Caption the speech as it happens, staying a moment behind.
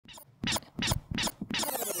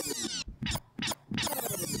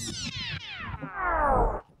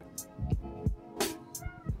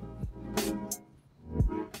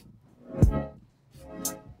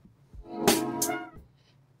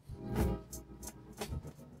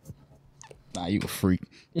Nah, you a freak.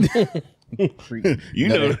 Freak. You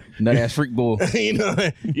know, nut ass freak boy. you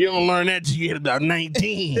don't learn that till you get about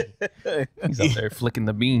 19. He's out there flicking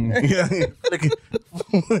the bean. Yeah,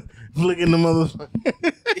 flicking the motherfucker,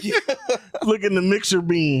 flicking the mixer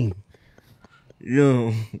bean.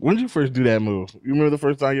 Yo, when did you first do that move? You remember the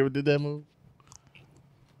first time you ever did that move?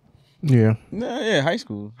 Yeah. Yeah, high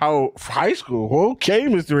school. How high school? Okay,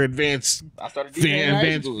 Mr. Advanced. I started DJing in high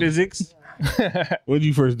Advanced school. physics. When did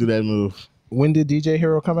you first do that move? When did DJ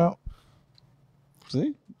Hero come out?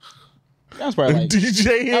 See? That was probably like...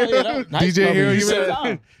 DJ Hero. DJ Hero,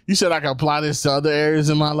 You said I can apply this to other areas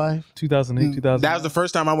in my life. 2008, 2000. That was the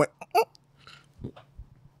first time I went.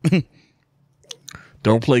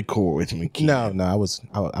 Don't play core with me, Keenan. No, I was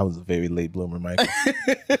a very late bloomer, Mike.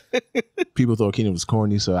 People thought Keenan was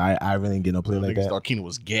corny, so I really didn't get no play like Niggas that. thought Keenan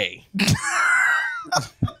was gay.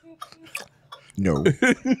 No.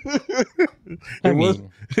 I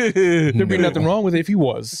mean, there'd be nothing wrong with it if he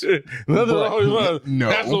was. Nothing wrong with us. No.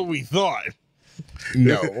 That's what we thought.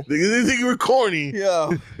 No. Niggas didn't think you were corny. Yeah.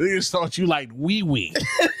 Niggas thought you like wee wee.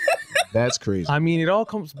 That's crazy. I mean, it all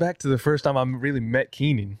comes back to the first time I really met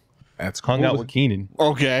Keenan. That's Hung out with Keenan.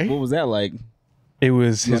 Okay. What was that like? It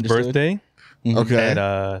was You his understood? birthday Okay.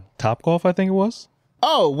 at Top Golf, I think it was.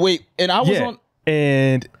 Oh, wait. And I was on...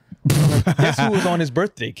 And guess who was on his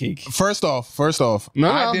birthday cake? First off,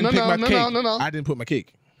 No, I didn't pick my cake. no. I didn't put my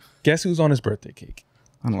cake. Guess who's on his birthday cake?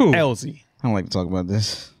 Who? Elsie. I don't like to talk about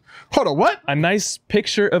this. Hold on, what? A nice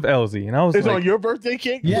picture of Elsie. And I was It's like, on your birthday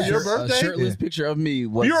cake? Yeah. For your A birthday? shirtless picture of me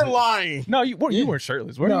was... You're lying. no, you weren't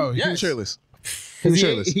shirtless, were No, you? he Yes. was shirtless. He was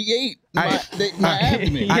shirtless. He ate I- my abdomen. I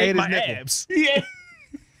He ate ate his my nipple. abs. Yeah.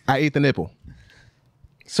 I ate the nipple.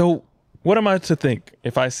 So what am I to think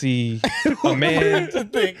if I see a man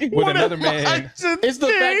with another man? It's the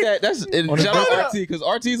fact that that's and On his shout out birthday. RT because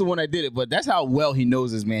RT is the one that did it, but that's how well he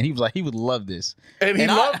knows this man. He was like, he would love this, And he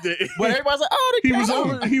I- loved it. But everybody's like, oh, the He cake. was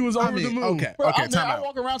over. He was over the moon. Okay, Bro, okay, I time out.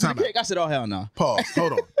 walk around to Time the out. cake. I said, oh hell no. Pause.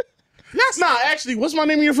 Hold on. That's not actually. What's my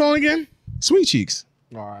name on your phone again? Sweet Cheeks.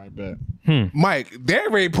 All right, bet. Mike, they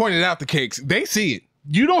already pointed out the cakes. They see it.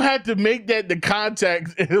 You don't have to make that the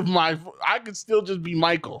contact of my. I could still just be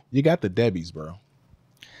Michael. You got the Debbies, bro.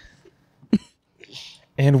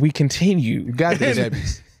 And we You continue. got the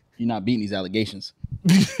Debbies. You're not beating these allegations.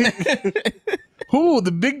 Who?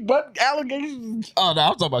 The big butt allegations? Oh no,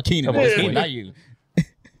 I'm talking about Keenan. About At this Keenan. point, not you.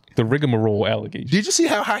 The rigmarole allegation. Did you see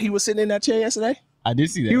how high he was sitting in that chair yesterday? I did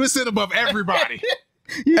see that. He was sitting above everybody.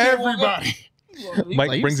 You did Everybody. walk up. He's Mike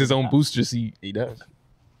like, brings his own booster seat. He does.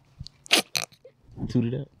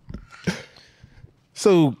 Toot it up.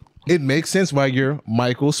 So it makes sense why you're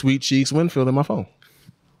Michael Sweet Cheeks Winfield in my phone.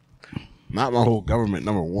 Not my whole government.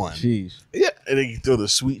 Number one. Jeez. Yeah. And then you throw the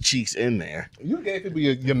sweet cheeks in there. You gave people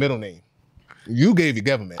your middle name. You gave your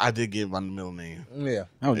government. I did give my middle name. Yeah.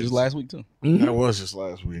 That was just last week too. That was just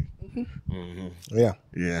last week. Yeah.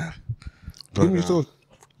 Yeah. Give me your But, social.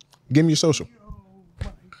 Give me your social.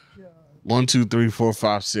 1, 2, 3, 4,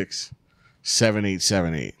 5, 6, 7, 8,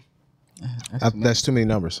 7, 8. That's too many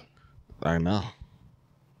numbers. I know.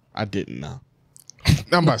 I didn't know.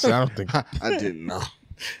 I'm about to say, I don't think. I didn't know.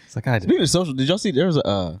 It's like I did. Speaking of social, did y'all see there was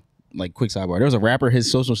a like quick sidebar? There was a rapper,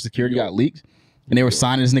 his social security got leaked, and they were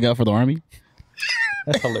signing this nigga up for the army.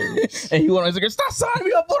 That's hilarious. And he went on Instagram, stop signing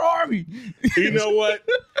me up for the army. You know what?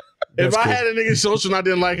 If I had a nigga social and I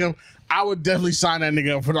didn't like him, I would definitely sign that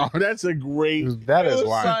nigga up for the army. That's a great. That They is was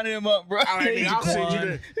why. signing him up, bro. All right, nigga, I'll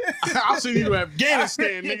send you to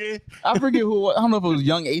Afghanistan, nigga. I forget who. I don't know if it was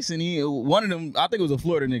Young Ace and he. One of them. I think it was a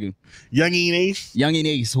Florida nigga. Youngin Ace. Young and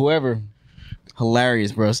Ace, whoever.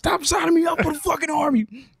 Hilarious, bro. Stop signing me up for the fucking army.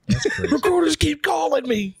 Recruiters keep calling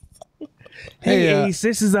me. Hey, Ace,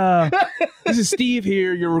 this is Steve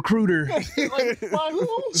here, your recruiter.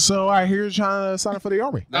 So I hear you're trying to sign up for the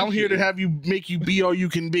army. I'm here to have you make you be all you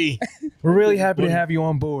can be. We're really happy to have you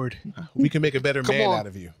on board. We can make a better man on. out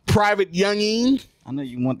of you. Private Youngin. I know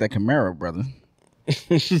you want that Camaro, brother.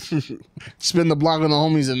 Spin the block on the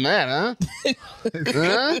homies in that, huh?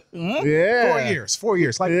 Huh? Yeah. 4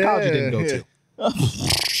 years. Like college you didn't go to.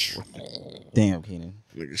 Damn, Keenan.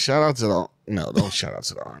 Nigga, shout out to the don't shout out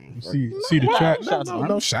to the army. See the chat.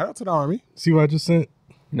 No, shout out to the army. See what I just sent?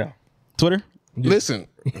 No. Twitter? Listen,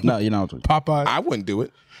 No, you're not on Twitter. Popeye. I wouldn't do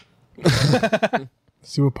it.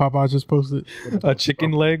 See what Popeye just posted? A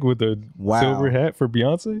chicken leg with a silver hat for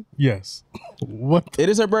Beyonce? Yes. What? It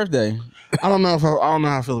is her birthday. I don't know how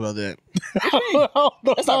I feel about that.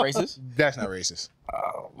 That's not racist. That's not racist.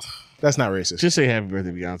 That's not racist. Just say happy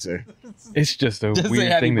birthday, Beyonce. It's just a Just say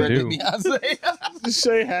weird happy thing to birthday, do. Beyonce. Just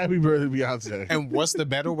say happy birthday, Beyonce. And what's the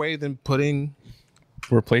better way than putting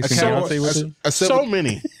Replacing a Beyonce with it? a So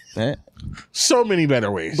many. That So many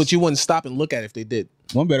better ways. But you wouldn't stop and look at it if they did.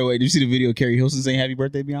 one better way. Did you see the video of Carrie Hilson saying "Happy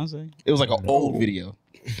Birthday, Beyonce"? It was like an old video,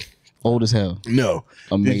 old as hell. no.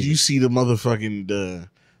 Amazing. Did you see the motherfucking the?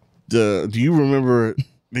 Do you remember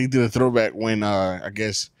they did a throwback when I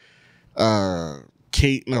guess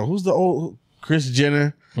Kate? No, who's the old Kris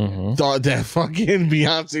Jenner? Thought that fucking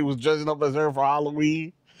Beyonce was dressing up as her for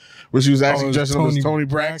Halloween, where she was actually dressing up as Tony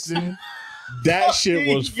Braxton. That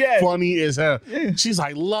shit was funny as hell. Yeah. She's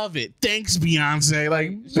like, love it. Thanks, Beyonce.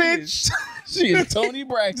 Like, bitch. She is Tony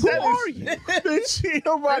Braxton. Who are you? Bitch, ain't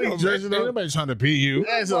nobody dressing up. Nobody's trying to be you.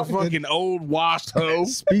 That's a fucking old washed hoe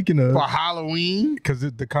Speaking of, for Halloween. because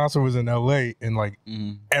the concert was in LA and like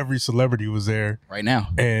every celebrity was there, Right now.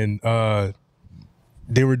 and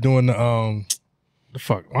they were doing the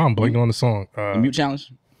fuck. I'm blanking on the song. The mute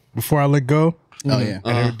challenge. Before I Let Go. Oh yeah.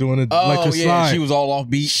 And they were doing it Oh like a yeah. slide. She was all off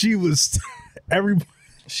beat. She was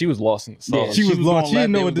She was lost in the song. she was lost. She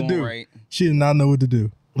didn't know They what to was do. going right. She did not know what to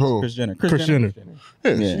do. Kris Jenner. Kris Jenner.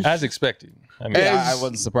 Yeah. As expected. I mean, Yeah, I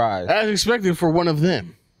wasn't surprised. As expected for one of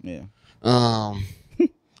them. Yeah.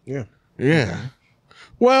 Yeah.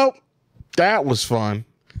 Well, that was fun.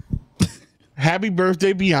 Happy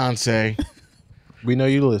birthday, Beyonce. We know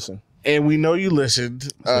you listen. And we know you listened.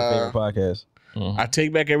 It's my favorite podcast. I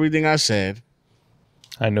take back everything I said.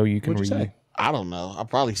 I know you can What'd you read. say? I don't know. I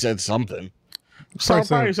probably said something. Probably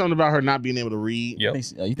Probably something about her not being able to read. Yep.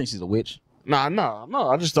 You think she's a witch? No.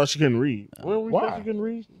 I just thought she couldn't read. Well, we Why? thought she couldn't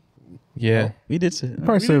read. Yeah. We did say.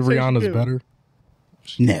 Probably said didn't say she Rihanna's did. better.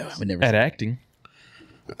 No, I would never. At Say. acting.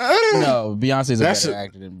 No, Beyonce's a That's better a-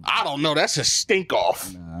 actor than. I don't know. That's a stink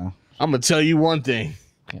off. Nah. I'm gonna tell you one thing.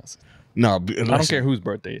 Yes. No, I don't care whose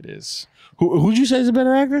birthday it is. Who'd you say is a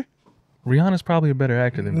better actor? Rihanna's probably a better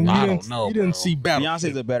actor than I me. don't know, You didn't bro. see Battle.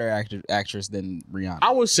 Beyonce's a better actress than Rihanna.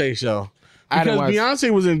 I would say so. I didn't Because watch-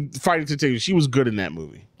 Beyonce was in Fighting Temptation. She was good in that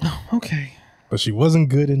movie. Okay. But she wasn't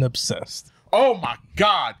good and obsessed. Oh my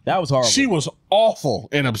God. That was horrible. She was awful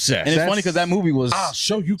and obsessed. and it's funny because that movie was I'll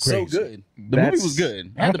show you so crazy. good. The That's- movie was good.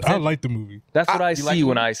 It had I the potential. like the movie. That's what I you like see it?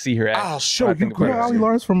 when I see her act. I'll show I you think You know about Ali it.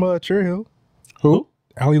 Larter's from Cherry Hill. Who?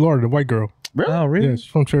 Ali Larter, the white girl. Really? Oh, really? Yeah, she's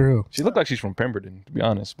from Cherry Hill. She looked like she's from Pemberton, to be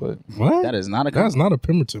honest, but What? That is not a. That's not a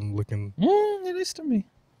Pemberton looking. it is to me.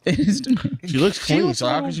 It is to me. She looks clean, looks so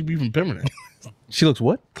how little- could she be from Pemberton? She looks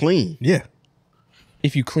what? Clean. Yeah.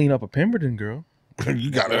 If you clean up a Pemberton girl,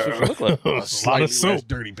 You got that's what she look like. a slightly soap. less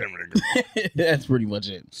dirty Pemberton girl. That's pretty much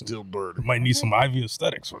it. Still dirty. Might need some Ivy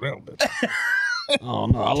aesthetics for that. But Oh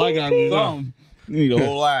no, I like how you know. You need a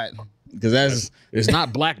whole lot because It's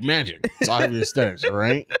not black magic. It's obvious aesthetics, all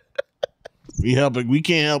right? We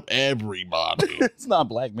can't help everybody. it's not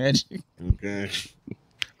black magic. Okay.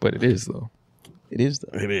 But it is, though. It is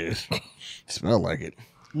though. It is. Smell like it.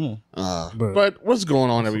 Yeah. But what's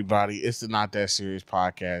going on, everybody? It's the Not That Serious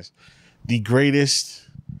podcast. The greatest,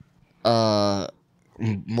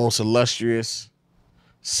 most illustrious,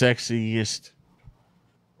 sexiest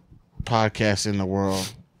podcast in the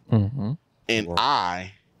world. Mm-hmm. And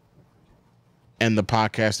I am the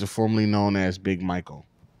podcaster formerly known as Big Michael.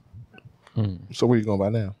 So what are you going by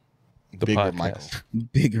now? The Bigger podcast. Michael.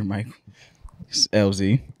 Bigger Michael. It's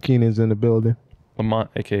LZ. Keenan's in the building. Lamont,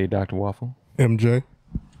 a.k.a. Dr. Waffle. MJ.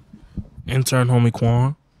 Intern homie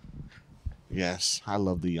Quan. Yes, I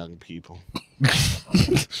love the young people.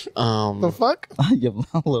 The fuck? I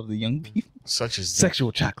love the young people. Such as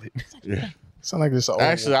Sexual chocolate. yeah. Sound like this old.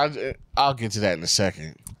 Actually, I'll get to that in a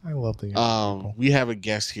second. I love the. We have a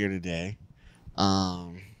guest here today.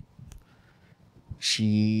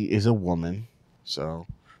 She is a woman, so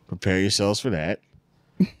prepare yourselves for that.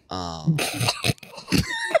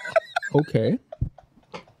 Okay.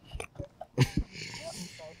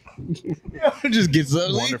 Just gets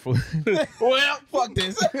up. Wonderful. Well, Fuck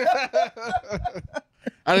this.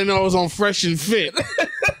 I didn't know I was on Fresh and Fit.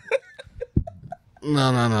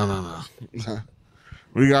 No.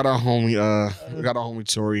 We got our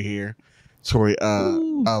homie Tori here. Tori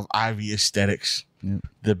of Ivy Aesthetics. Yep.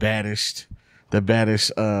 The baddest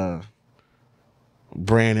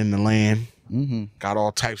brand in the land. Mm-hmm. Got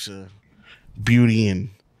all types of beauty and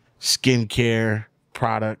skincare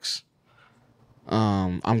products.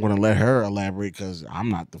 I'm gonna let her elaborate because I'm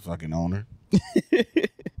not the fucking owner.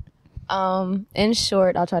 In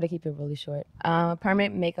short, I'll try to keep it really short. A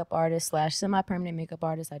permanent makeup artist / semi-permanent makeup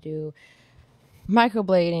artist. I do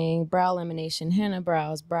microblading, brow lamination, henna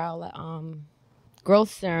brows, brow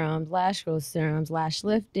growth serums, lash growth serums, lash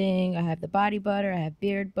lifting. I have the body butter. I have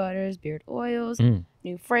beard butters, beard oils,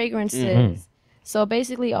 new fragrances. Mm-hmm. So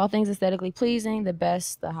basically all things aesthetically pleasing, the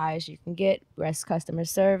best, the highest you can get, best customer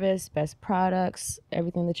service, best products,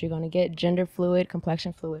 everything that you're going to get, gender fluid,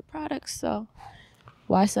 complexion fluid products. So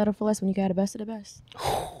Why settle for less when you got the best of the best?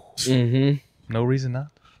 Mm-hmm. No reason not.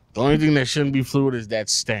 The only thing that shouldn't be fluid is that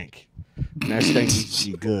stank. And that stank needs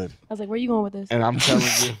to be good. I was like, where you going with this? And I'm telling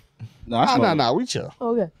you, no, we chill.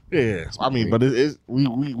 Oh, okay. Yeah, I mean, but it's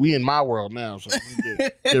we in my world now, so we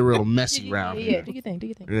get real messy around Yeah, here. do your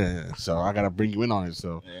thing. Yeah, so I gotta bring you in on it.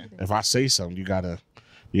 So if I say something, you gotta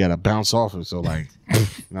bounce off it. So like, you know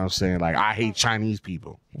what I'm saying? Like, I hate Chinese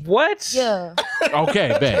people. What? Yeah.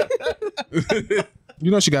 Okay, bet. You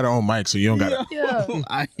know she got her own mic, so you don't got to. Yeah.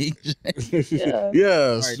 I hate Yeah.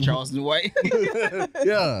 Yes. All right, Charleston White.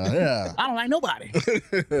 Yeah. I don't like nobody.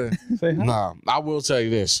 Say hi. Nah, I will tell you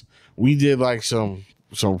this. We did like some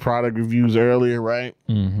product reviews earlier, right?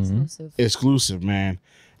 Exclusive, man.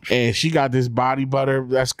 And she got this body butter.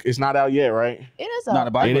 It's not out yet, right? It is out. Not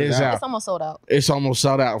a body. It is out. It's almost sold out. It's almost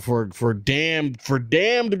sold out for damn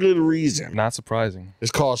good reason. Not surprising. It's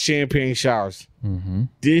called champagne showers. Mm-hmm.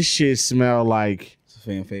 This shit smell like. It's a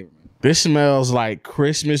fan favorite, man. This smells like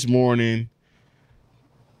Christmas morning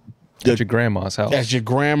At your grandma's house. at your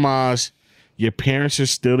grandma's. Your parents are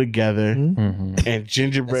still together, and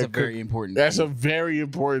gingerbread. That's a very important. That's a very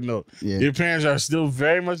important note. Yeah. Your parents are still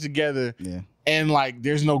very much together, Yeah. and like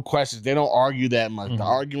there's no questions. They don't argue that much. The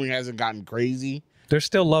arguing hasn't gotten crazy. They're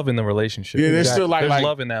still loving the relationship. Yeah, they're still There's like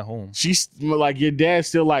love in that home. she's like your dad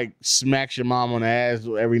still like smacks your mom on the ass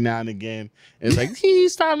every now and again, and it's like, "Hey,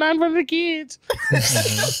 stop lying for the kids."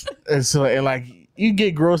 And so and like you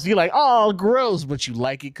get gross, you're like, "Oh, gross," but you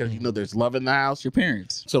like it because you know there's love in the house. Your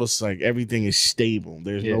parents. So it's like everything is stable.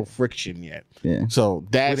 There's no friction yet. Yeah. So We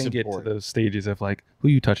that's didn't get to important. those stages of like, who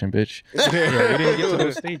you touching, bitch? Yeah, we didn't get to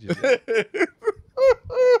those stages yet.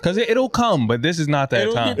 Because it'll come, but this is not that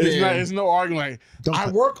It'll time. get It's not. It's no arguing. Like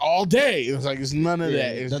I work all day. It's like it's none of Yeah,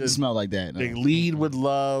 that. it It's doesn't just smell like that. No. they lead with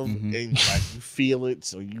love and like you feel it,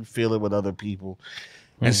 so you feel it with other people.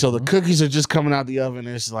 And so the cookies are just coming out the oven.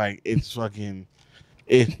 It's like it's fucking.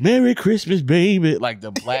 It's Merry Christmas, baby. Like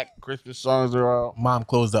the black Christmas songs are out. Mom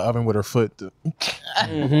closed the oven with her foot.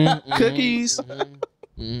 Cookies.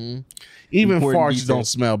 Even Important farts detail. don't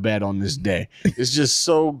smell bad on this day. It's just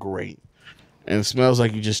so great, and it smells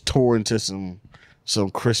like you just tore into some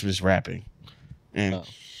Christmas wrapping. And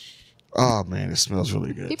oh man, it smells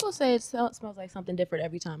really good. People say it smells like something different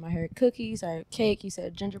every time. I heard cookies, I heard cake, you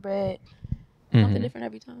said gingerbread. Something different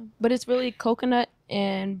every time. But it's really coconut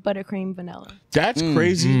and buttercream vanilla. That's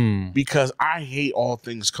crazy because I hate all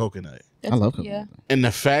things coconut, I love coconut. Yeah. and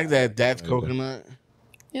the fact that that's coconut.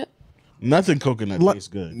 Yep. Nothing coconut tastes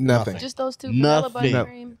good. Nothing. Just those two. Vanilla, Nothing.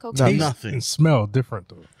 buttercream, coconut. Taste Nothing. and smell different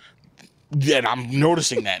though. Yeah, and I'm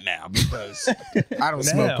noticing that now because I don't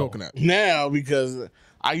smell coconut.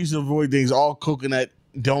 I used to avoid things all coconut.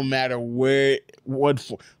 Don't matter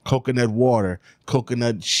coconut water,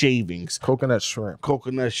 coconut shavings, Coconut shrimp.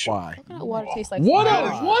 coconut Coconut water tastes like What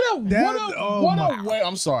fire. a way!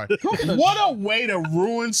 I'm sorry. What a way to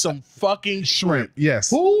ruin some fucking shrimp. Yes.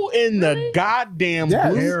 Who in the goddamn blue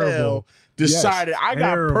hell Terrible. decided I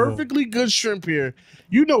got Terrible. perfectly good shrimp here?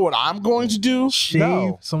 You know what I'm going to do?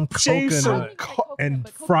 Shave some Shave some coconut and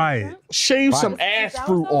fry it. Shave some Fire. ass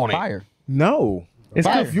fruit on it. Fire. No. It's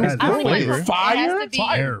Fire. confusing. I don't like Flavor. it. Fire? It has to be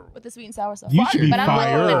Fire. with the sweet and sour sauce. You should be But I don't like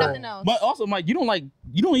it with fire. nothing else. But also, Mike, you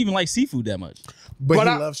don't even like seafood that much. But But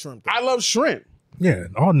he I- loves shrimp. though. I love shrimp. Yeah,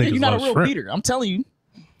 all niggas You're not a love real shrimp. beater. I'm telling you.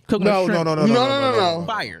 Coconut shrimp. No.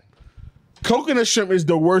 Fire. Coconut shrimp is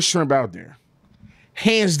the worst shrimp out there.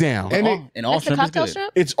 Hands down. And And all That's the shrimp is cocktail good.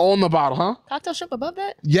 shrimp? it's on the bottle, huh? Cocktail shrimp above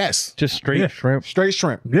that? yes. Just straight Yeah. shrimp. Straight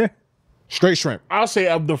shrimp. Yeah. Straight shrimp. I'll say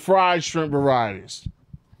of the fried shrimp varieties.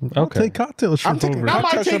 I'll Okay. take cocktail shrimp taking over I it.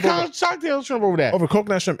 might Cocktail take shrimp cocktail shrimp over that. Over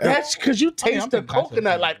coconut shrimp. That's because you I'm taste the taking cocktail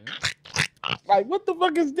coconut shrimp. like what the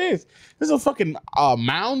fuck is this? This is a fucking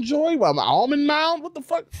Mound Joy? Almond Mound? What the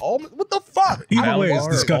fuck? Almond? What the fuck? Either I way, don't it's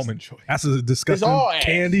know. disgusting. Almond Joy. That's a disgusting all ass.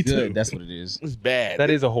 candy too. Good. That's what it is. It's bad. That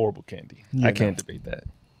is a horrible candy. I can't debate that.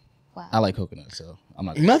 Wow. I like coconut, so I'm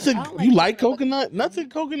not. Nothing. I don't like You like coconut, coconut? Nothing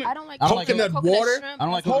coconut? I don't like I don't like coconut coconut water. I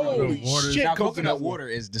don't like coconut Holy water. shit, Now, coconut water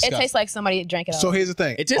is It disgusting. tastes like somebody drank it out. So here's the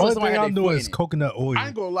thing. It tastes like Only somebody thing had I'm their doing foot is in it. coconut oil. I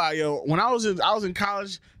ain't gonna lie, yo. When I was in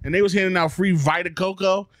college and they was handing out free Vita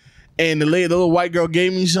Coco, and the little white girl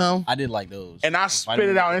gave me some, I did like those. and I spit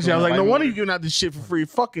it out and shit. I was like, no wonder you giving out this shit for free. It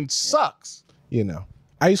fucking sucks. You know,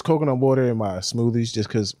 I use coconut water in my smoothies just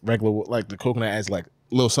because like the coconut adds like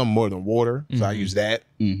a little something more than water, so I use that.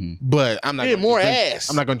 Mm-hmm. But I'm not Yeah, gonna more drink- ass.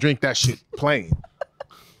 I'm not gonna drink that shit plain.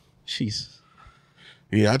 Jeez.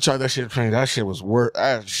 Yeah, I tried that shit. That shit was worth.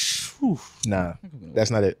 Nah,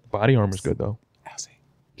 that's not it. Body armor's good though.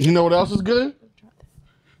 You know what else is good?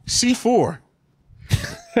 C4.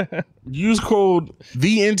 Use code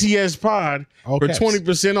the NTS Pod for Okay.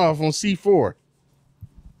 20% off on C4.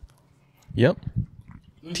 Yep.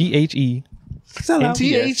 THE.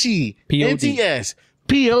 NTHE POD. NTS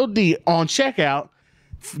POD on checkout.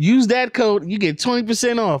 Use that code. You get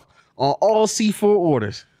 20% off on all C4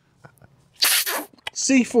 orders.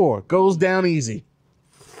 C4 goes down easy.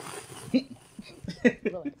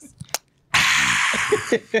 Relax.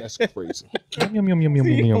 That's crazy. Yum, yum, yum, yum, yum,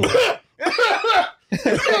 yum, yum.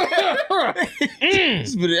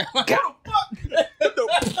 Spit it out.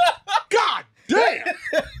 God damn.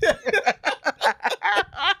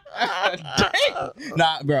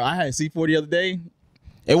 Nah, bro, I had C4 the other day.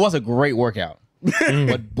 It was a great workout.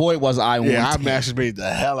 But boy, was I one. Yeah, I masturbated the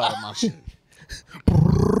hell out of my shit.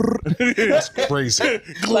 That's crazy.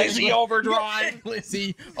 Glizzy overdrive.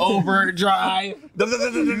 Glizzy overdrive.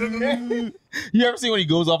 You ever see when he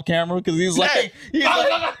goes off camera? Because he's like,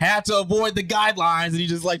 had to avoid the guidelines and he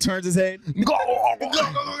just like turns his head.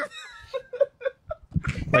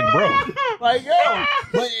 Like, bro. Like, yo.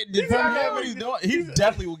 But depending on what he's doing, he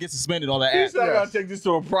definitely will get suspended on that ass. I gotta take this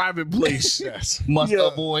to a private place. Yes. Must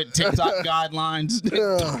avoid TikTok guidelines.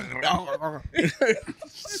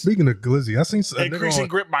 Speaking of glizzy, I seen a Increasing nigga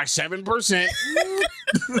grip by 7%.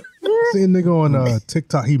 seen a nigga on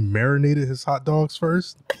TikTok. He marinated his hot dogs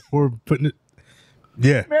first before putting it.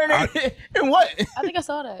 Yeah, And what? I think I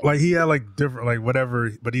saw that. like he had like different like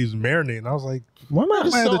whatever, but he was marinating. I was like, why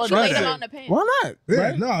not? I had to try Like it that. out in the pan. Why not? Yeah,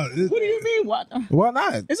 Right? no, What do you mean? What? Why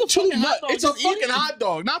not? It's a fucking hot dog. It's a Just eat fucking it. hot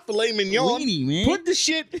dog, not filet mignon. Weenie, man. Put the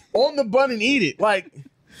shit on the bun and eat it. Like,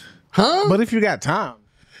 huh? But if you got time,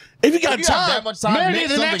 if you got you got time, that much time, make marinate an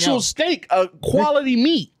something actual else. steak, a quality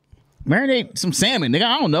meat. Marinate some salmon, nigga.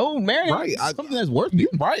 I don't know. Marinate Right, something that's worth it.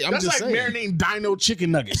 right? I'm That's just like saying. marinating dino chicken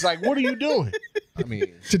nuggets. Like, what are you doing? I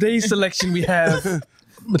mean, Today's selection, we have I'm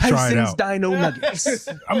gonna try it Tyson's out. Dino Nuggets.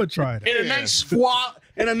 I'm gonna try it. In a nice foie,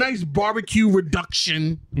 in a nice barbecue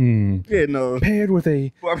reduction. Yeah, no. Paired with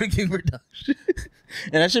a Barbecue reduction.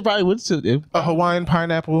 And that shit probably would too. a Hawaiian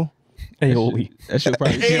pineapple. aioli. That shit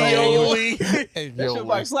probably Aioli. That shit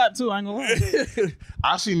probably slap too. I ain't gonna lie.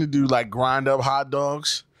 I seen the dude like grind up hot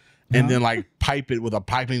dogs and then like pipe it with a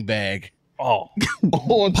piping bag Oh.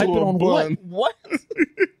 onto Pipe it a on bun. What?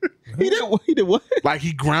 He did what? Like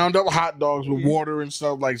he ground up hot dogs with water and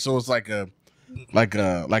stuff. Like so, it's like a he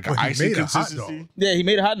icy made a hot consistency. dog. Yeah, he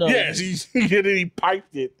made a hot dog. Yes, he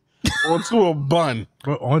piped it onto a bun.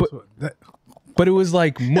 But onto that, But it was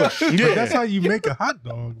like mush. Yeah, that's how you make a hot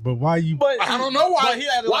dog. But why you? But I don't know why. But he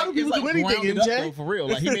had to, Why like, do people it's do like anything, ground it up, MJ? though, for real.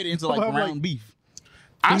 Like he made it into like I'm like- ground beef.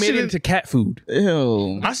 I He made seen it into cat food.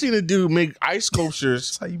 Ew. I seen a dude make ice sculptures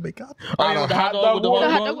That's how you make hot dog. out yeah, of the hot dog with the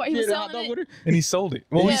water. hot dog water, he was Yeah, the selling hot dog it? water. And he sold it.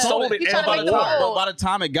 Well, Yeah. he sold it He and tried to bought make the the water. whole- But by the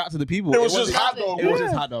time it got to the people, It was just wasn't- hot dog It was water.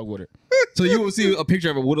 just hot dog water. So you will see a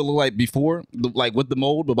picture of it what it looked like before, like with the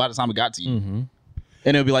mold, but by the time it got to you, and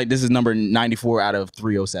it'll be like, this is number 94 out of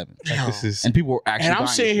 307. Like, this is And people were actually And I'm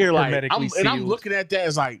buying sitting it. here like, Hermetically I'm sealed. looking at that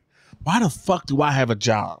as like, why the fuck do I have a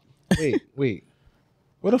job? Wait.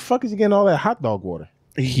 Where the fuck is he getting all that hot dog water?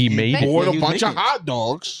 he made it. Bought he a was bunch of making it. hot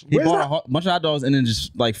dogs. He Where's bought that? a bunch of hot dogs and then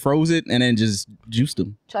just like froze it and then just juiced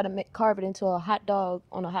them. Try to carve it into a hot dog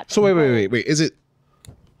on a hot dog. So wait. Is it?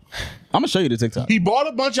 I'm gonna show you the TikTok. He bought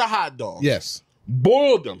a bunch of hot dogs. Yes.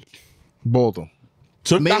 Boiled them. Boiled them.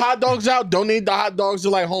 Took the hot dogs out. Donated the hot dogs to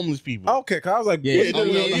like homeless people. Okay, cause I was like, Yeah, Yeah, oh,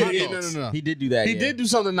 no, yeah, no, yeah, no, yeah, no, no, no. He did do that. He did do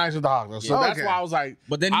something nice with the hot dogs. So Yeah. that's Okay. why I was like,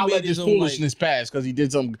 But then he I'll made let this his own, like- foolishness pass because he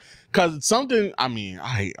did some. Because something, I mean,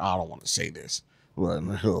 I don't want to say this. But,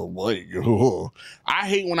 oh boy, I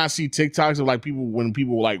hate when I see TikToks of like when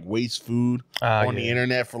people like waste food on the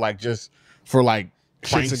internet for like just for like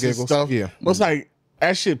pranks and giggles. stuff. Yeah. But it's like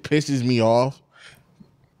that shit pisses me off.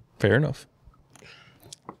 Fair enough.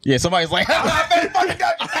 Yeah, somebody's like,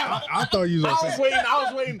 I thought you was gonna say.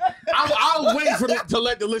 I was waiting to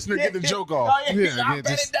let the listener get the joke off. I bet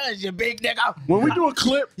it does, you big nigga. When we do a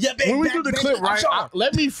clip, Yeah, big when we back do the bitch, clip, I'm right? sure.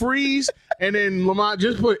 Let me freeze, and then Lamont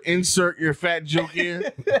just put insert your fat joke in,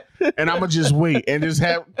 and I'ma just wait and just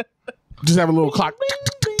have a little clock.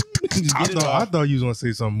 I thought you was gonna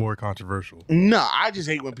say something more controversial. No, I just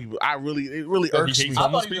hate when people. It really irks me. I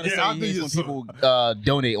thought you were gonna say he hates when people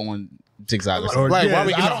donate on TikTok or something. Or, like, yeah, why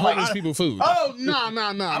we I giving don't homeless like- people food? Oh no no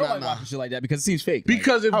I no don't no like no! watching shit like that because it seems fake.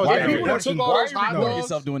 Because if Oh, white yeah, people yeah. took all those hot you dogs,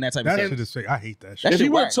 yourself doing that type of That stuff. shit is fake. I hate that That shit. if shit he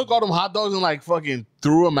would have whack. took all them hot dogs and like fucking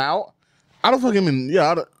threw them out, I'd have fucking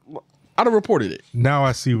I'd have reported it. Now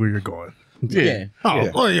I see where you're going. Yeah. Oh,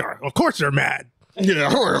 well, yeah, of course you're mad. Yeah,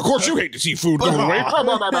 of course you hate to see food go away.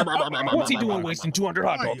 What's he doing wasting 200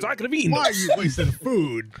 hot dogs? I could have eaten Why are those. you wasting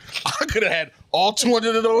food? I could have had all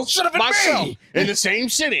 200 of those myself in the same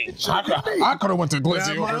sitting. I could have went to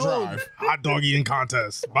Glizzy My own Overdrive. hot dog eating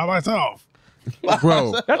contest by myself.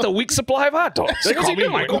 Bro, That's a weak supply of hot dogs. They call me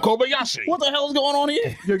Michael Kobayashi. What the hell is going on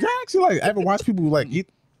here? you actually like ever watch people like eat?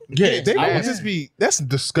 Yeah, they I- would just be. That's You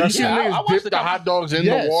disgusting. see Yeah, I niggas watched dip the the hot dogs in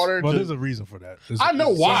Yes. the water. Well, to- there's a reason for that. I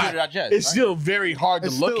know easier to why. digest, It's right? still very hard to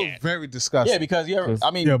It's look still at. very disgusting. Yeah, because you ever,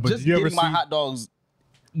 I mean, Yeah, but just you ever getting my see- hot dogs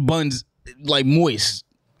buns like moist.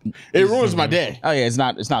 It ruins my day. Oh yeah, it's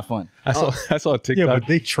not fun. I saw a Yeah, TikTok. but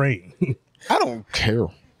they train. I don't care.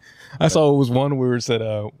 I saw it was one where it said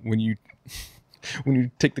when you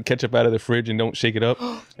take the ketchup out of the fridge and don't shake it up,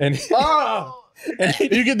 and And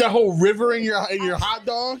you get that whole river in your hot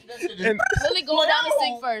dog. Literally going down the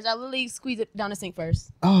sink first. I literally squeeze it down the sink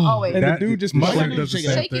first. Always. and the dude just my put wife like, does the shake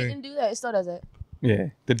same Shake it thing. and do that. It still does it.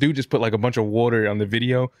 the dude just put like a bunch of water on the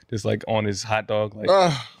video, just like on his hot dog. Like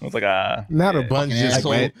I was like, Now the bun's just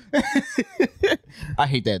asshole. wet. I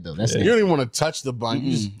hate that though. That's You don't even want to touch the bun.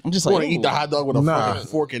 You just, I'm just want like, to eat the hot dog with a Nah. fucking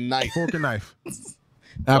fork and knife. Fork and knife.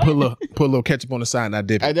 I put a little ketchup on the side and I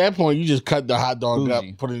dip it. At that point, you just cut the hot dog up,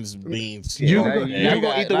 Bougie. put in some beans. You Now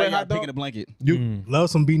gonna eat the wet hot Picking dog? a blanket. You love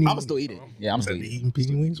some beanie. I'm still eat it. Yeah, I'm still eating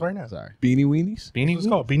beanie wings right now. Sorry. Beanie weenies? beanie. It's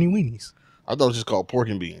called beanie weenies. I thought it was just called pork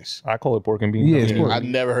and beans. I call it pork and beans. Yeah, it's pork. I've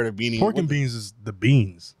never heard of beanie. Pork and beans is the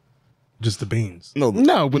beans, just the beans. No,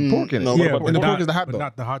 No, with pork in it. no, Yeah, but and the not, pork is the hot but dog.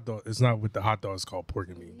 not the hot dog. It's not with the hot dog. It's called pork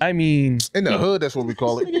and beans. I mean, In the hood, that's what we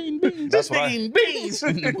call it. that's what I, eating beans.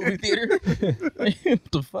 In the movie theater.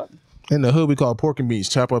 What the fuck? In the hood, we call it pork and beans.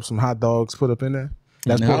 Chop up some hot dogs, put up in there.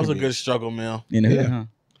 That's No. That pork was a and good beans. struggle meal. In the hood, Yeah. huh?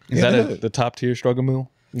 is Yeah. that the top tier struggle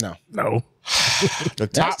meal? No. No, The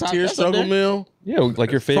top top- tier that's up struggle there. meal. Yeah,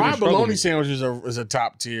 like your favorite Fried struggle bologna meal. sandwiches is a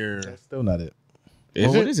top tier. That's still not it.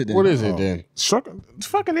 Well, what is it then? What is it then? It's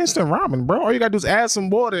fucking instant ramen, bro. All you gotta do is add some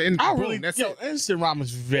water and I boom, really, that's yo, it. instant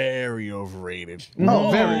ramen's very overrated. Oh,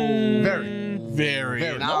 very, very. Very.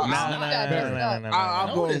 And No, I'll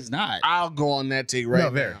No, go. it is not. I'll go on that take right No, now.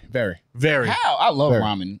 very, very. Very. How? I love Very.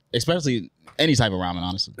 ramen, especially any type of ramen.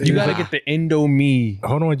 Honestly, You got to get the Indomie.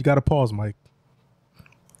 hold on. You got to pause, Mike.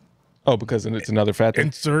 Oh, because it's another fat thing.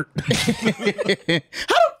 Insert.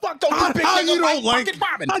 fuck don't How you don't like?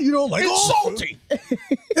 How you don't like? It's all salty. food?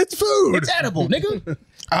 It's food. It's edible, nigga.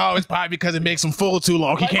 Oh, it's probably because it makes him full too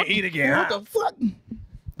long. He can't eat again. What the fuck?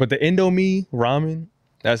 But the Indomie ramen,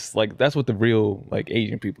 that's what the real like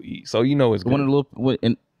Asian people eat. So you know it's good. One of the little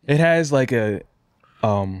It has like has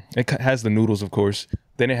the noodles, of course.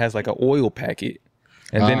 Then it has like an oil packet,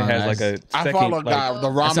 and then it has nice. like a I second. follow a like, guy, the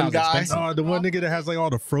ramen sounds guy. expensive. The one nigga that has like all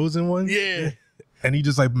the frozen ones. Yeah. And he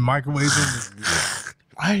just like microwaves them.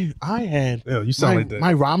 I had Yeah, you sound my, like that.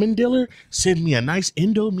 my ramen dealer sent me a nice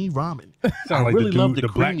Indomie ramen. I Sound like the really love dude- the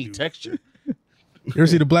the black creamy dude. texture. You ever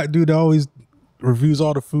see the black dude that always reviews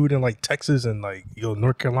all the food in like Texas and like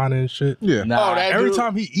North Carolina and shit? Yeah. nah. Every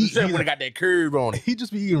time he eats, when it got that curve on it. he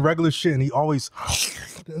just be eating regular shit and he always.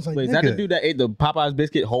 It's like, Wait, is that the nigga. dude that ate the Popeyes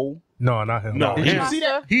biscuit whole? No, not him. No, Did you Yeah. see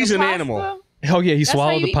that? He's an animal. oh yeah, he That's how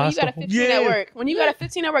swallowed you the eat when you pasta. got a 15 Yeah. at work. When you got a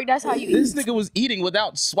 15 at work, that's how you This eat. nigga was eating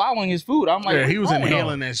without swallowing his food. I'm like, Yeah, he was what's wrong with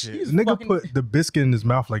inhaling him? that shit. Nigga fucking- put the biscuit in his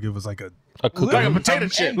mouth like it was like a. A cookie. Like a potato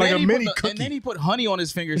chip. And Like then a he mini put cookie. And then he put honey on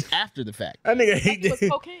his fingers after the fact. That nigga ate It was that.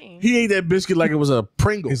 cocaine. He ate that biscuit like it was a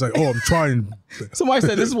Pringle. He's like, oh, I'm trying Somebody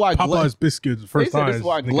said this is why Popeyes biscuits the They first said time. this is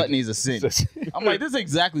why Nigga- gluttony is a sin. I'm like, this is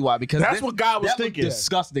exactly why. Because That's this- what God was that thinking.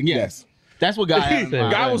 Disgusting. Yes. That's what God had in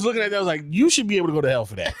mind. Guy was looking at that was like, you should be able to go to hell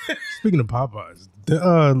for that. Speaking of Popeyes,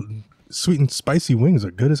 the sweet and spicy wings are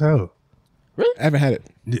good as hell. I haven't had it.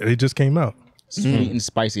 Yeah, they just came out. sweet and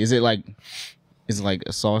spicy. Is it like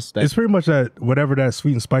a sauce that It's pretty much that whatever that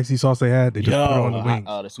sweet and spicy sauce they had, they just put it on the wings.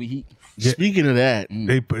 the sweet heat? Yeah. Speaking of that,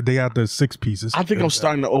 They got the 6 pieces. I think I'm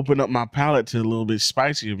starting to open up my palate to a little bit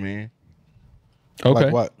spicier, man. Okay.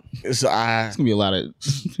 Like what? It's It's gonna be a lot of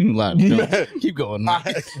keep going.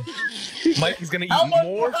 Mike. Mike is gonna eat How much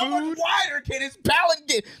more how much food. wider can his palate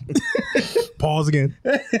get? Pause again.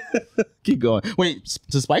 Keep going. Wait,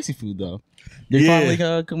 to spicy food though. You Yeah.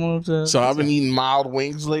 finally come on to. So I've been eating mild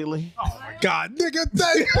wings lately. God, nigga,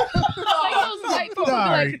 thank Like, I'm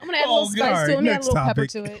gonna add a Oh, little spice to it. I'm gonna add a next little pepper topic.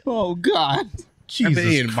 to it. Oh God, Jesus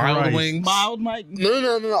eating mild Christ. wings. mild Mike. No.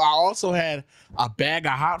 I also had a bag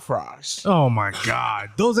of hot fries. Oh my God,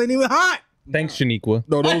 those ain't even hot. Thanks, Shaniqua.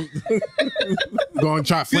 No, those. Going to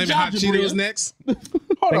try flaming job, hot Jabria. Cheetos next. Hold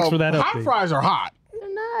Thanks on. for that Hot update. fries are hot. They're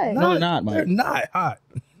not. No, they're not, They're Mike. not hot.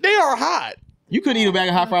 They are hot. You couldn't eat a bag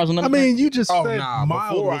of hot fries on I another. mean, you just Oh, said nah,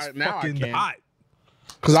 mild before was now I fucking can. hot.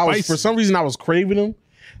 Because I was Spicy. for some reason I was craving them,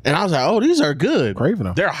 and I was like, "Oh, these are good. Craving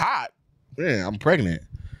them. They're hot." Yeah, I'm pregnant.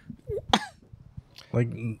 Like,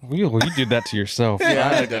 You did that to yourself. Yeah,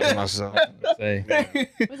 I did that to myself. Say.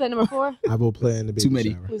 Was that number 4? I will play in the baby Too many.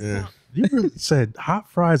 shower. Who's Yeah. that? You really said hot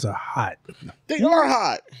fries are hot. They are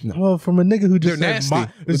hot. Well, from a nigga who just They're said, nasty, but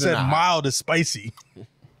who they're said not hot. mild is spicy.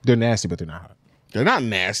 They're nasty, but they're not hot. They're not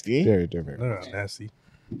nasty. They're very. They're not nasty.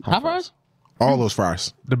 Hot fries? All those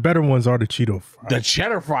fries. The better ones are the Cheeto fries. The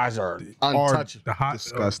cheddar fries are untouchable. The hot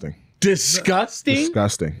Disgusting. Disgusting.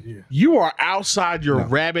 Disgusting. You are outside your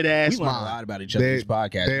rabbit ass We learn a mind. lot about each other in this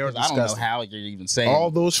podcast. they are because I don't know disgusting. how you're even saying. All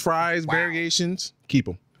those fries variations, keep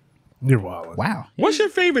them. You're wild. Wow. What's your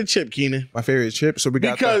favorite chip, Keenan? My favorite chip. So we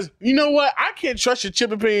got Because you know what? I can't trust your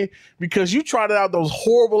chip opinion because you tried out those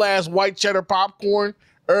horrible ass white cheddar popcorn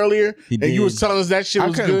earlier, He and you did. was telling us that shit I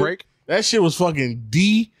was couldn't good. break. That shit was fucking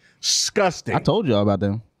disgusting. I told y'all about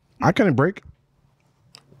them. I couldn't break.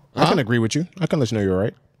 I can agree with you. I can let you know you're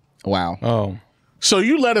right. Wow. Oh, So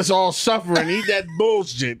you let us all suffer and eat that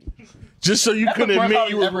bullshit just so you couldn't admit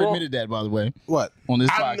you were never wrong. admitted that, by the way, What? on this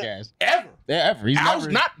I've podcast. Ever. Yeah, ever. He's I was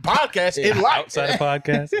never. not podcast in life. outside of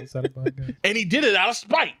podcast. Outside of podcast. And he did it out of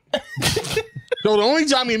spite. So the only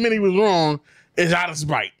time he admitted he was wrong is out of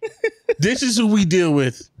spite. This is who we deal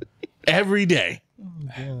with every day.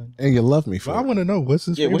 And you love me for But I it. want to know what's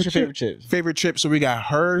his Yeah, favorite what's your chip? favorite chips? Favorite chip. So we got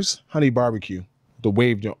hers, honey barbecue, the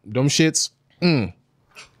wave jump. Them shits.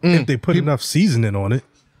 If they put enough seasoning on it.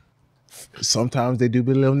 Sometimes they do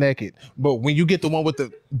be a little naked. But when you get the one with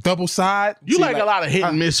the double side. You see, like a lot of hit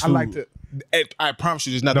and miss I like food. to. I promise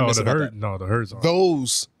you there's nothing No, miss the about herd. that. No, the herds are.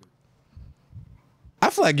 Those. I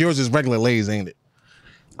feel like yours is regular Lay's, ain't it?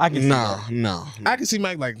 I can No. I can see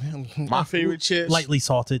Mike like My favorite chips, Lightly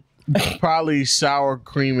salted. probably sour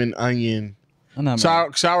cream and onion.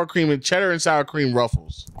 Sour cream and cheddar and sour cream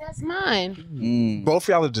ruffles. That's mine. both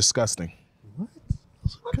y'all are disgusting.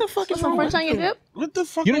 What the fuck is Some wrong French with onion dip. What the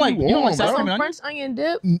fuck You don't are like- you don't on, like sour bro? cream Some and French onion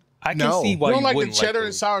dip. I can No. see why You you, don't like the wouldn't cheddar and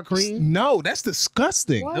those. sour cream? No, that's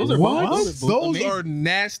disgusting. What? Those are What? both Those amazing. are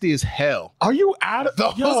nasty as hell. Are you out of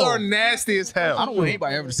Those Yo. are nasty as hell. I don't want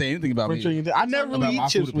anybody ever to say anything about French me. onion dip. I never About really my eat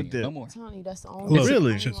chips food with opinion. No dip. more. Tony, that's the only. Look,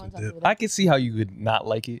 Really? chips with dip. I can see how you would not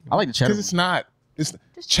like it. I like the cheddar. Because it's not. It's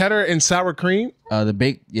cheddar and sour cream. The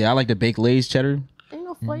baked. Yeah, I like the baked Lay's cheddar. Ain't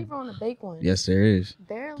no flavor on the baked one. Yes, there is.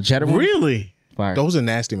 Barely. The cheddar one. Really? Fire. Those are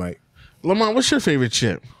nasty, Mike. Lamont, what's your favorite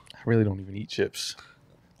chip? I really don't even eat chips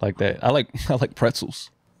like that. I like pretzels.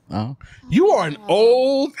 Oh. You are an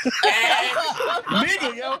old ass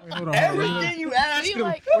nigga, yo. Everything you ask He him,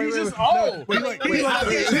 like- he's just old.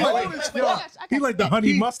 He like the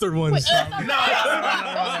honey mustard Wait, ones. those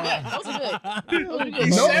are good. Those are good.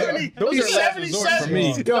 He's No, 70. those He's are last resort 77. for me.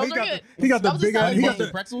 Yo, Those he are got good. he got the That was big. a He got Southern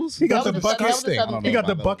the pretzels. he got That the was a bucket. Southern I don't He know got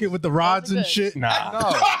the about bucket with the rods and good. shit.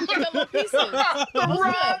 Nah, Little pieces. Those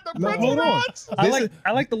are good. No, hold on.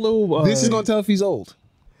 I like the little. This is gonna tell if he's old.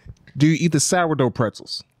 Do you eat the sourdough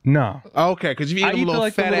pretzels? No, Okay, because if you eat I them eat the, little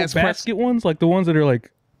like the fat little ass pretzels. basket ones, like the ones that are like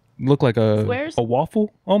look like Squares? a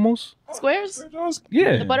waffle almost. Squares?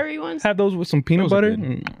 Yeah, The buttery ones? have those with some peanut Those are butter.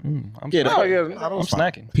 good. I'm, Yeah, Oh, yeah. I'm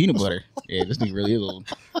snacking. Peanut butter. Yeah, this nigga really is old.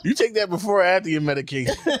 You take that before or after your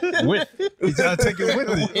medication. With He's gotta take it with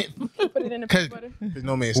him. Put it in the peanut butter.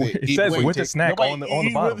 No man said it eat says before you with the take- snack on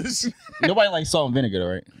the bottom. Nobody likes salt and vinegar,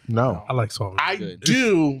 though, right? No. I like salt. I Good.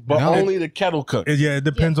 do, but No. only the kettle cook. Yeah, it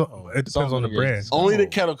depends on Salt the and brand. vinegar. Only the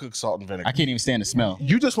kettle cook salt and vinegar. I can't even stand the smell.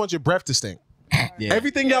 You just want your breath to stink. Yeah.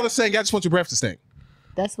 Everything y'all are saying, y'all just want your breath to stink.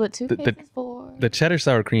 That's what toothpaste the- is for. The cheddar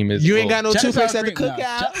sour cream is. You ain't got no Cheddar toothpaste sour at the cream,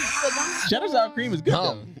 cookout. Cheddar sour cream is good.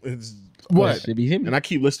 No, though. it's What? Should be him. and I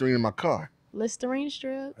keep Listerine in my car. Listerine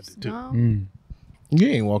strips. No. You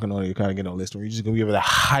ain't walking on your car and get no Listerine. You just gonna give it a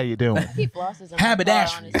how you doing. Keep flosses in my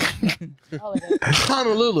Haberdashery. car, honestly. All of that.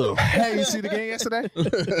 Honolulu. Hey, you see the game yesterday?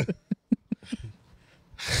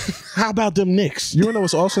 How about them Knicks? You wanna know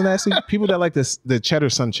what's also nasty? People that like the cheddar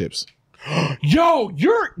sun chips. Yo,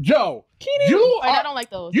 you Wait, I don't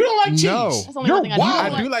like those. you don't like cheese. No. That's the only You're one thing I do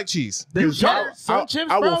wild. like. I do like cheese. Cheddar sun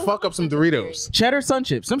chips, I will bro? fuck up some Doritos. Cheddar sun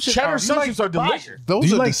chips. Some shit Cheddar are sun chips are delicious. Those Do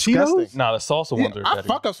you are like disgusting. Cheetos? Nah, the salsa ones are I better.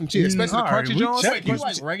 fuck up some cheese, especially the Alright, crunchy we Jones. check- You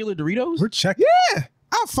like regular Doritos? We're checking. Yeah,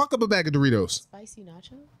 I'll fuck up a bag of Doritos. Spicy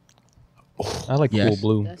nacho? I like Yes. Cool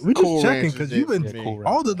Blue. That's We're Cool just checking Ranch because is you've been it for me. Cool Ranch.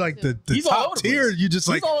 all the like the He's all top over the tier. place. You just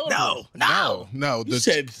like all over the no, no. No, You the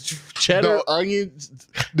said cheddar, the- onions.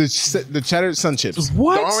 the cheddar sun chips.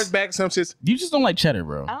 What? The orange bag sun chips. You just don't like cheddar,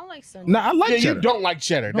 bro. I don't like sun. No, I like Yeah, cheddar. you don't like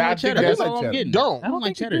cheddar. I don't like cheddar. That's That's all I'm cheddar. getting. Don't. I don't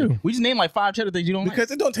like think you cheddar. do. We just named like 5 cheddar things you don't like. Because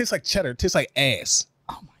it don't taste like cheddar. It tastes like ass.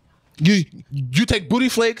 Oh my god. You take booty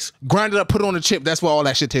flakes, grind it up, put it on a chip. That's what all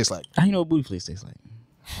that shit tastes like. How you know what booty flakes taste like?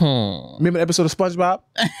 Remember the episode of SpongeBob?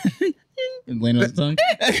 And laying on his tongue.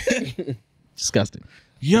 Disgusting.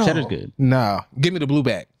 Yo. Cheddar's good. Nah. Give me the blue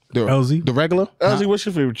bag. The, LZ? The regular? Elsie, what's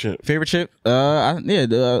your favorite chip? Favorite chip?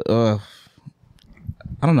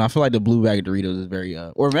 I don't know. I feel like the blue bag of Doritos is very,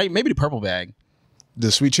 or maybe the purple bag. The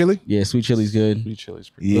sweet chili? Yeah, sweet chili's good. Sweet chili's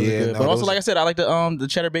pretty Those are Yeah. good. no, But also, those- like I said, I like the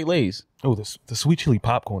cheddar baked Lays. Oh, the sweet chili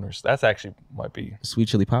popcorners. That's actually might be. Sweet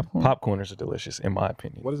chili popcorn. Popcorners are delicious, in my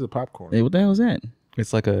opinion. What is the popcorn? Hey, what the hell is that?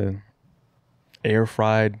 It's like a air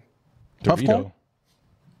fried Dorito. Puffcorn?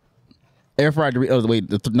 Air fried Doritos. Oh, wait,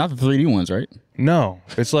 not the 3D ones, right? No,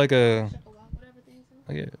 it's like a.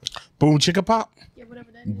 Boom chicka pop.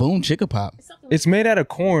 Boom chicka pop. It's made out of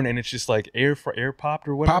corn and it's just like air popped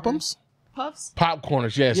or whatever. Pop'ems? Puffs.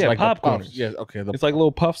 Popcorners, yes. Yeah, like the popcorners. puffs. Yes, okay. It's like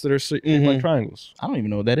little puffs that are like triangles. I don't even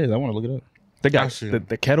know what that is. I want to look it up. They got Gotcha.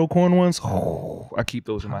 the kettle corn ones. Oh, I keep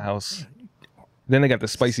those in my house. Then they got the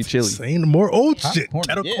spicy chili. Saying more old shit. Popcorn.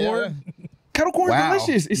 Kettle Yeah. corn. Kettle corn Wow.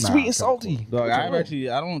 delicious. It's sweet and salty. Dog, I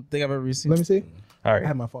don't think I've ever seen. Let me see. All I right.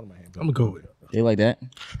 have my phone in my hand. I'm gonna go with it. They like that.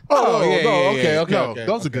 Oh, yeah, no, yeah, okay, yeah. okay, No, okay.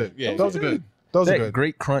 those are good. Yeah. Those are good. Those are That good.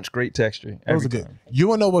 great crunch, great texture. Those every are good. time. You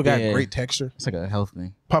wanna know what got Yeah. great texture? It's like a health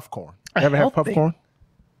thing. Puffcorn. You ever have popcorn?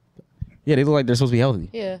 Yeah, they look like they're supposed to be healthy.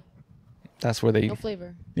 Yeah, That's where they. no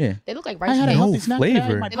flavor. Yeah. They look like I rice had a cakes. healthy No snack. flavor. I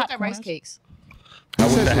had my They look like popcorn. rice cakes. I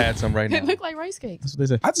wish I had some right They now. look like rice cakes. That's what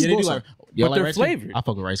they say. I just Yeah, they do bought like. some. Y'all But like they're rice cakes? flavored. I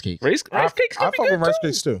fuck with rice cakes. Rice cakes. I fuck with rice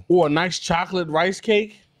cakes too. Or a nice chocolate rice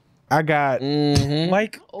cake. I got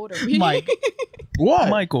Mike, Older. Mike. What?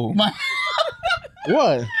 Michael,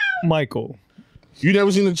 What? Michael. You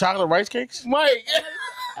never seen the chocolate rice cakes? Mike.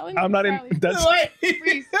 I'm not in. That's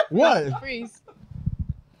Freeze. What? Freeze.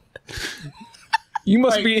 you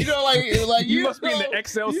must Like, be. you know, like you must be in the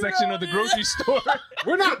XL section of the grocery store.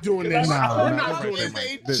 We're not doing this. Nah, We're nah, not nah, doing nah,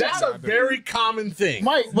 this. nah. That's a very common thing.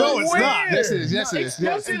 Mike. No, it's not. Yes, it is. Yes, it is.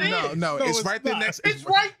 Yes, it No, is. no, it's right there not. next. It's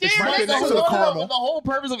right there. It's right there That's next to the what- caramel. The whole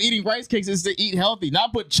purpose of eating rice cakes is to eat healthy,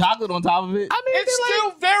 not put chocolate on top of it. I mean, it's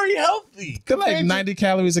still very healthy. They're like 90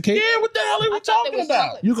 calories a cake. Yeah, what the hell are we talking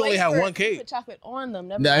about? You can only have one cake. You put chocolate on them.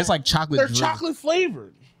 Never No, it's mind. like chocolate. They're drizzle. chocolate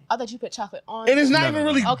flavored. I thought you put chocolate on. And it's them. not even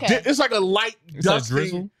really. Okay. It's like a light It's a dusting.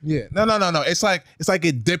 drizzle. Yeah. No. It's like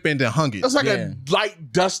it dipping the hungies. It's like Yeah. a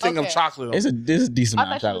light dusting of Okay. chocolate. It's a decent I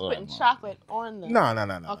amount of thought you was chocolate. putting chocolate on them.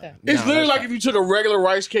 No. Okay. It's No, literally that's like if you took a regular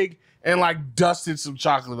rice cake and like dusted some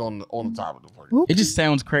chocolate on the top of the plate. It just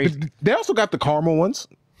sounds crazy. They also got the caramel ones,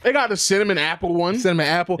 They got the cinnamon apple one. cinnamon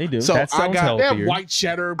apple. They do. So That I sounds got. They have healthier. white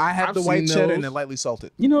cheddar. I have I've the white seen cheddar those. and the lightly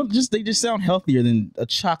salted. You know, they just sound healthier than a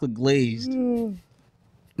chocolate glazed.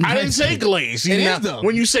 I didn't say glaze. It Now, is though.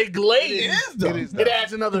 when you say glaze, It is though. it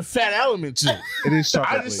adds another fat element to it. It is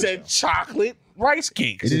chocolate. I just said chocolate rice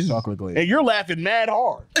cakes. it is chocolate glaze. And you're laughing mad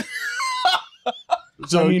hard.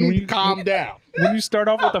 So I mean, you when need you- to calm down. When you start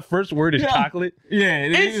off with the first word is chocolate, Yeah,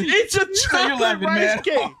 It's a chocolate laughing rice mad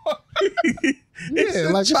cake. It's Yeah, a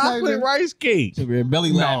like, it's not chocolate even- rice cake.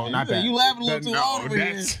 belly laughing. not that. You laughing a little too No, hard over here.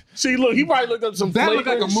 that's- See, look, he probably looked up some That looked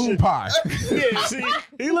flagrant like a moon shit. pie. Yeah, see,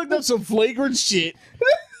 he looked up some flagrant shit.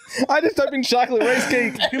 I just typed in chocolate rice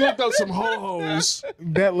cake. He looked up some ho-hos.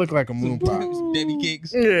 That looked like a moon pie. Baby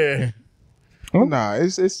cakes. Yeah. Nah,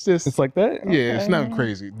 it's just It's like that. yeah, it's nothing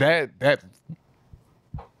crazy. That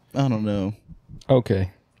I don't know.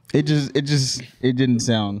 Okay. It didn't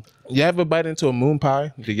sound. you ever bite into a moon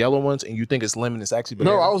pie, the yellow ones, and you think it's lemon? It's actually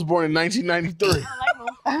No, banana. I was born in 1993.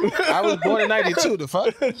 I was born in '92. The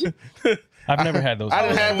fuck? I've never had those. I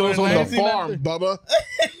didn't have those on the 1993. farm, Bubba.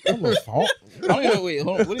 I don't even know. Wait,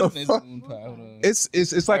 hold on. What is this moon pie? Hold on.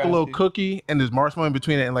 It's like a little cookie, and there's marshmallow in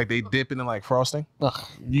between it, and like they dip it in like frosting.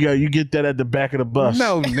 You get that at the back of the bus.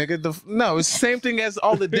 No, nigga. No, it's the same thing as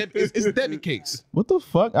all the dip. It's Debbie cakes. What the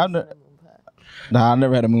fuck? I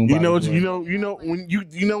never had a moon pie. You know what? before.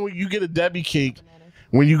 You know when you get a Debbie cake,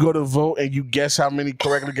 when you go to vote and you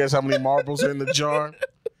correctly guess how many marbles are in the jar,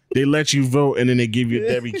 they let you vote and then they give you a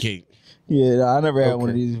Debbie cake. Yeah, no, I never had one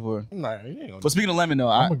of these before. Nah, you ain't gonna But speaking of lemon, though,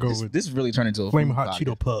 I'ma go with this is really turning into a Flaming food hot podcast.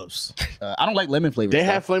 Cheeto Puffs. I don't like lemon flavor. They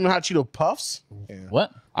stuff. have Flamin' Hot Cheeto Puffs.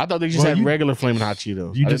 What? I thought they just Well, had you- regular Flamin' Hot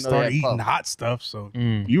Cheetos. You I just didn't know they start had eating puffs. hot stuff, so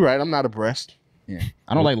You right? I'm not abreast. Yeah,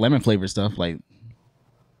 I don't like lemon flavor stuff like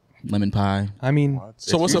lemon pie. I mean,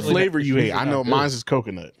 So what's a usually- flavor you it's hate? I usually know not good. mine's is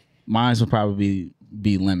coconut. Mine would probably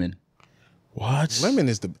be lemon. What? lemon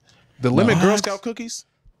is the lemon Girl Scout cookies.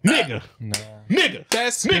 Nigga. Nah. Nigga.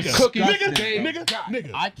 That's Nigga. cookie.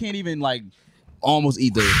 Nigga. I can't even like almost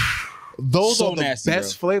eat those. Those So are the nasty,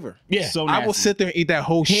 best bro. flavor. Yeah. So I will nasty. sit there and eat that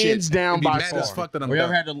whole shit. Hands down and be by mad far. as fuck that I'm Have you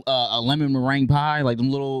ever done. had a lemon meringue pie, like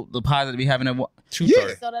the pies that we having at Too Yeah.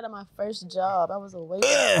 tart. I saw that at my first job. I was a waiter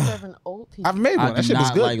serving old people. I've made one. That shit was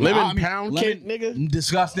good. Lemon pound cake, nigga?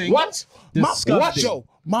 Disgusting. What? Disgusting. What? Yo,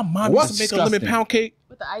 my mom What's used to make a lemon disgusting? pound cake.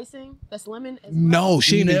 With the icing, that's lemon. As well. No,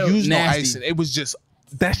 she didn't No, use no nasty. icing. It was just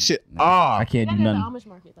that shit I off. can't do That at the nothing. Amish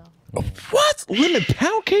market though. What? Lemon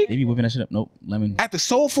pound cake? They be whipping that shit up. Nope, lemon. At the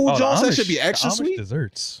soul food Oh, the joints, that Amish- should be extra the Amish sweet.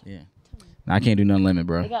 desserts. Yeah, nah, I can't do nothing lemon,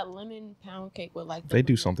 bro. They got lemon pound cake with like the They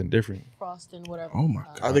do something different. frosting, whatever. Oh my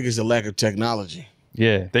I think it's a lack of technology.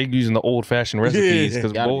 Yeah, they using the old fashioned recipes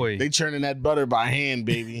because Gotta be. boy, They churning that butter by hand,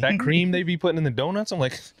 baby. that cream they be putting in the donuts. I'm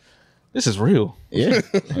like, this is real. Yeah,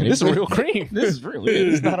 This is real cream. This is real.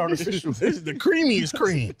 It's not artificial. This is the creamiest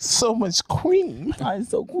cream. So much cream. It's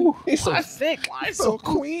so cool. It's so thick. Why it's so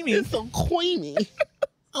creamy? It's so creamy.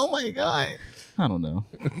 Oh my god. I don't know.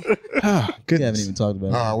 Oh, We haven't goodness. even talked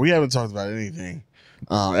about it. We haven't talked about anything.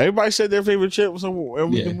 Everybody said their favorite chip, so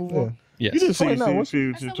we Yeah. can move on. Yes. You didn't say Wait, no, your what's-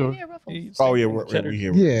 favorite I chip, said Tori? we did Ruffles. Oh yeah, we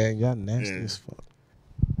here. Yeah, y'all nasty Yeah. as fuck.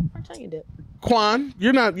 French onion dip. Quan,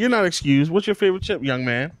 you're not excused. What's your favorite chip, young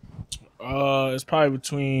man? It's probably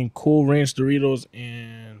between Cool Ranch Doritos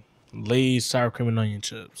and Lay's sour cream and onion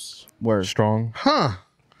chips. Word. Strong. Huh?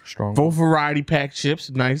 Strong. Both variety pack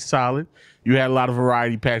chips, nice, solid. You had a lot of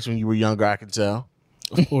variety packs when you were younger, I can tell.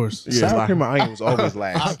 Of course. Yeah, Sour like- cream and onion was always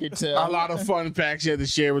last. can a lot of fun packs you had to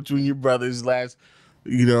share between your brothers.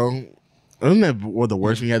 Isn't that what the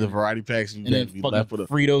worst when you had the variety packs and And then you fucking left with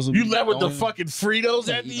Fritos. would you be left with the going. fucking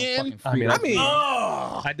Fritos at the You know, end? fucking I mean,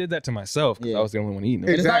 Fritos. I did that to myself because Yeah. I was the only one eating them.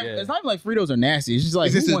 And it's not, Yeah. it's not even like Fritos are nasty. It's just like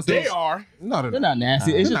It's just who wants They those? are. No, They're not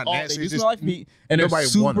nasty. It's They're just not all, nasty. they It's do just smell like meat, and they're nobody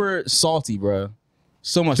want super salty, bro.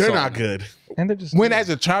 So much. They're salt. not good. And they're just When as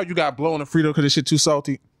a child you got blown a Frito because this shit too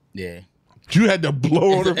salty. Yeah, You had to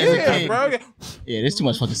blow on As a the kid. bro. yeah. There's too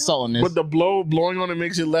much fucking salt in this. But the blowing on it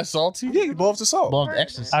makes it less salty. Yeah, you blow off the salt. Balls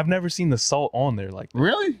extra. I've never seen the salt on there like that.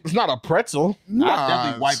 Really? It's not a pretzel. I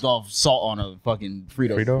definitely wiped off salt on a fucking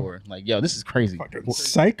Frito before. Like, yo, this is crazy.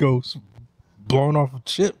 Psychos blowing off a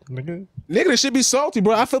chip, nigga. Nigga, this should be salty,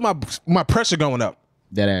 bro. I feel my pressure going up.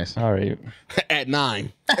 That ass. All right. At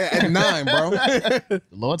 9. At 9, bro. The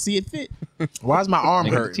Lord see it fit. Why is my arm Nigga,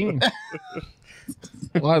 the hurt? team.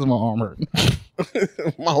 Why is my arm hurt?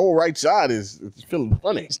 My whole right side is feeling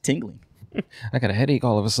funny. It's tingling. I got a headache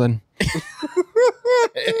all of a sudden.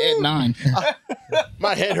 At 9.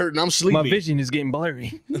 My head hurting. I'm sleepy. My vision is getting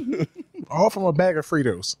blurry. All from a bag of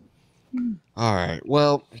Fritos. All right.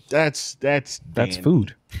 Well, that's That's Dan.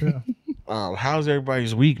 food. How's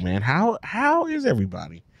everybody's week, man? How is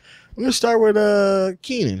everybody? I'm gonna start with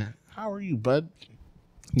Keenan. How are you, bud?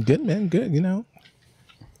 Good, man. Good, you know.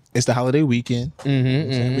 It's the holiday weekend.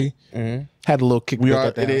 We had a little kick. We back are.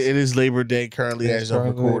 at the It house. is Labor Day currently Yeah, as of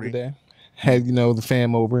started recording. today. Had the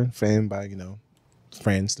fam over, fam by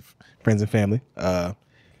friends and family. I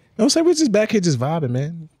was like, we're just back here just vibing,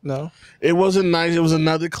 man. No, It wasn't nice. It was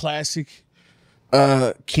another classic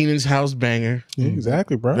Keenan's house banger. yeah,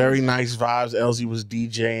 exactly, bro. Very nice vibes. Elsie was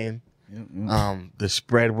DJing. The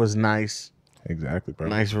spread was nice. exactly, bro.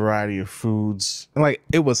 Nice variety of foods. And, like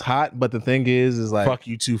it was hot, but the thing is like Fuck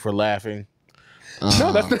you two for laughing.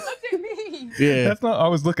 no, that's not. Yeah, That's not. I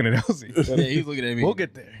was looking at Elsie. Yeah, he's looking at me. We'll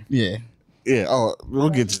get there. Yeah. yeah. Oh, we'll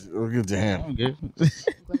get to him. I'm good. Glad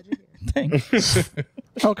you're here. Thanks.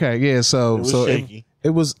 Okay, yeah. So It was so shaky. it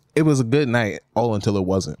was a good night all until it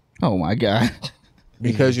wasn't Oh my God.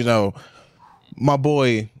 because my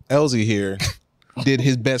boy Elsie here did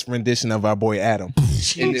his best rendition of our boy Adam.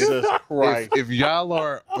 Jesus Christ. If y'all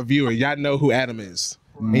are a viewer, y'all know who Adam is.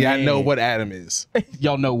 And y'all know what Adam is.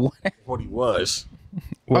 Y'all know what? What he was.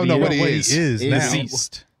 Oh no, what What he he is. is now.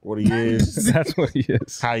 Deceased. What he is. That's what he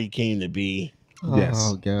is. How he came to be. Yes.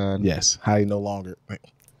 Oh God. Yes. How he no longer.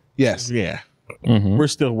 Yes. Yeah. Mhm. We're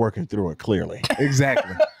still working through it, clearly.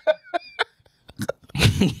 Exactly.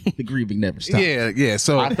 The grieving never stops. Yeah.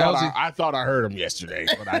 So I Elsie- thought I heard him yesterday,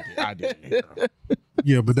 but I didn't hear him.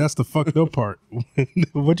 Yeah, but that's the fucked up part.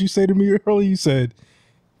 What'd you say to me earlier? You said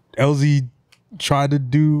LZ tried to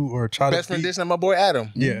best beat- rendition of my boy Adam.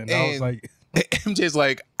 Yeah, and I was like, MJ's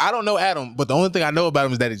like, I don't know Adam, but the only thing I know about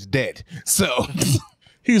him is that he's dead. So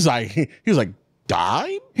He was like,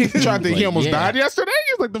 died? he tried to. He Like, almost yeah. died yesterday.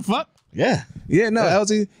 He was like, the fuck. Yeah. Yeah. No,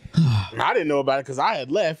 Elsie. I didn't know about it because I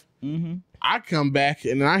had left. I come back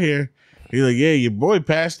and I hear he's like, yeah, your boy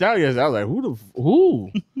passed out yesterday. I was like,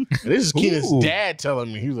 who? And this is Keenan's dad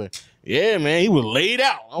telling me. He was like, yeah, man, he was laid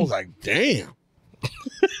out. I was like, damn.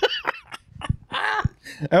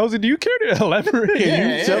 Elsie, do you care to elaborate?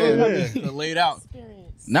 Yeah, tell him yeah. Laid out.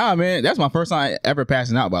 Experience. Nah, man, that's my first time ever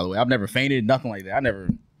passing out. By the way, I've never fainted, nothing like that.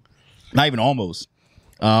 Not even almost.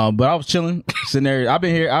 But I was chilling, sitting there. I've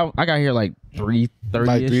been here. I got here like 3:30.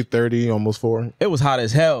 Like 3:30, almost 4. It was hot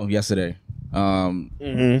as hell yesterday. So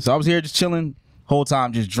I was here just chilling, whole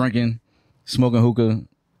time just drinking, smoking hookah,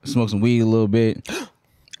 smoke some weed a little bit,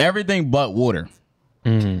 everything but water.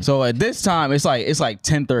 So at this time, it's like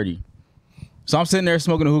 10:30. So I'm sitting there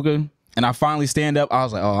smoking a hookah, and I finally stand up. I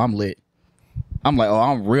was like, oh, I'm lit. I'm like, oh,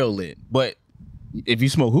 I'm real lit. But if you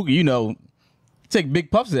smoke hookah, you know, take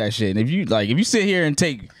big puffs of that shit. And if you sit here and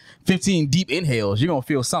take 15 deep inhales, you're gonna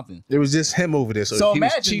feel something. It was just him over there. So he was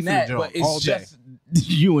imagine chiefing that, the but joint all it's day. just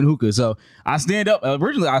you and hookah. So I stand up.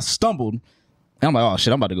 Originally, I stumbled. And I'm like, oh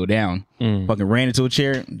shit, I'm about to go down. Fucking ran into a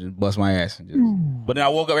chair and just bust my ass. But then I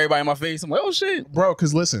woke up, everybody in my face. I'm like, oh shit, Bro,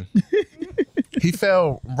 because listen, he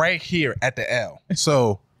fell right here at the L.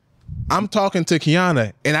 So I'm talking to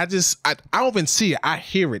Kiana, and I don't even see it. I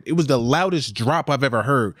hear it. It was the loudest drop I've ever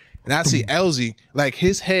heard. And I see LZ, like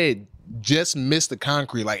his head just missed the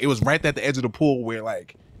concrete. Like it was right at the edge of the pool where,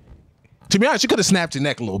 like, to be honest, you could have snapped your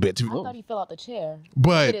neck a little bit. I thought he fell out the chair.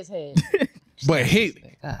 But Hit his head. But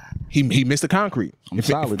he missed the concrete. If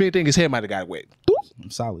anything, his head might have got wet.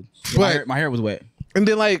 I'm solid. But My hair was wet. and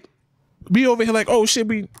then like be over here like, oh shit,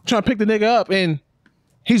 we trying to pick the nigga up, and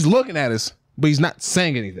he's looking at us, but he's not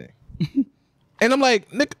saying anything. And I'm like,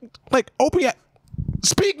 nigga, like open your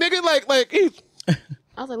speak, nigga, like he.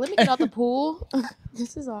 I was like, let me get out the pool.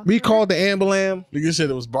 This is awkward. We called the ambulance. Nigga said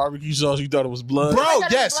it was barbecue sauce. You thought it was blood. Bro, I thought it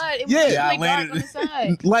was yes. blood. It Yeah. was Yeah, I like dark landed- on the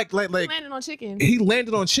side. Like He landed on chicken. he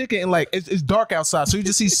landed on chicken, and like it's dark outside, so you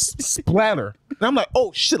just see splatter. And I'm like,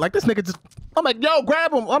 oh shit, like this nigga just. I'm like, yo,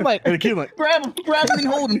 grab him. I'm like, And the kid like, Grab him and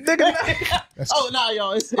hold him. nigga. Oh no,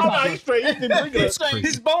 y'all. It's oh, no, he's straight. He didn't bring it up.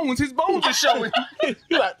 His bones are showing. He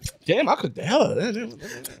like, damn, I could the hell of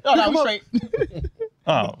that. Oh no, we straight.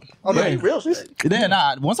 Oh, Oh, no, he real shit. Then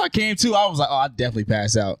once I came to, I was like, oh, I definitely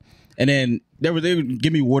passed out. And then they would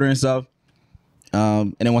give me water and stuff.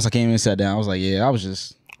 And then once I came in and sat down, I was like, yeah, I was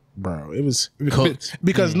just Bro, it was cooked.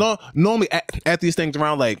 because normally at these things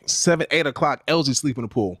around like 7, 8 o'clock, LZ sleep in the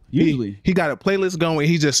pool. Usually. he got a playlist going.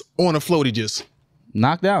 He just on the float.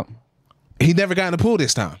 knocked out, He never got in the pool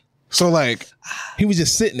this time. So like he was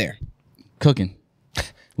just sitting there. cooking,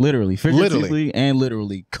 literally, figuratively, and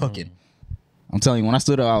literally cooking. I'm telling you, when I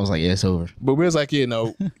stood up, I was like, yeah, it's over. But we was like, yeah,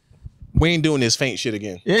 no, we ain't doing this faint shit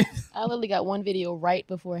again. Yeah, I literally got one video right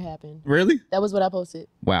before it happened. really? That was what I posted.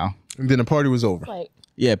 Wow. And then the party was over. Like,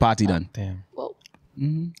 Yeah, potty done. damn. well,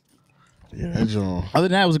 Yeah, that joint. Other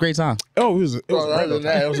than that, it was a great time. Oh, it was a Other than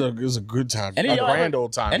that, it was a good time. Any A of y'all grand ever-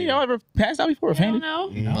 old time. Any of y'all ever passed out before or I don't fainted?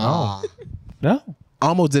 know. Nah. No. I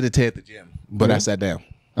almost did it at the gym, but I sat down.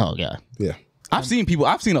 Oh god, Yeah. I've seen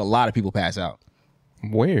a lot of people pass out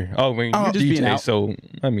Where? Oh, I mean, just being DJ, out. so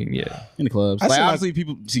I mean, yeah. in the clubs. I Like seen, like- obviously,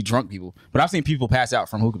 people see drunk people, but I've seen people pass out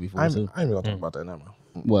from hookah before I too. ain't even gonna talk about that now.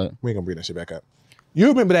 What? We ain't gonna bring that shit back up. You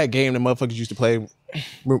remember that game that motherfuckers used to play?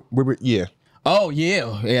 Yeah. Oh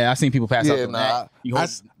yeah. I seen people pass out. Yeah, from nah. that. You hold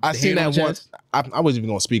I the seen hand on that your once. chest. I wasn't even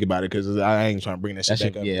gonna speak about it because I ain't trying to bring that shit That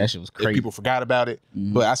shit, back up. yeah, that shit was If crazy. people forgot about it,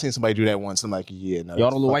 but I seen somebody do that once. I'm like, yeah, no. Y'all,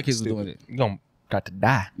 that's the little white fucking kids was stupid. doing it. You gonna got to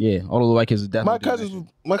die. Yeah, all the little white kids was definitely.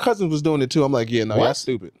 My cousins was doing it too. I'm like, yeah, no, What? that's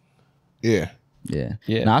stupid. Yeah, Yeah.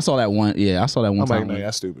 Yeah. Nah, I saw that one. Yeah, I saw that one I'm like, time. no, when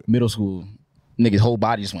that's stupid. middle school, niggas' whole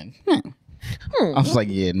body just went. I was like,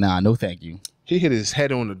 yeah, nah, no, thank you. He hit his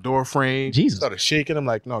head on the door frame. Jesus. Started shaking. I'm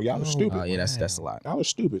like, no, y'all was stupid. Oh yeah, that's a lot. Y'all was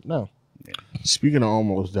stupid. No. Speaking of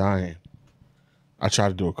almost dying, I tried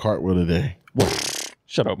to do a cartwheel today.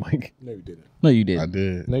 Shut up, Mike. No, you didn't. No, you I didn't.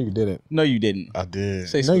 did. No, you didn't. No, you didn't. I did.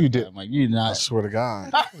 Say No, swear you to did. God, Mike. You did I not. swear to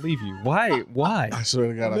God. Leave you. Why? Why? I swear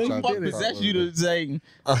to God, I tried Fuck to do a possessed cartwheel you to say.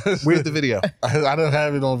 Where's the video? I don't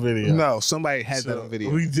have it on video. No, somebody had that on video.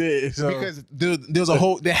 We did. So Because there was a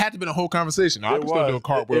whole. There had to been a whole conversation. No, I it can still do a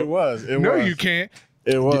cartwheel. It was. It No, was. you can't.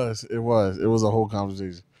 It was. It was. It was a whole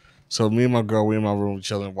conversation. So me and my girl, we in my room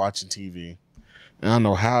chilling, watching TV. And I don't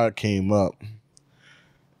know how it came up.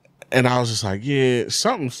 And I was just like, yeah,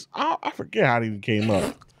 something. I forget how it even came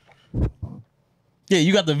up. Yeah,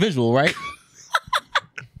 you got the visual, right?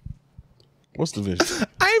 What's the visual?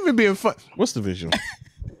 I ain't even being fun. What's the visual?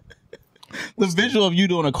 The visual of you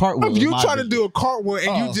doing a cartwheel. Of is you my trying to visual. do a cartwheel and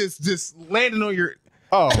Oh. you just landing on your.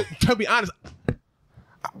 Oh, To be honest,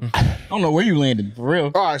 I don't know where you landed for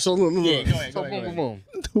real. all right. So look. Yeah, go ahead, So go ahead, boom,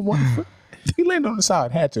 go boom, boom. he landed on the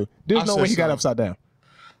side. Had to. There's I no said way he got something. upside down.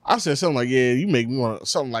 I said something like, yeah, you make me want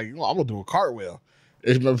something like, well, I'm gonna do a cartwheel.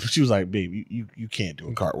 She was like, babe, you can't do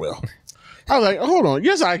a cartwheel. I was like, hold on,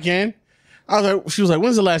 yes I can. I was like, she was like,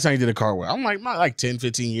 when's the last time you did a cartwheel? I'm like 10,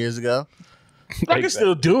 15 years ago. I can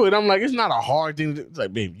still do it. I'm like, it's not a hard thing to do. It's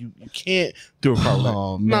like, babe, you can't do a cartwheel.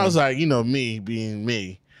 Oh, And I man. was like, me being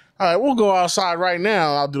me. All right, we'll go outside right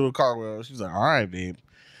now. I'll do a cartwheel. She's like, all right, babe.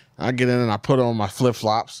 I get in and I put on my flip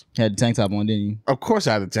flops. Had the tank top on, didn't you? Of course,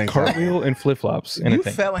 I had the tank top. Cartwheel and flip flops and a You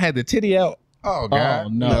thing. fell and had the titty out. Oh God. Oh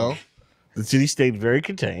no. No, the titty stayed very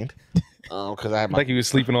contained. because I had my Like he was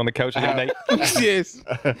sleeping on the couch at night. Yes.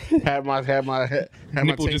 had my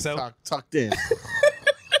Nipple tank just out. tucked in.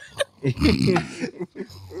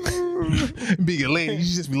 Be a lady,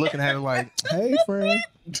 you just be looking at her like, "Hey, friend,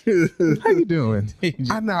 how you doing?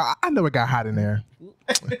 I know it got hot in there.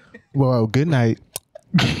 Well, good night."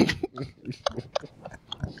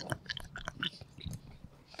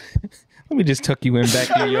 Let me just tuck you in back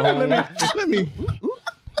in your home. Let me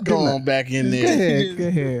Go on back in there. Go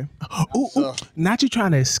ahead. Ooh, not you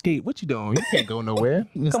trying to escape. What you doing? You can't go nowhere.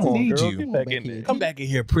 Come on, need girl. you. Get back in there. Come back in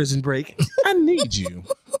here, prison break. I need you.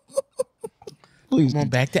 Please. Come on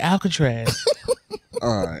back to Alcatraz.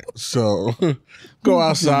 All right, so go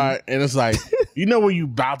outside, and it's like, you know when you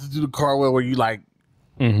about to do the cartwheel, where you like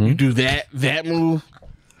you do that move.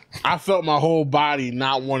 I felt my whole body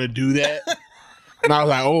not want to do that, and I was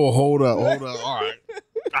like, oh, hold up, all right.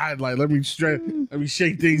 I like let me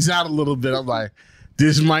shake things out a little bit. I'm like,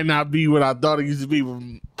 this might not be what I thought it used to be. But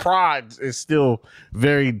pride is still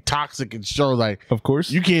very toxic and strong. Like, Of course.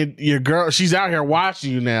 you can't. Your girl, she's out here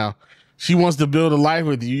watching you now. She wants to build a life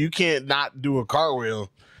with you. You can't not do a cartwheel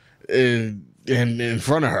in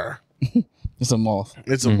front of her. It's a moth.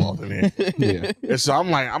 It's a moth in here. Yeah. And so I'm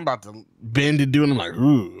like, I'm about to bend and do it. I'm like,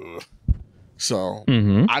 ooh. So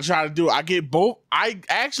I try to do it. I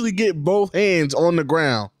actually get both hands on the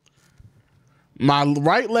ground. My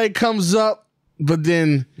right leg comes up, but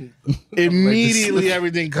then immediately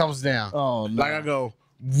everything comes down. Oh no! Like I go,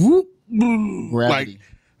 whoop, Gravity. like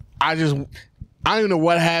I don't even know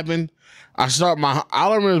what happened. I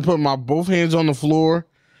remember putting my both hands on the floor,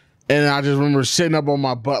 and I just remember sitting up on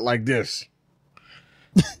my butt like this.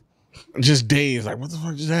 Just dazed, like, what the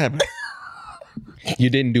fuck just happened? You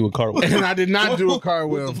didn't do a cartwheel. And I did not do a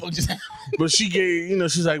cartwheel. What the fuck just happened? But she gave,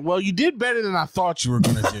 she's like, well, you did better than I thought you were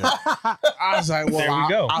going to do. I was like, well, There we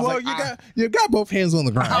go. I was Well, like, you got both hands on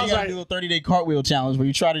the ground. You gotta do a 30-day cartwheel challenge where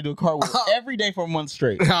you try to do a cartwheel every day for a month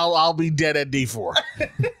straight. I'll be dead at D4.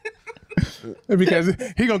 Because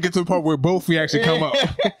he gonna get to the part where both we actually come up,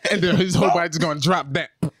 and then his whole body's gonna drop down.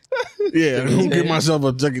 Yeah, I'm going to give myself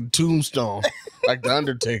a tombstone like The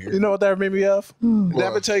Undertaker. You know what that made me of? Did I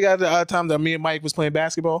ever tell you guys the time that me and Mike was playing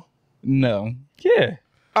basketball? No. Yeah.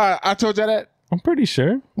 I told you that I'm pretty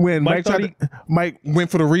sure. when Mike Mike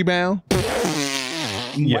went for the rebound.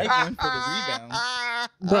 Yeah. Mike went for the rebound.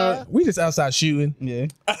 Bro, we just outside shooting, Yeah.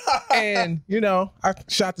 and I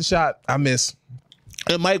shot the shot, I missed,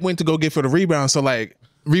 and Mike went to go get for the rebound. So like,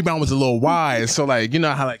 rebound was a little wide. So like, you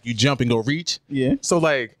know how like you jump and go reach. Yeah. So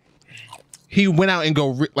like, he went out and go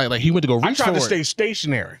like he went to go reach. I tried for to it. stay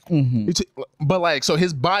stationary. But like, so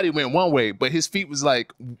his body went one way, but his feet was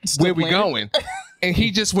like, where we planted? going? And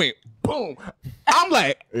he just went boom. I'm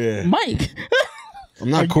like, Yeah. Mike. I'm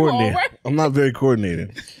not coordinated. all right? I'm not very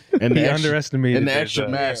coordinated. And He the underestimated And the his, extra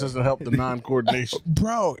mass doesn't help the non-coordination.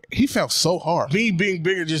 bro, he felt so hard. Me being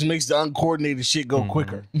bigger just makes the uncoordinated shit go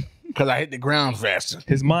quicker. Because I hit the ground faster.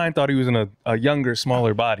 His mind thought he was in a younger,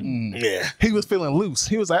 smaller body. Yeah. He was feeling loose.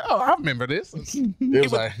 He was like, oh, I remember this. It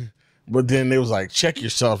was like, but then it was like, check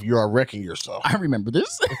yourself. You are wrecking yourself. I remember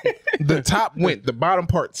this. The top went, the bottom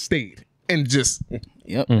part stayed, and just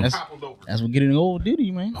Yep. That's what getting old do to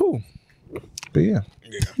you, man. whew. But yeah,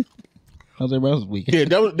 How's everybody else's week? Yeah,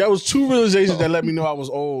 that was two realizations that let me know I was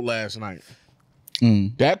old last night.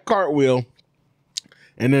 That cartwheel,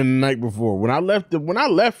 and then the night before when I left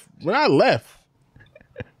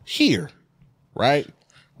here, right?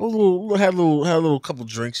 I was had a little couple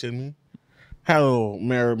drinks in me, had a little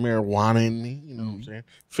marijuana in me. You know what I'm saying?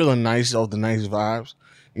 Feeling nice off the nice vibes,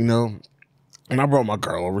 And I brought my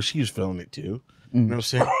girl over. She was feeling it too. You know what I'm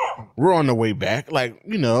saying? We're on the way back, like,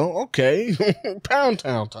 okay, Pound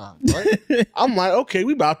Town time, right? I'm like, okay,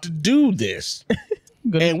 we about to do this.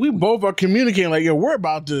 And we both are communicating like, yo, we're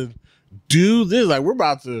about to do this. Like, we're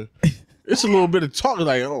about to, it's a little bit of talk.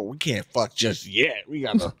 Like, oh, we can't fuck just yet. We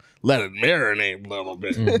got to let it marinate a little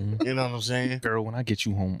bit. You know what I'm saying? Girl, when I get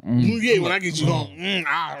you home. Yeah, when I get you home. You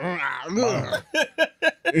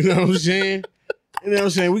know what I'm saying? You know what I'm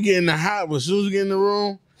saying? We get in the hot, but as soon as we get in the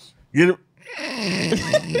room,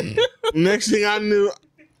 next thing I knew,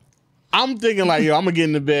 I'm thinking like, yo, I'm gonna get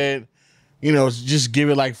into bed, just give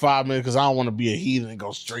it like 5 minutes because I don't want to be a heathen and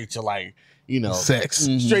go straight to like, sex.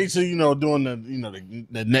 straight to doing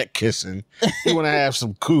the neck kissing. You want to have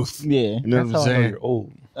some couth. Yeah. You know That's what I'm how I know saying? you're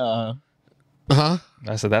old. Huh?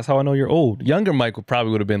 I said, that's how I know you're old. Younger Michael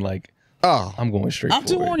probably would have been like, Oh, I'm going straight I'm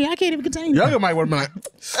too for it. horny. I can't even contain you. Younger Mike would have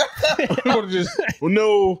been like, would've just,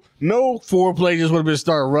 no foreplay. Just would have been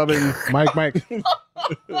start rubbing. Mike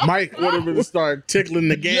would have been start tickling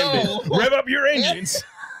the gambit, Rev up your engines.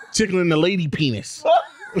 tickling the lady penis.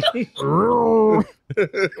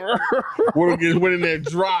 Would have went in there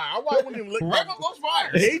dry. I wouldn't even lick my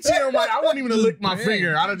fire. ATM, like, I wouldn't even lick my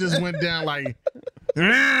finger. I'd have just went down like.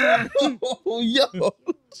 Oh, yo.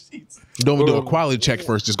 Don't even do a quality check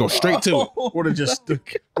first. Just go straight to it. Would have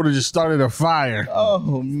just started a fire.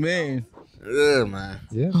 Oh, man. Yeah, man.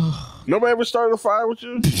 Yeah. Nobody ever started a fire with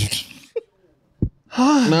you?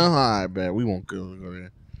 No, all right, man. We won't go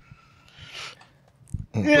there.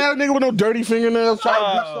 Yeah, that nigga with no dirty fingernails.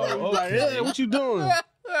 Like, hey, what you doing?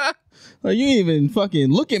 Like, you didn't even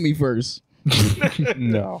fucking look at me first.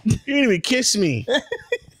 No. You didn't even kiss me.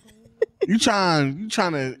 You trying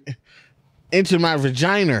to enter my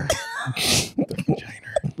vagina?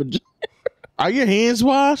 Are your hands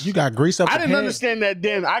washed? You got grease up. I the didn't head. understand that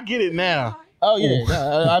then. I get it now. Oh, yeah.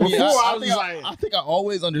 I mean, Before, I was think like- I think I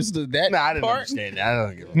always understood that. Nah, I didn't part. understand that. I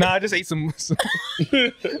don't give a Nah, I just ate some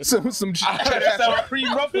cheddar sour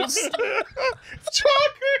cream ruffles.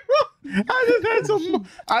 chocolate.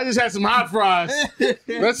 I just had some hot fries.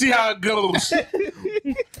 Let's see how it goes.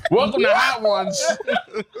 Welcome to Hot Ones.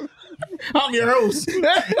 I'm your host.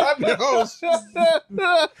 I'm your host,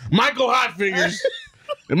 Michael Hotfingers,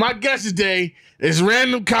 and my guest today is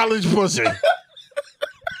Random College Pussy.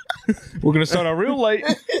 We're gonna start out real light.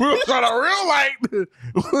 We're gonna start a real light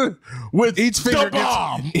with Each finger the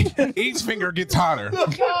bomb. Each finger gets hotter. The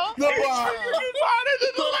bomb.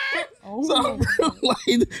 So,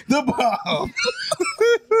 like, the bomb.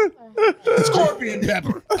 Scorpion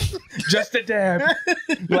pepper. Just a dab.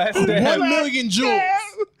 Last dab. 1 million joules.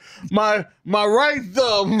 My right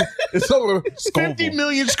thumb is over 50 Scoville.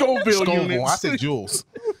 million Scoville units. I said joules.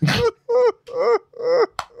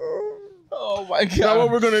 Oh, my God. Now what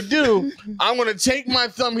we're gonna do, I'm gonna take my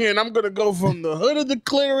thumb here and I'm gonna go from the hood of the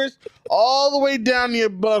clitoris all the way down to your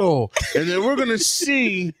butthole, and then we're gonna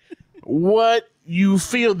see what you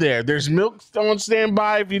feel there. There's milk on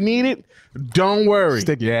standby if you need it. Don't worry.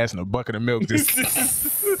 Stick your ass in a bucket of milk. Just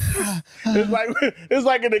It's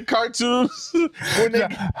like in the cartoons when they.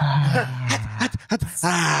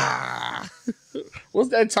 What's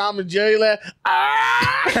that Tom and Jerry laugh?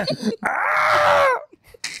 I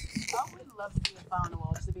would love to be a fly on the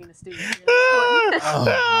wall just to be in the studio. Oh,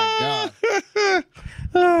 my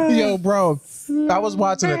God. Yo, bro, I was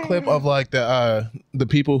watching a clip of like the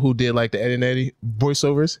people who did like the Ed and Eddie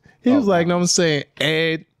voiceovers. He was like, no, I'm saying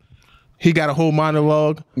Ed, he got a whole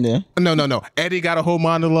monologue. Yeah. No. Eddie got a whole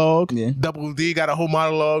monologue. Yeah. Double D got a whole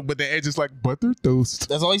monologue, but then Ed just like butter toast.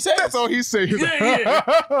 That's all he said. That's all he said. He was like,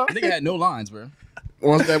 Nigga had no lines, bro.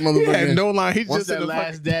 Once that he motherfucker, had no line. He once just in that the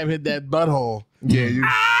last dab hit that butthole. yeah. You,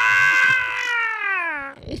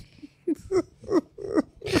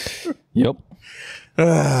 Yep.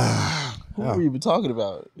 What were you even talking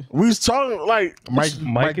about? We was talking like Mike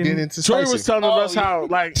Mike did and- into Tori spicy. was telling us how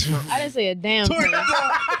like I didn't say a damn thing.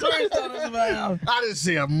 I didn't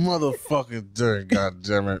see a motherfucking dirt. God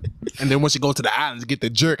damn it! And then once you go to the islands, get the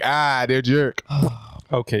jerk. They're jerk.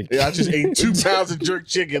 Okay. Yeah, I just ate 2 pounds of jerk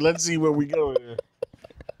chicken. Let's see where we go here.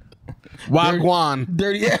 Wagwan.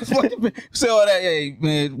 Dirty ass fucking. Say all that, hey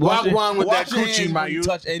man. Wagwan with wash that your coochie, hands my when you youth.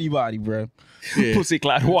 touch anybody, bro. Yeah. Pussy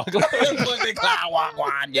clad walk. Pussy clown,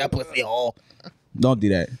 wagwan, yeah, pussy hole. Don't do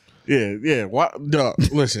that. Yeah. What?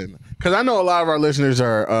 Listen, because I know a lot of our listeners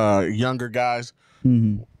are younger guys.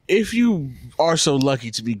 Mm-hmm. If you are so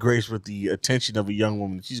lucky to be graced with the attention of a young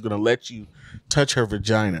woman, she's gonna let you touch her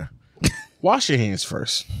vagina. Wash your hands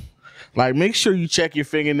first. Like, make sure you check your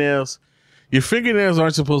fingernails. Your fingernails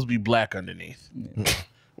aren't supposed to be black underneath.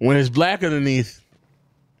 When it's black underneath,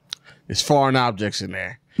 there's foreign objects in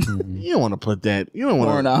there. You don't want to put that. You don't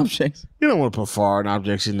Foreign want to. objects. You don't want to put foreign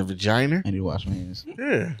objects in the vagina. I need to wash my hands.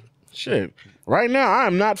 Yeah, shit. Right now, I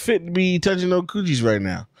am not fit to be touching no coochies right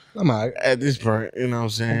now. I'm like, At this point, you know what I'm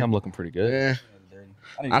saying? I'm looking pretty good. Yeah,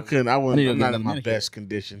 need I to- couldn't. I need wasn't. to I'm get not them in my medicated. best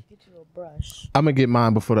condition. Get you a brush. I'm gonna get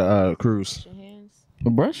mine before the cruise. Your hands. A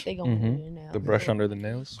brush? They gonna do it now. The brush under the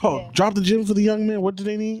nails. Oh, Yeah. drop the gym for the young men. What do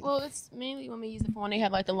they need? Well, it's mainly women use it for when they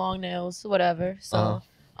have like the long nails, whatever. So,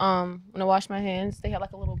 Uh-huh. when I wash my hands, they have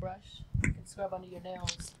like a little brush. You can scrub under your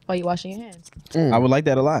nails while you're washing your hands. I would like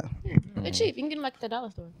that a lot. They're cheap. You can get them like at the dollar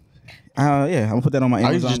store. Yeah, I'm gonna put that on my I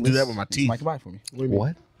Amazon used to just do list. that with my teeth. Somebody can buy it for me.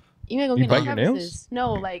 What? You ain't gonna You get bite no your nails? crevices.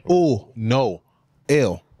 No, like Oh no,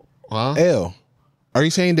 L. Huh? L. Are you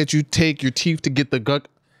saying that you take your teeth to get the gut?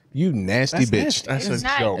 You nasty bitch. That's it's a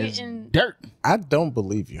not joke. getting. Dirt. I don't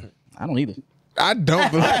believe you. I don't either. I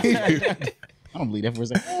don't believe you. I don't believe that for a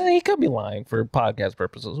second. He could be lying for podcast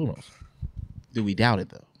purposes. Who knows? Do we doubt it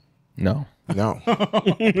though? No. No.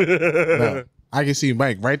 No. I can see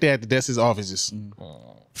Mike right there at the desk's office. Just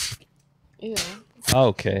Yeah.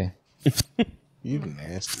 Okay. you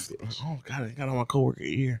nasty bitch. Oh God, I got on my coworker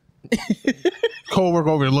ear. coworker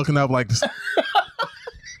over here looking up like this.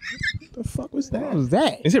 The fuck was that? What was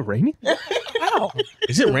that? Is it raining?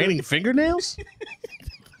 Is it raining fingernails?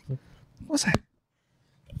 What's that?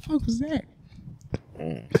 What the fuck was that?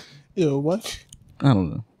 Yo, what? I don't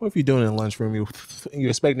know. What if you're doing it in the lunchroom? You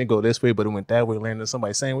expecting to go this way, but it went that way, landed on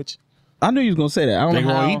somebody's sandwich? I knew you was gonna say that. I don't They know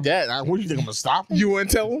gonna how. eat that. What do you think I'm gonna stop them? You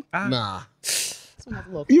wouldn't tell them? Nah.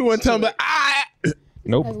 You wouldn't tell them that,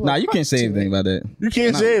 Nope. Nah, you can't say anything about that. You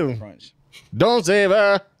can't save him. Crunch. Don't save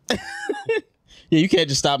her. Yeah, you can't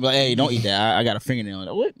just stop and be like, hey, don't eat that. I got a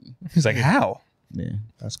fingernail. What? He's like, how? Yeah.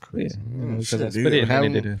 That's Yeah. crazy. Because I They spit it have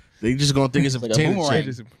and then them- it They just gonna think it's a Like a potato boomerang. chip.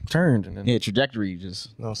 just turned and then Yeah, trajectory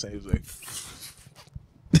just. No, I'm saying it was like,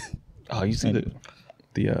 oh, you see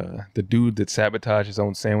the dude that sabotaged his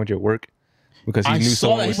own sandwich at work because he knew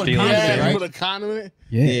someone was stealing his Yeah, sandwich. he put a condiment.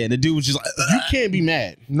 Yeah, the dude was just like, You can't be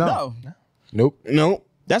mad. no. no. Nope. No,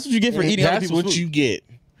 That's what you get for eating other that's people's what food. you get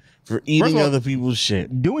for eating all- other people's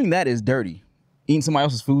shit. Doing that is dirty. Eating somebody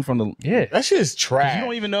else's food from the. Yeah. That shit is trash. You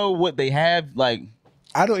don't even know what they have. Like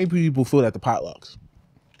I don't eat people food at the potlucks.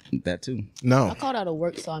 that too. No. I called out of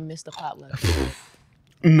work, so I missed the potluck.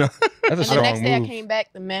 No. That's a And the strong next day I move. came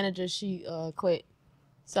back, the manager, she quit.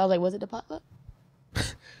 So I was like, was it the potluck?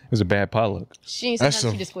 It was a bad potluck. She ain't say That's nothing,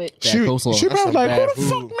 some- she just quit. That coleslaw. She That's probably some like, bad who the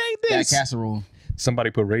fuck food. made That this? casserole.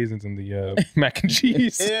 Somebody put raisins in the mac and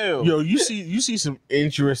cheese. Ew. Yo, you see some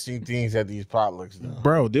interesting things at these potlucks though.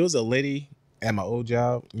 Bro, there was a lady at my old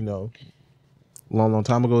job, long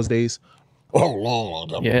time ago's days, Oh, long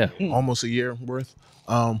time. Yeah. almost a year worth.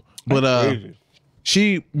 But Crazy.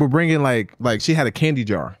 she were bringing like she had a candy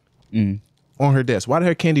jar on her desk. Why did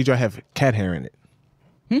her candy jar have cat hair in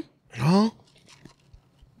it? Huh?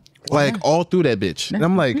 Like all through that bitch. And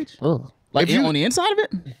I'm like, Like If you- on the inside of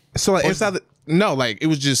it. so like inside the no, like it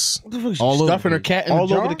was just All stuffing her cat in all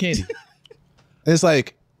the jar? over the candy. And it's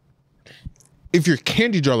like, if your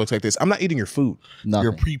candy jar looks like this, I'm not eating your food. Nothing.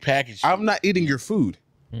 Your prepackaged. I'm not eating your food.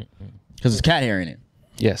 Because it's cat hair in it.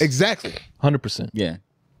 Yes. Exactly. 100%. Yeah.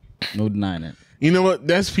 No denying that. You know what?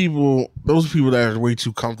 That's people. Those people that are way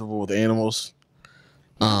too comfortable with animals.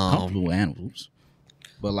 Comfortable with animals.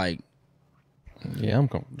 But like, Yeah, I'm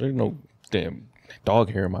comfortable. There's no damn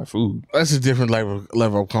dog hair in my food. That's a different level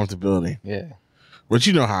of comfortability. Yeah. But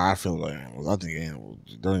you know how I feel about animals. I think animals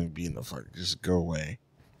don't even be in the fuck. Just go away.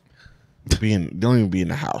 Don't even be in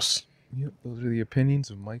the house. Yep. Those are the opinions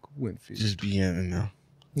of Michael Winfield. Just be in.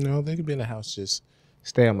 No, they could be in the house, just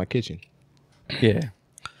stay on my kitchen. Yeah.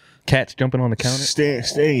 Cats jumping on the counter. Stay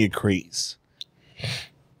in your crates.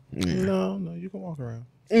 No, you can walk around.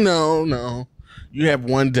 No. You have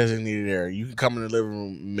one designated area. You can come in the living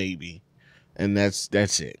room, maybe, and that's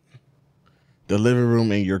it. The living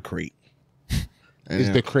room and your crate. And It's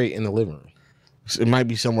the crate in the living room. it might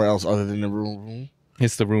be somewhere else other than the room.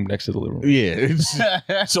 It's the room next to the living room.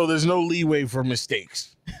 Yeah. So there's no leeway for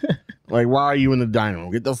mistakes. Like, why are you in the dining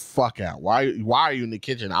room? Get the fuck out. Why are you in the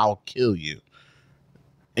kitchen? I'll kill you.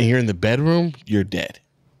 And you're in the bedroom, you're dead.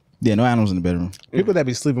 yeah, no animals in the bedroom. People that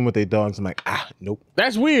be sleeping with their dogs, I'm like, nope.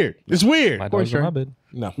 That's weird. It's weird. My dog's in my bed.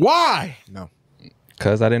 No. Why? No.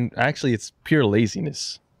 Because I didn't. Actually, it's pure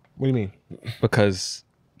laziness. What do you mean? Because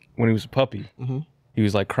when he was a puppy, he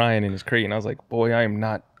was like crying in his crate. And I was like, boy, I am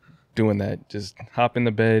not doing that. Just hop in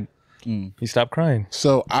the bed. He stopped crying.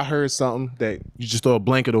 So I heard something that you just throw a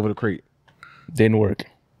blanket over the crate. Didn't work.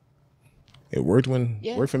 It worked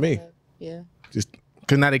worked for me. Yeah. Just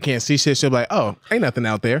because now they can't see shit. She'll be like, oh, ain't nothing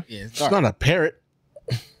out there. Yeah, It's not a parrot.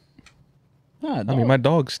 Nah, I mean, my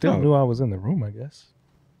dog still knew I was in the room, I guess.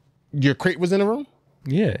 Your crate was in the room?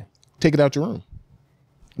 Yeah. Take it out your room.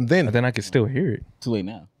 Then But then I could still hear it. too late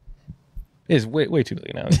now. It's way too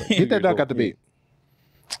late now. It's like get 2 that years dog old. out the bait.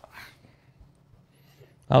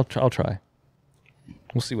 I'll try.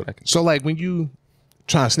 We'll see what I can do. So like when you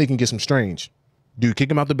try to sneak and get some strange, do you kick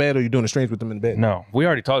him out the bed or you doing the strange with them in the bed? No, we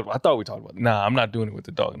already talked about I thought we talked about it. Nah, I'm not doing it with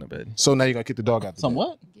the dog in the bed. So now you're gonna kick the dog out the bed.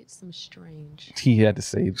 Somewhat. Get some strange. He had to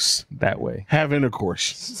say that way. Have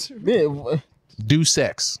intercourse. Yeah. Do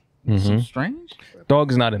sex. Mm-hmm. Strange.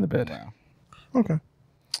 Dog's not in the bed. Wow. Okay.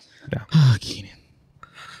 Oh, Keenan.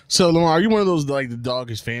 So, Lamar, are you one of those, like, the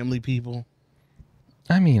dog is family people?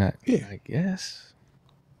 I mean, I guess.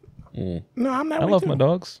 No, I'm not. I love my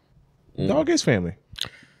dogs. Dog is family.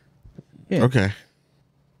 Yeah. Okay.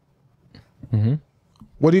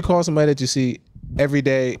 What do you call somebody that you see every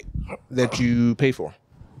day that you pay for?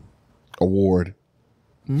 Award.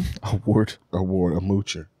 Award. A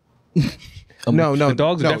moocher. No, The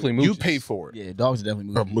dogs are no, definitely you mooches. pay for it. Yeah, dogs are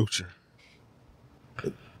definitely A moving. moocher.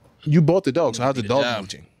 You bought the dog, so how's the Good dog job.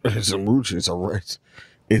 mooching? It's a moocher.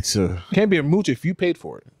 It's a Can't be a mooch if you paid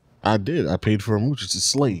for it. I did. I paid for a mooch. It's a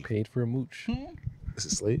slave. Paid for a mooch. It's a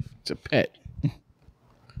slave. It's a pet.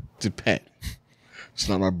 It's a pet. It's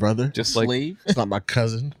not my brother. Just like It's not my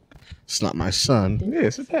cousin. It's not my son. Yeah,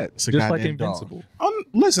 it's a pet. It's a just like goddamn dog. Invincible.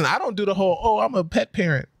 Listen, I don't do the whole. Oh, I'm a pet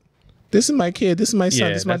parent. This is my kid. This is my son. Yeah,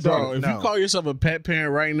 this is my that's Bro, daughter. if you call yourself a pet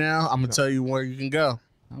parent right now, I'm gonna tell you where you can go.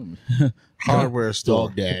 Hardware store.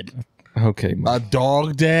 Dog dad. Okay, A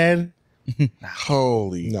dog dad?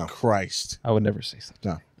 Holy No. Christ. I would never say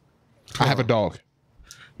something. I have a dog.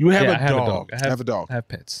 You have Yeah, a I have dog. a dog. I have a dog. I have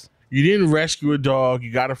pets. You didn't rescue a dog.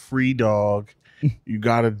 You got a free dog. You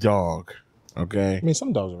got a dog. Okay? I mean,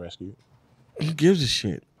 some dogs are rescued. Who gives a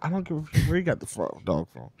shit? I don't give a fuck where you got the dog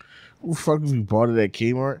from. Who the fuck if you bought it at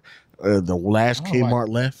Kmart? The last Kmart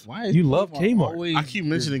left? Why is You love Kmart. always I keep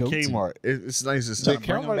mentioning your go-to? Kmart. It's nice to say. bring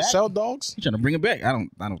 'em Kmart back? sell dogs? You trying to bring it back? I don't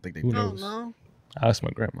think they Who do. knows? No. I asked my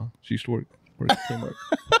grandma. She used to work at Kmart.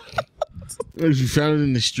 If you found it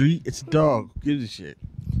in the street, it's a dog. Who gives a shit?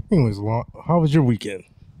 Anyways, how was your weekend?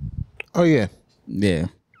 Oh yeah. Yeah.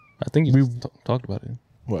 I think you talked about it.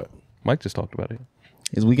 What? Mike just talked about it.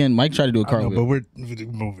 His weekend, Mike tried to do a I know, cartwheel. but we're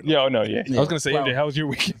moving. Yeah, oh no, yeah. I was gonna say, Flower. MJ, how was your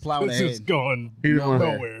weekend? Plowing This is ahead. going He didn't want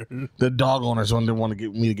nowhere. The dog owners want to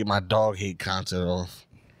get me to get my dog hate content off.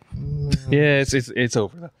 Yeah, it's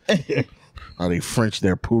over though. Oh, they French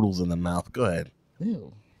their poodles in the mouth. Go ahead.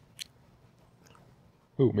 Ew.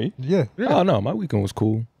 Who, me? Yeah. Oh no, my weekend was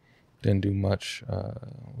cool. Didn't do much.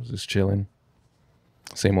 Was just chilling.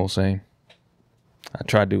 Same old same. I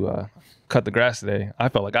tried to cut the grass today. I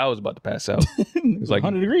felt like I was about to pass out. It was like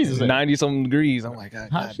 100 degrees. 90 something degrees. I'm like,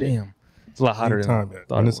 God shit. damn. It's a lot hotter than I Time.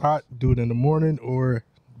 thought When it it's was. hot, do it in the morning or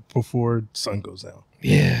before sun goes down.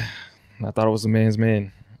 Yeah. I thought it was a man's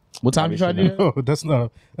man. What time you tried to do that?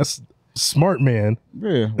 Oh, that's smart, man.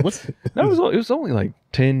 Yeah. What's No, it was only like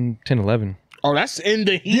 10, 11. Oh, that's in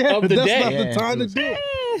the heat of the that's day. not Yeah. the time to do it.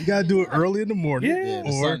 You gotta do it early in the morning. Yeah,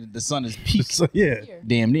 yeah, Or the sun is peaked. so, yeah.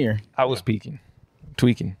 Damn near. I was peeking.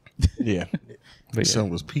 Tweaking. Yeah. The But yeah. sun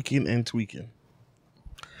was peeking and tweaking.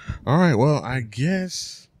 All right, well, I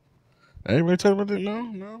guess. Everybody talk about it?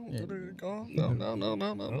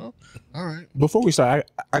 No. All right. Before we start,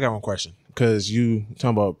 I got one question because you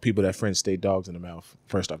talking about people that French stay dogs in the mouth.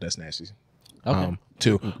 First off, that's nasty. Okay.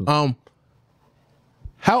 Two.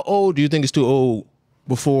 How old do you think is too old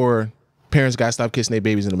before parents got to stop kissing their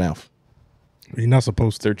babies in the mouth? You're not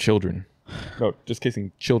supposed to. They're children. No, just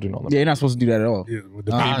kissing children on the Yeah, you're not supposed to do that at all. Yeah, with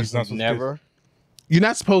the baby's not Honestly, supposed to. never. You're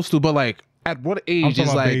not supposed to, but like, at what I'm age talking is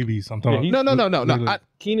about like? babies. I'm talking. Yeah, about, No. literally.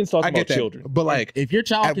 Keenan's talking I get about that, children. but like, If your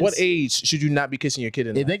child at can what age should you not be kissing your kid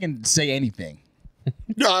in the if mouth? they can say anything,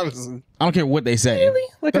 Honestly. I don't care what they say.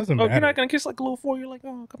 Like, Doesn't you're matter. not gonna kiss like a little 4. You're like,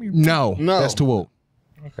 oh, come here. No, No. that's too old.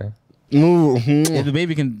 Okay. If the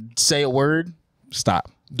baby can say a word, stop.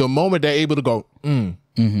 The moment they're able to go, Yeah,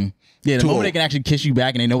 the Too moment old. they can actually kiss you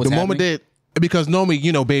back and they know what's the happening. moment that, because normally,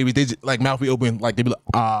 you know, babies, they just, like mouth be open, like they be like,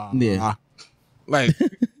 Yeah. like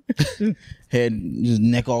head, just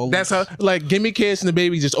neck all. that's how, like, give me a kiss and the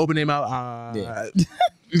baby just open their mouth. Yeah.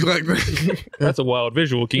 Like, That's a wild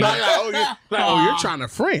visual, Keenan. you're trying to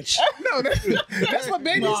French. no, that's what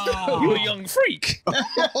babies do. You a young freak.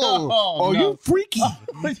 oh, You freaky.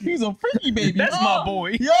 He's a freaky baby. That's my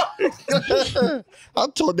boy.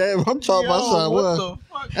 I'm talking my son. Well,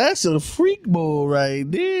 that's a freak boy right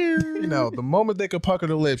there. You know, the moment they could pucker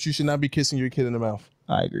the lips, you should not be kissing your kid in the mouth.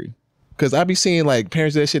 I agree. Because I be seeing like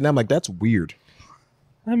parents do that shit, and I'm like, that's weird.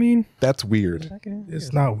 I mean, That's weird.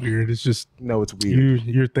 It's not weird. It's just No, it's weird.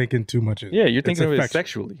 you're thinking too much. yeah, you're It's thinking of it affection.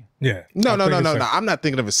 sexually. Yeah. No. I think it's affection. I'm not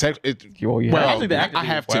thinking of a sex. Well, Well, to. I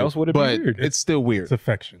have Why to, else would it be but weird? it's still weird. It's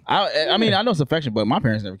affection. I mean, I know it's affection, but my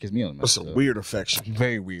parents never kissed me on the mouth. That's a so. weird affection.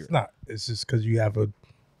 Very weird. It's not. It's just because you have a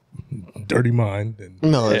dirty mind and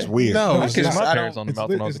No, it's Yeah. weird. No, I it's kissed just, my I parents don't, on the it's, mouth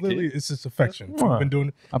when I was it's a literally kid. it's just affection. Come on. You've been doing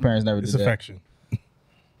it. My parents never It's did that. affection.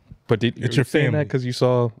 But did It's you your saying that family. because you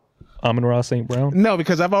saw Amon Ra St. Brown? no,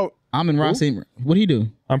 because I've all. I'm in Ross St. What'd he do?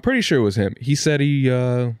 I'm pretty sure it was him. He said he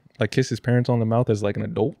like kissed his parents on the mouth as like an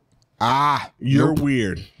adult. You're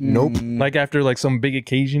weird. Nope. Like after like some big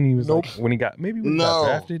occasion, he was like when he got maybe when he got No.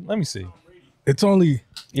 drafted. Let me see. It's only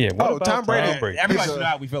Yeah. What about Tom Brady. Everybody knows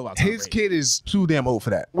how we feel about Tom His Brady. kid is too damn old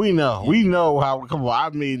for that. We know how. Come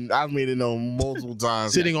on, I've made it known multiple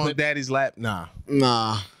times. Sitting on daddy's lap, nah.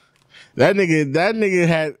 Nah, that nigga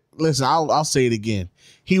had. Listen, I'll say it again.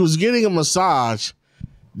 He was getting a massage.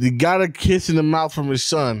 He got a kiss in the mouth from his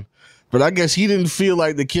son, but I guess he didn't feel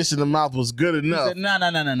like the kiss in the mouth was good He enough. said,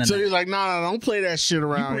 no. So he's like, nah, don't play that shit You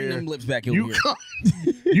around bring here. them lips back here. You come,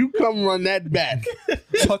 you come run that back.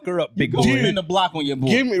 Tucker up, big Go boy. in the block on your boy.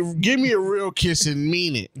 Give me a real kiss and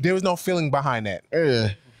mean it. There was no feeling behind that.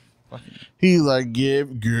 He's like, give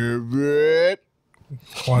it.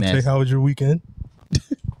 Quante, Nasty. how was your weekend?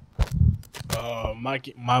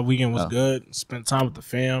 My weekend was good. Spent time with the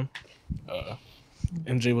fam.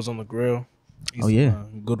 MJ was on the grill. He's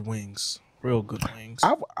good wings, real good wings.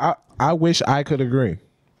 I wish I could agree.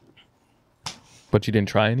 But you didn't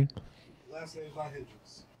try any? Last name's not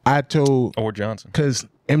Hendricks. I told Or Johnson? because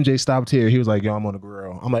MJ stopped here. He was like, "Yo, I'm on the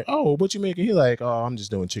grill." I'm like, "Oh, what you making?" He like, "Oh, I'm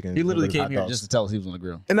just doing chicken." He literally hot came here dogs." just to tell us he was on the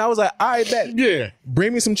grill. And I was like, "I bet, Yeah.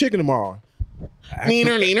 bring me some chicken tomorrow."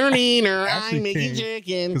 Neener. Actually I'm making came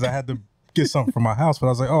chicken. Because I had to get something from my house, but I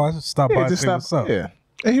was like, oh, I just stopped by and just say what's up. Yeah.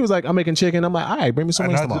 And he was like, "I'm making chicken." I'm like, "All right, bring me some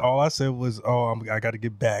And wings I tomorrow." all I said was, oh, I got to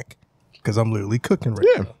get back because I'm literally cooking right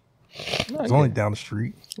Yeah. now. It's only down the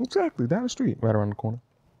street. Exactly, down the street. Right around the corner.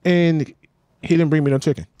 And he didn't bring me no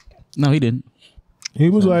chicken. No, he didn't. He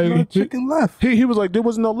was No like, chicken left. he was like, there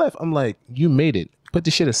was no left. I'm like, you made it. Put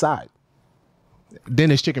the shit aside. Then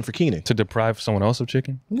there's chicken for Keenan. To deprive someone else of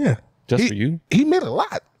chicken? Yeah. Just for you? He made a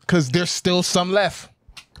lot because there's still some left,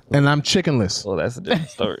 and I'm chickenless. Oh, that's a different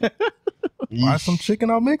story. Buy some chicken,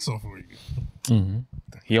 I'll make some for you.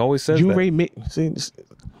 He always says You that. already made. See,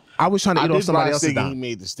 I was trying to I eat off did somebody buy else's steak and he dime.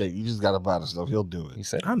 made the steak. You just gotta buy the stuff. He'll do He it.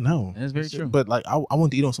 said I know, That's very true. but like I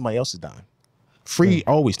want to eat on somebody else's dime. Free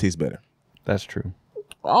always tastes better. that's true.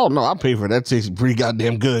 Oh no, I paid for that. Tastes pretty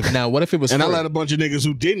goddamn good. Now, what if it was And I free? let a bunch of niggas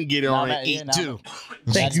who didn't get it on that- it yeah, eat nah. too.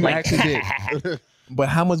 Thank you. Actually did. But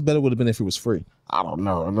how much better would it have been if it was free? I don't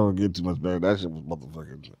know. I don't get too much better. That shit was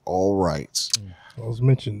motherfucking all right. I was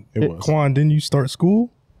mentioning, It was. Quan, didn't you start school?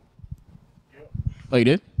 Oh, you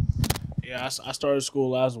did? Yeah, I started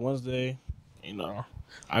school last Wednesday. You know,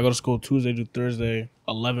 I go to school Tuesday to Thursday,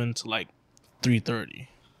 11 to like 3:30.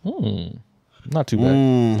 Not too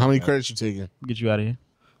bad. How many credits you taking? Get you out of here.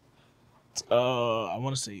 I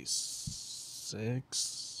want to say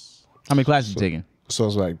 6. How many classes you taking? So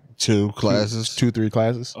it's like 2 classes. 2-3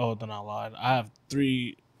 classes. Oh, then I lied. I have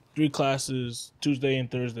three classes Tuesday and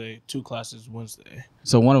Thursday, 2 classes Wednesday.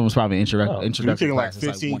 So one of them's probably You're introductory taking like class.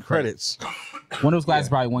 It's 15 1 credit. credits. One of those classes is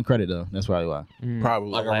probably 1 credit though. That's probably why. Probably.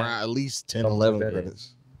 Like around at least 10, Something 11 like that.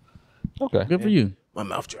 credits. Okay. Good for you. My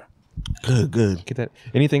mouth dry. Good. Get that.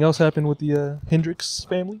 Anything else happen with the Hendricks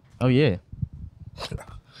family? Oh yeah.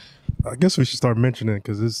 I guess we should start mentioning it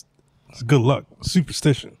because it's good luck.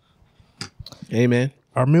 Superstition. Hey, man.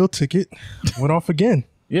 Our meal ticket went off again.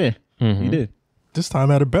 Yeah. You did. This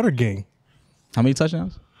time at a better game. How many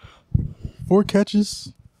touchdowns? 4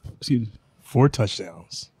 catches, Excuse me. 4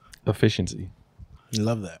 touchdowns. Efficiency.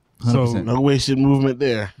 Love that. 100%. So No wasted movement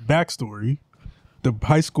there. backstory: the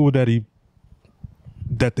high school that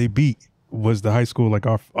they beat was the high school like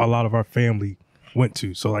a lot of our family went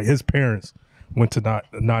to. So like his parents went to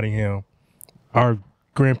Nottingham. Our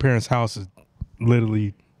grandparents' house is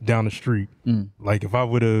literally down the street. Like if I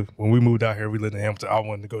would have, when we moved out here, we lived in Hampton. I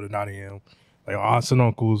wanted to go to Nottingham. Like aunts and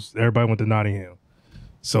uncles, everybody went to Nottingham.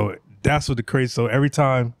 So that's what the crazy. So every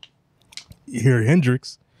time you hear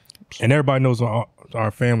Hendricks, and everybody knows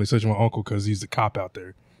our family, such as my uncle, because he's the cop out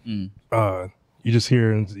there. You just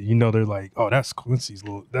hear, and you know they're like, oh, that's Quincy's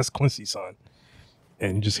son,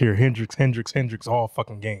 and you just hear Hendricks all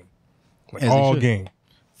fucking game, like As they all should. game.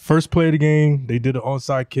 First play of the game, they did an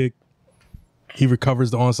onside kick. He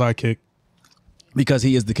recovers the onside kick. Because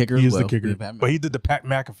he is the kicker. He as is well. the kicker, Yeah, Pat but he did the Pat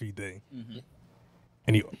McAfee thing,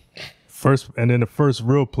 and then the first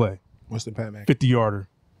real play, What's the Pat Mac? 50-yarder.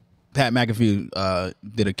 Pat McAfee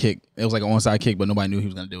did a kick. It was like an onside kick, but nobody knew he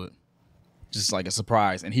was gonna do it. Just like a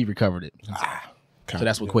surprise, and he recovered it. So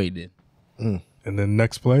that's what Quaid did. And then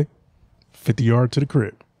next play, 50-yard to the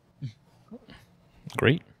crib,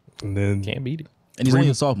 Great. and then Can't beat it. And he's only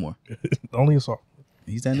a sophomore. only assault.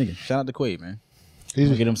 He's that nigga. Shout out to Quaid, man.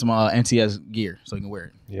 We'll get him some NTS gear so he can wear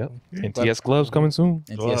it. Yep. NTS gloves coming soon.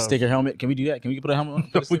 NTS sticker helmet. Can we do that? Can we put a helmet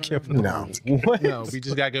on? We can't put No. No, we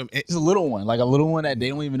just got to give him. It's a little one, like a little one that they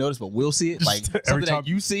don't even notice, but we'll see it. Like something time- that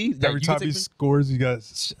you see. That Every you time take he pic- scores, you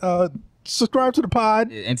guys subscribe to the pod.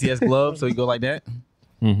 Yeah, NTS gloves, so you go like that.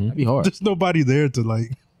 That'd be hard. There's nobody there to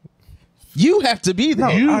like. You have to be there.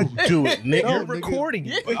 I Do it, nigga. No, You're nigga. recording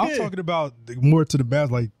it. I'm talking about more to the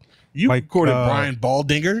bad, like You like, recorded Brian. Brian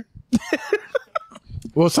Baldinger.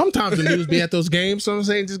 Well, sometimes the news be at those games. So I'm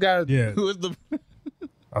saying just got to. Yeah, Who is the?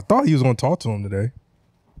 I thought he was going to talk to him today,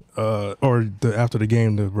 after the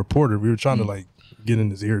game. The reporter, we were trying to like get in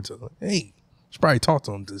his ear to like, hey, should probably talk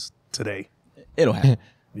to him today. It'll happen.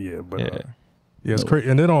 Yeah, but Yeah. it's crazy.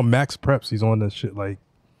 And then on Max Preps, he's on that shit like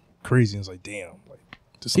crazy. And it's like, damn, like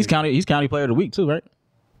this He's nigga- He's county player of the week too, right?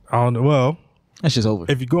 I don't know. Well, That's just over.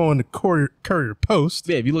 if you go on the Courier Post,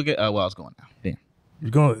 Yeah, if you look at well, it's going now. Damn.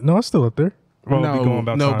 you're going. No, it's still up there. Well, it'll be going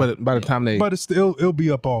about time. but by the time they, But it'll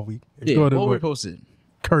be up all week. If you Yeah, go to what we posted.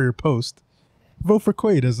 Courier Post, vote for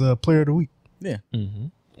Quaid as a player of the week. Yeah.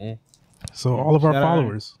 So all of our Shout out.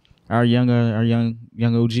 followers. Our young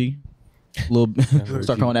OG. Little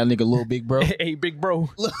start calling that nigga little big bro. Hey, big bro.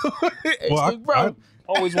 Well, big bro.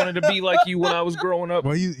 Always wanted to be like you when I was growing up.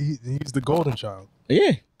 Well, he's the golden child.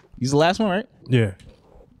 Yeah. He's the last one, right? Yeah.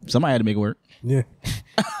 Somebody had to make it work. Yeah.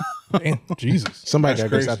 Damn, Jesus. somebody got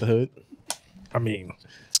crazy. us out the hood. I mean,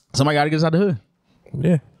 Somebody got to get us out the hood.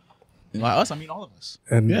 yeah. And by us, I mean all of us.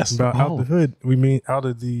 And Yes. about out the hood, we mean out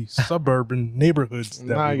of the suburban neighborhoods. That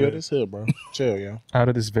Nah, we yo, live. this hood, bro. Chill, yo. Out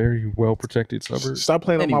of this very well protected suburb. Stop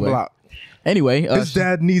playing on my Anyway. block. Anyway, His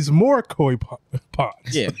dad needs more koi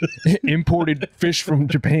pots. yeah, Imported fish from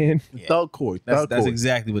Japan. Thug Koi. that's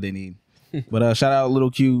exactly what they need. But shout out Little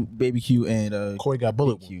Q, Baby Q, and Koi got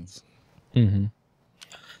bullet Q. wounds. Mm-hmm.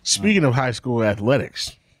 Speaking of high school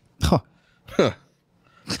athletics,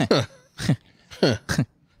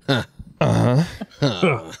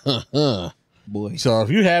 Boy, so if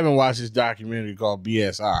you haven't watched this documentary called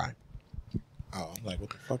BSI, Oh, like what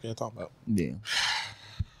the fuck are you talking about? yeah,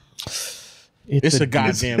 it's a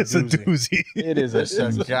goddamn It's a doozy. doozy. It is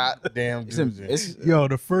a goddamn doozy. it's Yo,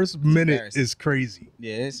 the first minute embarrassing. is crazy.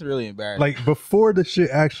 yeah, it's really embarrassing. Like before the shit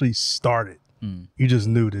actually started, you just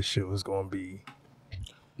knew this shit was gonna be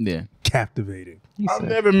yeah, captivating. I've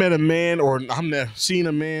never met a man, or I've never seen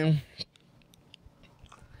a man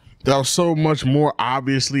that was so much more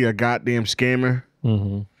obviously a goddamn scammer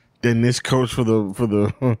than this coach for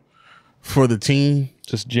the team.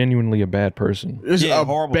 Just genuinely a bad person. This is Yeah, a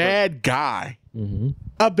horrible bad guy.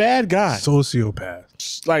 A bad guy.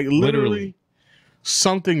 Sociopath. Like literally Literally.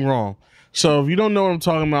 something wrong. So if you don't know what I'm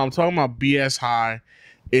talking about BS High.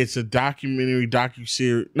 It's a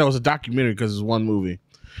docuseries. No, it's a documentary because it's one movie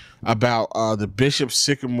about the Bishop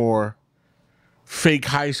Sycamore fake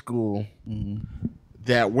high school.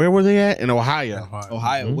 That where were they at? In Ohio.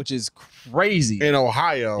 Ohio, which is crazy. In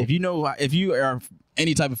Ohio. If you are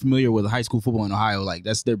any type of familiar with high school football in Ohio, like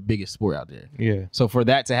that's their biggest sport out there. Yeah. So for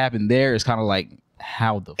that to happen there is kind of like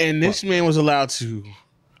how the And this man was allowed to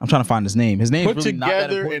I'm trying to find his name. His name's put really not that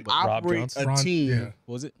together important. and But operate Johnson? a Ron, team. yeah.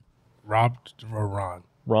 what was it? Rob or Ron.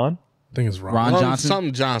 Ron? I think it's Ron. Ron Johnson?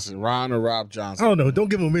 Something Johnson. Ron or Rob I Johnson. don't know. Don't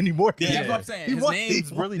give him any more. Yeah, that's what I'm saying. He His wants- name's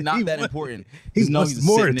he really wants- not he that wants- important. He Just know wants he's a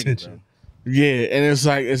more sick nigga, attention. Yeah, and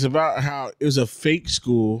it's about how it was a fake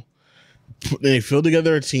school. They filled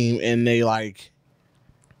together a team and they like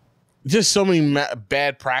just so many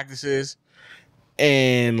bad practices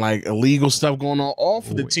and like illegal stuff going on, all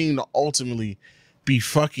for the team to ultimately be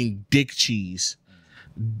fucking dick cheese.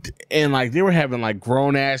 And like they were having like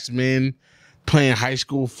grown ass men playing high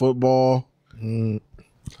school football,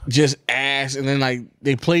 just ass. And then like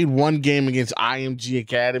they played one game against IMG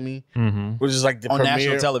Academy, which is like the On premier,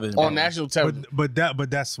 national television, On bro. national television. But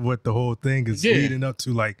that's what the whole thing is Yeah. leading up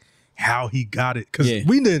to, like how he got it. Because Yeah.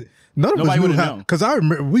 we did none of Nobody us knew would've how. known. Because I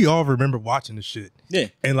remember we all remember watching the shit. Yeah.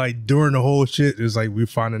 And like during the whole shit, it was like we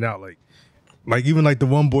finding out like even like the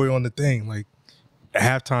one boy on the thing, like at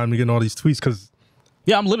halftime, we getting all these tweets because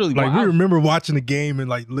Yeah, I'm literally like we I- remember watching the game and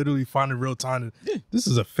like literally finding real time. This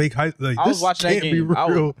is a fake hype. Like I was this watching that can't be game. I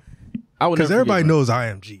would real. I would Because never everybody forget, bro. knows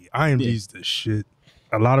IMG. IMG's the shit.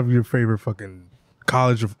 A lot of your favorite fucking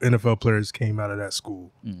college of NFL players came out of that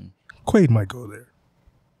school. Quaid might go there.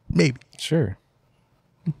 Maybe. Sure.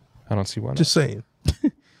 I don't see why not. Just saying.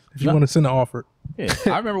 If you want to send an offer. Yeah,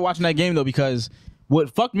 I remember watching that game though because what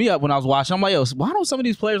fucked me up when I was watching, I'm like, yo, why don't some of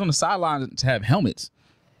these players on the sidelines have helmets?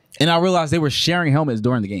 And I realized they were sharing helmets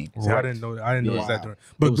during the game. See, I didn't know that. I didn't notice that during.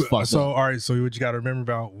 It was But fucked so up. all right. So what you got to remember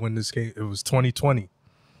about when this came? It was 2020.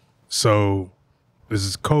 So this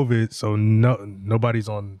is COVID. So nobody's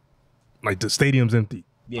on. Like the stadium's empty.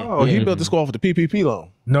 Yeah. Oh, he built the school off of the PPP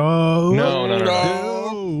loan. No.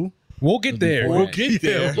 No. We'll get there. We'll get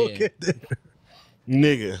there. We'll get there.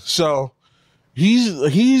 Nigga. So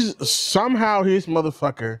he's somehow his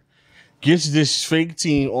motherfucker gets this fake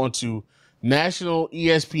team onto national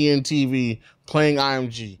ESPN TV playing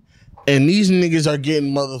IMG. And these niggas are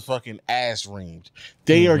getting motherfucking ass reamed.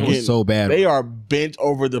 They are It was getting so bad, They bro. are bent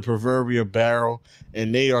over the proverbial barrel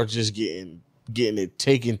and they are just getting it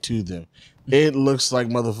taken to them. It looks like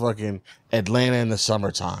motherfucking Atlanta in the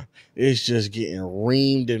summertime. It's just getting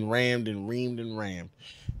reamed and rammed and reamed and rammed.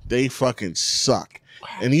 They fucking suck.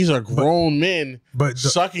 And these are grown men but the-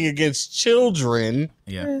 sucking against children.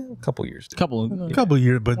 Yeah. A couple years. Couple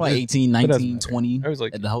years, but like 18, doesn't 19, matter. 20 I was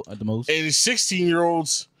like- at the most. And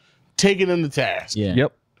 16-year-olds taking them to task. Yeah.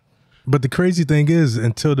 Yep. But the crazy thing is,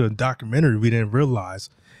 until the documentary, we didn't realize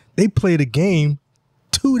they played a game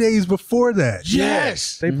 2 days before that.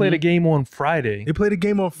 Yes. They played a game on Friday. They played a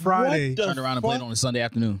game on Friday. the Turned around and played fuck? on a Sunday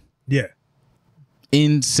afternoon. Yeah.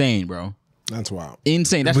 Insane, bro. That's wild.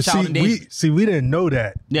 Insane. That's But child endangerment. we didn't know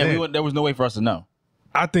that. Yeah, then. there was no way for us to know.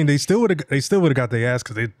 I think they still would have got their ass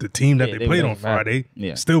because the team that Yeah, they they played would've on Friday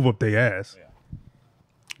Yeah. still whooped their ass.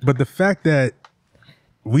 But the fact that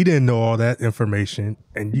we didn't know all that information,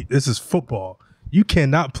 and this is football. You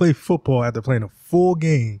cannot play football after playing a full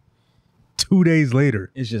game 2 days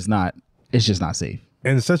later. It's just not safe.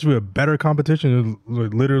 And it's such a better competition.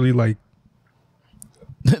 Literally, like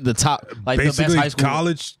The top, like the basically best high school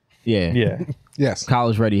college. Yeah, Yeah. Yes.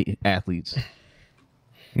 college ready athletes.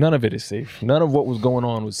 None of it is safe. None of what was going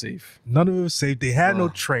on was safe. None of it was safe. They had no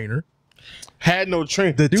trainer. Had no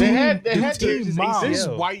train. The They team- had the team this, mom. this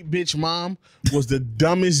white bitch mom was the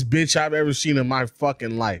dumbest bitch I've ever seen in my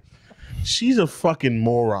fucking life. She's a fucking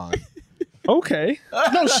moron. Okay.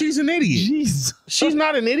 No, she's an idiot. Jeez. She's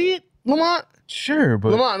not an idiot, Lamont. Sure,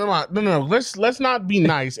 but Lamont. No. Let's not be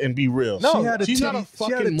nice and be real. She had a she's titty, not a she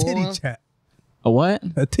had a fucking titty moron. tap. A what?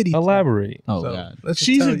 A titty tap. elaborate. Oh So, god. let's just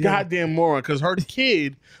She's tell a you. goddamn moron because her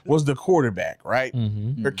kid was the quarterback, right?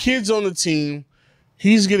 Mm-hmm. Her kid's on the team.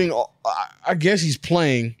 He's getting, I guess he's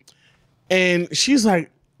playing. And she's like,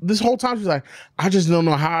 this whole time, she's like, I just don't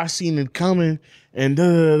know how I seen it coming. And da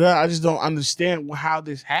da da. I just don't understand how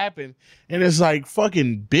this happened. And it's like,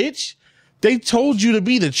 fucking bitch, they told you to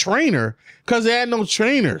be the trainer because they had no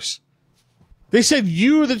trainers. They said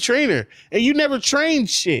you were the trainer and you never trained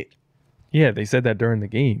shit. Yeah, they said that during the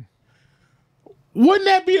game. Wouldn't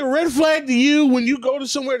that be a red flag to you when you go to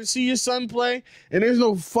somewhere to see your son play and there's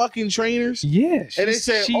no fucking trainers? Yeah, And they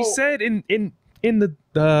said, she oh- said in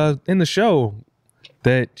the show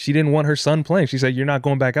that she didn't want her son playing. She said, "You're not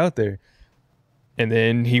going back out there." And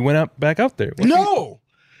then he went back out there. No,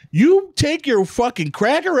 you take your fucking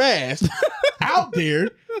cracker ass out there.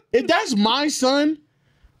 If that's my son,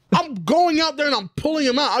 I'm going out there and I'm pulling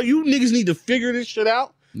him out. You niggas need to figure this shit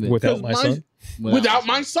out. Without my son. Without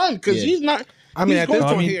my son, because Yeah. he's not. I mean, he's at this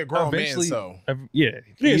going point, to- he a grown man, eventually- so Yeah, Yeah,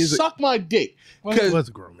 he, is a, suck my dick. He Because was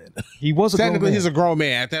a grown man. he was a grown technically man, he's a grown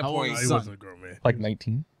man at that How old point. is He son? wasn't a grown man. like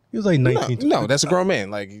 19. He was like 19. No, that's a grown man.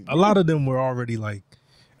 Like A lot of them were already like,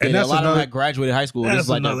 and Yeah, that's a lot of them another. had graduated high school. This That's is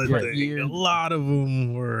like another their thing. year. A lot of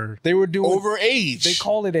them were. They were doing over age. They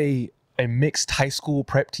call it a mixed high school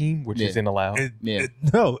prep team, which Yeah. isn't allowed. Yeah.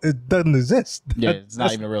 No, it doesn't exist. Yeah, it's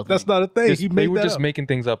not even a real thing. That's not a thing. Just- He they made were that just up. making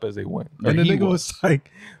things up as they went. And the He nigga was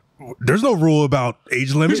like, "There's no rule about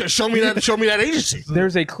age He limit." said, show me that agency.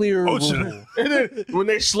 There's a clear OSHA. rule. And then when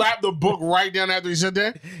they slapped the book right down after he said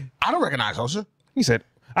that, I don't recognize OSHA. He said,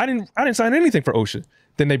 "I didn't sign anything for OSHA."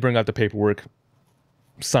 Then they bring out the paperwork,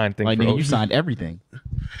 signed thing Like, for nigga, you OSHA. signed everything.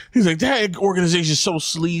 He's like, that organization's so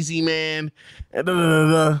sleazy, man. And da, da,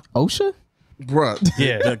 da, da. OSHA? Bruh,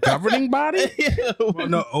 Yeah. the governing body? Well,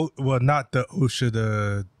 no, not the OSHA.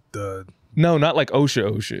 The No, not like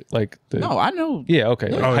OSHA. Like the No, I know. yeah, okay,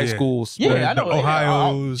 like Oh, high yeah. schools. Yeah, I the know.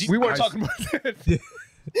 Ohio's. We weren't talking about that.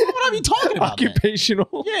 What would I be talking about? then?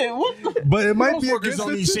 Occupational. Yeah, what? but it might Those be workers against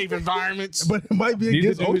don't it need too. safe environments. But it might be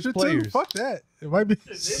Neither against do his OSHA too. players. Fuck that. It might be.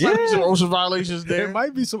 Might be some OSHA violations there. It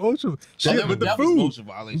might be some OSHA. Oh, Shit, that but the was food, OSHA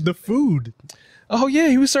violation. the food, Oh yeah,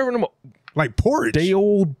 he was serving them like porridge. day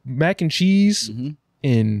old mac and cheese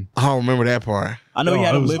in I don't remember that part. I know No, he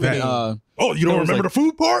had it to was live in. bad. I Oh, you don't It was remember like- the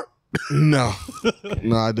food part? No.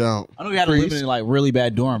 No, I don't. know he had to live in like really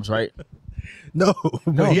bad dorms, right? No,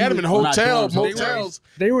 He had them in Well, not hotels, dorms, motels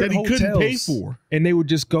they were that in he couldn't pay hotels, for. and they would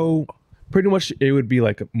just go. Pretty much, it would be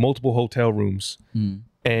like multiple hotel rooms,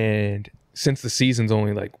 and since the season's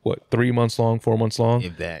only like what 3 months long, 4 months long,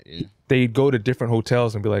 If that. Yeah. they'd go to different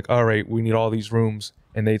hotels and be like, "All right, we need all these rooms,"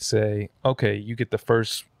 and they'd say, "Okay, you get the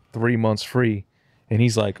first 3 months free," and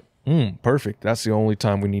he's like, "Perfect. That's the only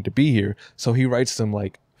time we need to be here." So he writes them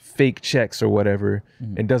like fake checks or whatever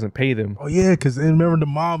and doesn't pay them. Oh yeah, because remember the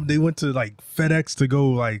mom? They went to like FedEx to go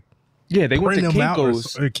like Yeah, they went print to them out or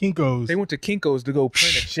Kinko's. Kinko's. They went to Kinko's to go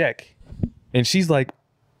print a check, and she's like,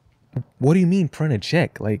 "What do you mean print a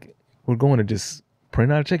check? Like we're going to just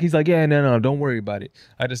print out a check?" He's like, "Yeah, no, don't worry about it.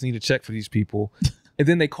 I just need a check for these people." And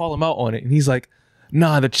then they call him out on it, and he's like,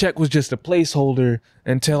 "Nah, the check was just a placeholder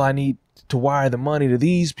until I need to wire the money to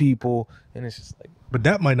these people." And it's just like, But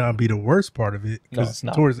that might not be the worst part of it. No, it's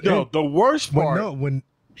not. Towards the No, end, the worst when, part, no, when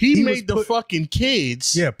he was made the put- fucking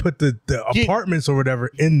kids. put the apartments or whatever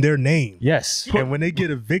in their name. yes, And when they get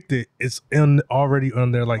evicted, it's already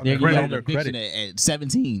on their like Yeah, you credit. got their credit at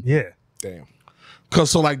 17. Yeah. damn. Cause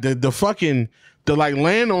so like the fucking the like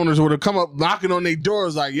landowners would have come up knocking on their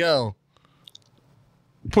doors like, yo,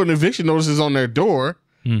 putting eviction notices on their door.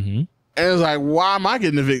 mm-hmm. And it's like, why am I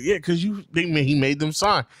getting evicted? Yeah, because he made them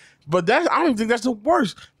sign. But I don't even think that's the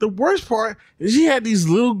worst. The worst part is he had these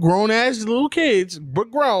little grown-ass little kids,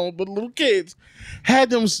 but little kids, had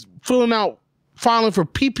them filing for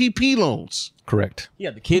PPP loans. Correct.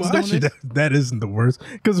 Yeah, the kids Well, doing actually, it. that isn't the worst.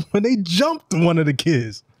 Because when they jumped one of the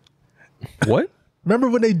kids, What? remember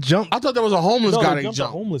when they jumped? I thought there was a homeless guy they they jumped a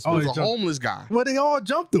jumped. homeless It was guy. a homeless guy. Well, they all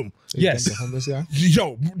jumped him. Yes. The homeless guy.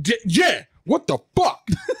 Yo, yeah. What the fuck?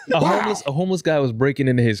 A homeless guy was breaking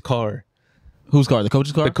into his car, Whose car? The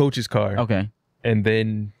coach's car? the coach's car. Okay. And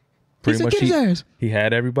then pretty said, much "Get his ass." he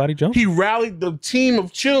had everybody jump. He rallied the team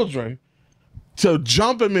of children to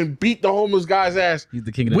jump him and beat the homeless guy's ass He's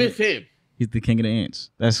the king of the with him. He's the king of the ants.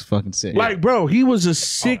 That's fucking sick. Like, bro, he was a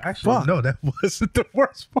sick Actually, fuck. no, that wasn't the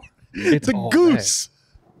worst part. It's the all goose.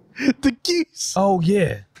 The geese. Oh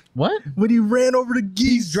yeah. what? When he ran over the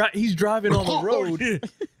geese. He's driving on the road.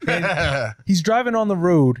 Yeah. He's driving on the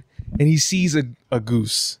road and he sees a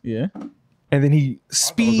goose. Yeah. And then he There was a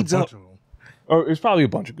speeds bunch up. of them. Or it's probably a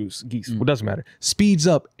bunch of geese. Well, it doesn't matter. Speeds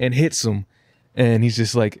up and hits him. And he's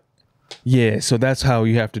just like, yeah, so that's how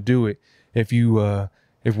you have to do it. If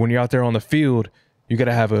when you're out there on the field, you got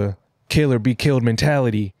to have a kill or be killed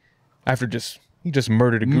mentality after he just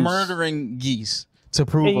murdered a goose. Murdering geese to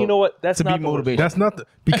prove. And you know what? That's to not be the worst. motivation. That's not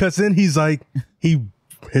because then he's like, he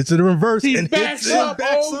hits it in reverse He and backs hits up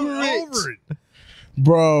over it.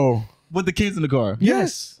 Bro. With the kids in the car.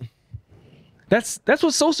 Yes. That's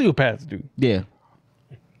what sociopaths do. Yeah.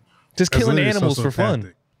 Just That's killing literally animals for fun.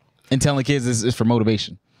 sociopathic. And telling kids is for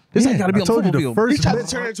motivation. This ain't got to be I on told you football the field. first Tried to minute,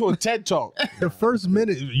 turn it into a TED talk. the first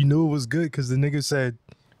minute you knew it was good because the nigga said,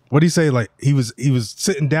 what did he say? Like he was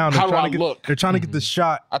sitting down. How do I to get, look? They're trying to get the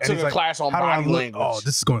shot. I and took he's a like, class on how do I body look? language. Oh,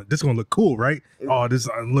 this is gonna look cool, right? Oh, this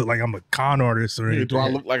I look like I'm a con artist or anything. Do I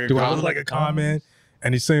look like a Do I con? look like a con man?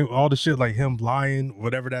 And he's saying all the shit like him lying,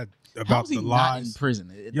 whatever that How about is he the not in lies.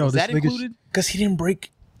 prison? Yo, Is this that nigga included? Because he didn't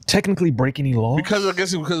technically break any laws. Because I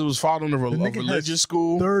guess it was filed under a The nigga has religious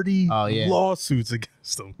school. 30 Oh, yeah. lawsuits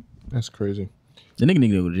against him. That's crazy. The nigga need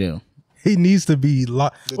to go to jail. He needs to be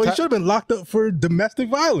locked. Well, he ti- should have been locked up for domestic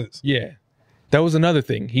violence. Yeah. That was another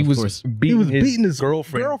thing. He was course. beating, He was beating his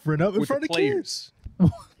girlfriend up in with front the of players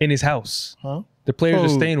in his house. Huh? The players are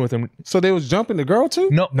Oh. staying with him. So they was jumping the girl too?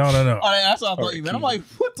 No, No. Oh, that's what I thought you meant. I'm like,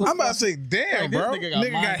 what the I'm about to fuck? say, damn, Like, this bro. nigga got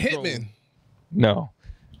Nigga got mind control. hitman. no.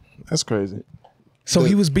 That's crazy. So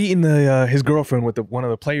he was beating his girlfriend with one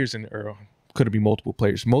of the players or could it be multiple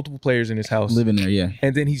players in his house. Living there, yeah.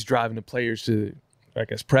 And then he's driving the players to, I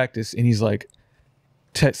guess, practice, and he's like,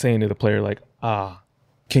 saying to the player, like,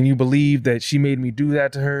 can you believe that she made me do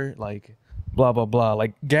that to her? Like, blah, blah, blah.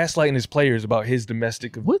 Like, gaslighting his players about his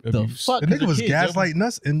domestic What the abuse. fuck? The nigga was gaslighting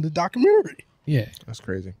us in the documentary. Yeah. That's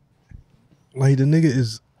crazy. Like the nigga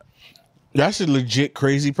is That's a legit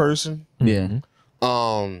crazy person. Yeah.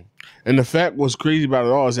 And the fact what's crazy about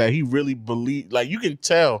it all is that he really believed, like you can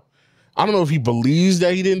tell, I don't know if he believes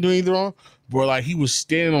that he didn't do anything wrong, but like he was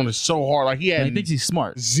standing on it so hard. Like he had He thinks he's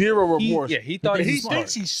smart. zero remorse. he thought But he he was smart.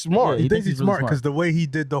 thinks he's smart. Yeah, he thinks he's he's really smart smart. because the way he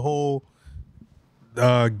did the whole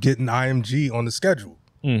getting IMG on the schedule.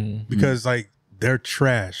 Mm-hmm. Because like they're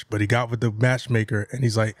trash, but he got with the matchmaker and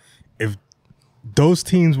he's like, if those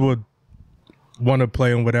teams would want to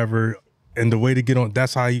play on whatever, and the way to get on,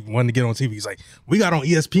 that's how he wanted to get on TV. He's like, we got on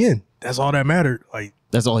ESPN. That's all that mattered. Like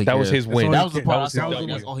That's all he That cared. was his win. That was the That part was- I that saw. was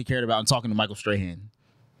That's the all he cared about. And talking to Michael Strahan.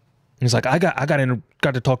 He's like, I got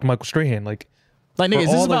to talk to Michael Strahan. Like, Like, nigga, For is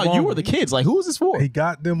this all the about you wrong or the kids? Like, who is this for? he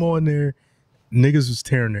got them on there. Niggas was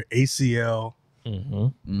tearing their ACL,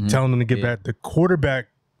 telling them to get back. The quarterback,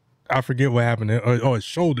 I forget what happened. His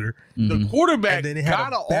shoulder. The quarterback And then they had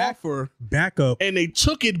got a an back- offer, Backup. and they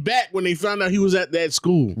took it back when they found out he was at that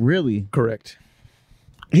school. Really? correct.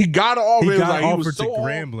 He got an offer. He It was got like, he offered was to so off.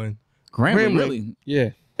 Grambling. Grambling, Grambling. really? Yeah.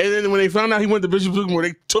 And then when they found out he went to Bishop Sycamore,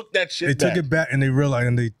 they took that shit They back. took it back and they realized,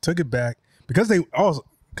 and they took it back because they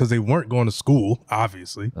weren't going to school,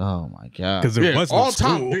 obviously, Oh, my God. because there Yeah, was no all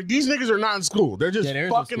school. time. These niggas are not in school. They're just Yeah, there is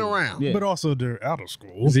no fucking school. around. Yeah. But also they're out of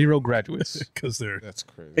school Zero graduates. because they're That's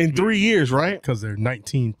crazy. In 3 years, right?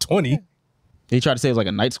 19, 20. He tried to say it was like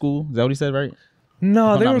a night school. Is that what he said, right? No,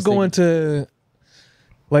 I'm they not were going to,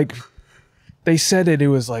 like, they said that it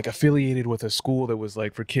was like affiliated with a school that was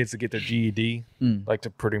like for kids to get their GED, like to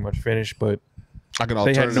pretty much finish, but Like an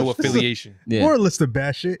they had alternative. no affiliation. Yeah. Or a list of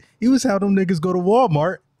bad shit. He was how them niggas go to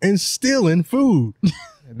Walmart and stealing food.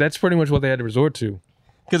 That's pretty much what they had to resort to.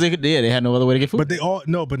 Because they had no other way to get food. But they all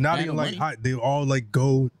but not They even had like no money. they all like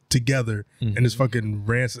go together and just fucking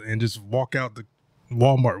ransom and just walk out the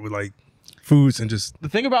Walmart with like foods and just the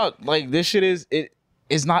thing about like this shit is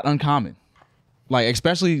it's not uncommon. Like,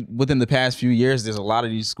 especially within the past few years, there's a lot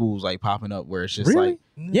of these schools like popping up where it's just Really? like,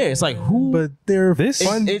 yeah, it's like who. But they're This-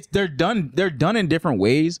 fun. They're done in different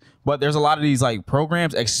ways, but there's a lot of these like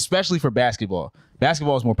programs, especially for basketball.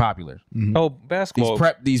 Basketball is more popular. Oh, basketball.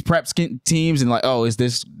 These prep teams and like, oh, is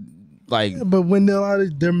this like But when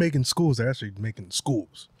they're making schools, they're actually making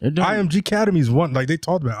schools. They're doing- IMG Academy is one. Like they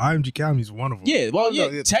talked about, IMG Academy is one of them. yeah, well, yeah,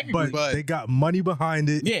 no, technically, But they got money behind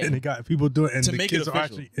it, Yeah. and they got people doing, and To the make it kids are official.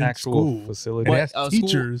 actually in Actual school, facility. and it but has a school-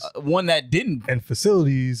 teachers one that didn't. and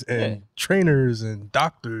facilities and Yeah. trainers and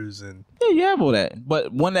doctors and Yeah, you have all that,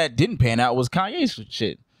 but one that didn't pan out was Kanye's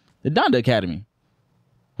shit, the Donda Academy.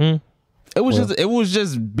 It was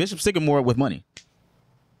just Bishop Sycamore with money.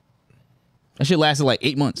 That shit lasted like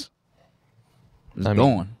 8 months. It was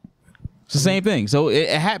gone. It's the same thing. So it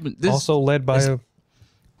happened. This Also led by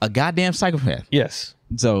a goddamn psychopath. yes.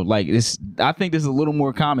 So like this, I think this is a little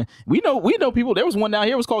more common. We know people. There was one down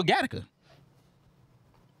here. It was called Gattaca.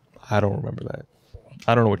 I don't remember that.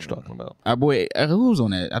 I don't know what you're talking about. Our boy, who was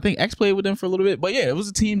on that? I think X played with them for a little bit. But yeah, it was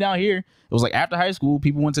a team down here. It was like after high school,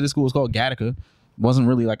 people went to this school. It was called Gattaca. It wasn't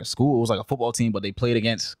really like a school. It was like a football team, but they played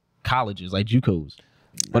against colleges, like JUCOs.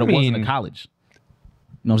 But it wasn't a college.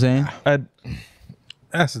 You know what I'm saying?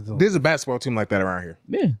 that's the There's a basketball team like that around here.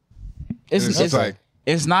 Yeah. It's It's like-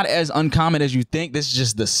 it's not as uncommon as you think. This is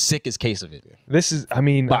just the sickest case of it. This is, I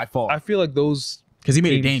mean, By far. I feel like those, Because he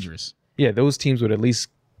made it Teams- dangerous. yeah, those teams would at least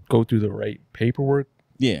go through the right paperwork,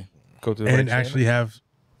 Yeah. go through the right and channel. actually have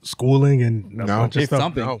schooling and a bunch of If stuff.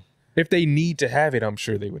 something. No. If they need to have it, I'm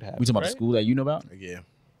sure they would have We it. talking about the right? school that you know about? Yeah.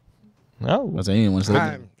 No, I anyone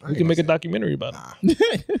say we can make a documentary about it.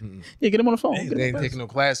 yeah, get him on the phone. They ain't taking no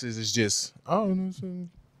classes. It's just it's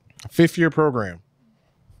a 5th-year program.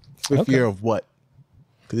 5th year of what?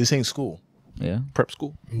 Because this ain't school. Yeah. Prep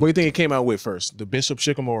school. What do you think it came out with first? The Bishop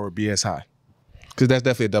Sycamore or BS High? Because that's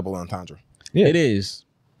definitely a double entendre. Yeah. It is.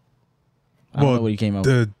 I don't know what he came out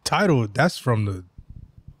with. The title, that's from the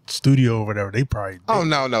studio or whatever. They probably Oh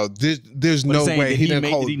no! There's But no he's saying, way did he didn't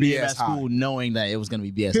make- call did it he name BS that High. school knowing that it was going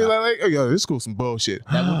to be BS He's High? like, oh yo, this school's some bullshit.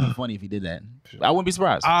 That would be funny if he did that. I wouldn't be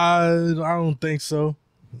surprised. I don't think so.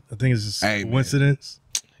 I think it's just Hey, man. coincidence.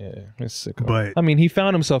 Yeah, it's sick. But- I mean, he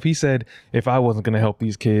found himself. He said, "If I wasn't going to help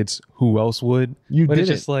these kids, who else would?" You but it's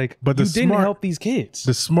didn't. just like, But the you didn't smart- help these kids.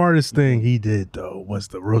 The smartest thing he did though was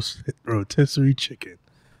the rotisserie chicken.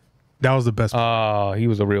 That was the best. Oh, he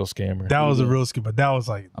was a real scammer. that was a real skill, but that was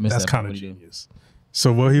like I missed that's that kind part. of What'd he do? genius.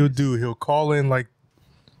 So what he would do, he'll call in like,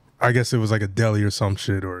 I guess it was like a deli or some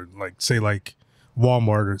shit, or like say like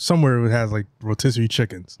Walmart or somewhere it has like rotisserie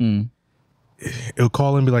chickens. He'll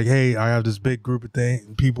call in and be like, hey, I have this big group of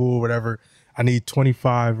people or whatever. I need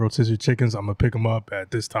 25 rotisserie chickens. I'm gonna pick them up at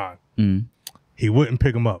this time. He wouldn't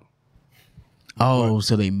pick them up. Oh,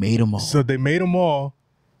 so they made him all. So they made them all,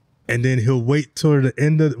 and then he'll wait till the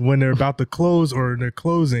end of when they're about to close or they're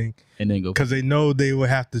closing, and then go. because they know they will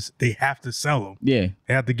have to. They have to sell them. Yeah.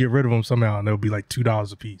 They have to get rid of them somehow, and they'll be like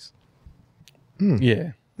 $2 a piece.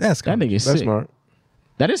 Yeah. That's That nigga's That's sick. smart.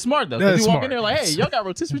 That is smart though. That Because is you walk in smart. there like, hey, y'all got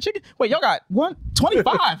rotisserie chicken? Wait, y'all got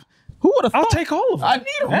 25? Who would have I'll thought? take all of them. I need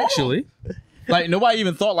them all. Actually. Like nobody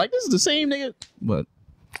even thought like this is the same nigga. But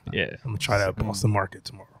Yeah. I'm gonna try that at Boston Market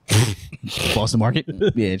tomorrow. Boston Market?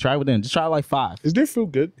 Yeah, try it with them. Just try like 5. Is their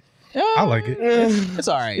food good? I like it. It's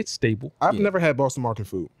all right. It's stable. I've never had Boston Market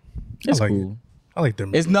food. It's I like cool. I like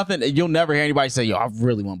them. It's nothing. You'll never hear anybody say, "Yo, I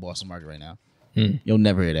really want Boston Market right now." You'll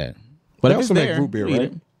never hear that. But They if it's also make there, root beer, you eat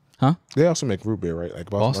right? it. Huh? They also make root beer, right? Like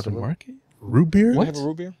Boston Market. Market? root beer. They have a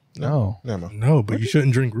root beer? No. Never mind. No, but you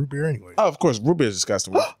shouldn't drink root beer anyway. Oh, of course, root beer is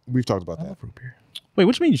disgusting. We've talked about that. Root beer. Wait,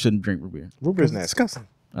 what you mean you shouldn't drink root beer? Root beer is It's nasty. disgusting.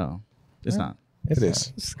 Oh, it's not. It is.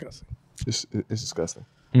 It's disgusting. It's disgusting.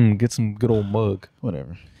 Get some good old mug.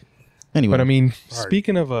 Whatever. Anyway, But I mean, Sorry.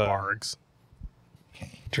 speaking of Bargs.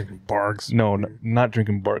 Drinking Bargs. no, not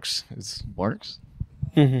drinking Barks. It's Barks.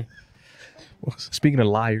 speaking of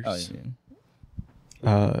liars. Oh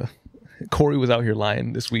yeah. Corey was out here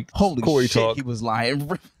lying this week. Holy Corey shit, talk. he was lying.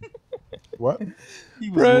 What? He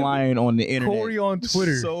was Bruh. lying on the internet. Corey on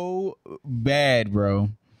Twitter. So bad, bro.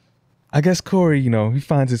 I guess Corey, he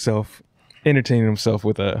finds himself entertaining himself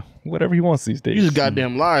with whatever he wants these days. He's just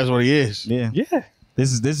goddamn lies what he is. Yeah. Yeah.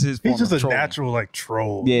 This is his. Form He's just of a trolling. natural like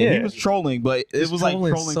troll. Yeah, he Yeah. was trolling, but it was like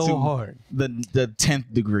trolling so to hard. the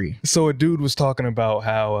 10th degree. So a dude was talking about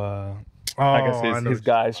how I guess I know his what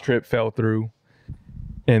guy's trip fell through.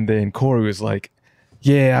 And then Corey was like,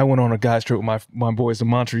 yeah, I went on a guy's trip with my boys to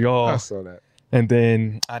Montreal. I saw that. And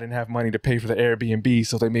then I didn't have money to pay for the Airbnb,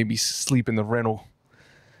 so they made me sleep in the rental.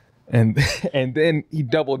 And and then he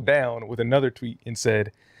doubled down with another tweet and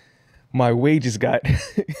said, my wages got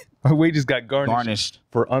garnished Garnished.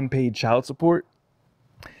 for unpaid child support.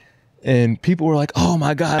 And people were like, "Oh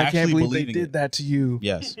my god, I can't Actually believe they believing did it. that to you."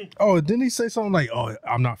 Yes. Oh, didn't he say something like, "Oh,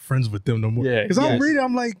 I'm not friends with them no more"? Yeah, Because I'm yes. reading,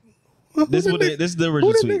 I'm like, This is the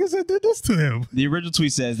original who the tweet. niggas that did this to him? The original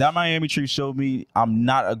tweet says that Miami trip showed me I'm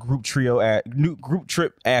not a group trip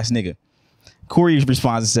ass nigga. Corey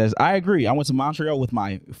responds and says, I agree. I went to Montreal with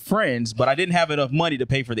my friends, but I didn't have enough money to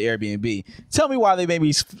pay for the Airbnb. Tell me why they made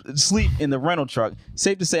me sleep in the rental truck.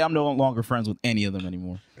 Safe to say I'm no longer friends with any of them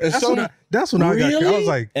anymore. That's when I got. I was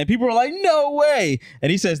like, And people were like, no way. And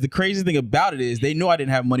he says the crazy thing about it is they know I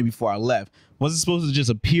didn't have money before I left. Was it supposed to just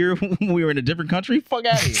appear when we were in a different country? Fuck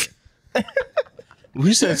out of here.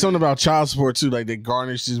 We said something about child support too, like they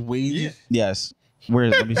garnished his wages. Yes.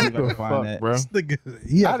 Let me see if I can find that. Bro.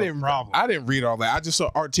 he I has a didn't problem. I didn't read all that. I just saw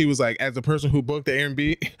RT was like, as a person who booked the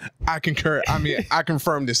Airbnb, I concur. I mean, I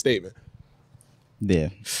confirm this statement. Yeah.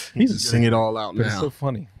 He's sing it all out But it's now. so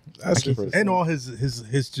funny. That's And all his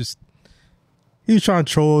just, he was trying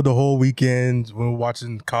to troll the whole weekend when we were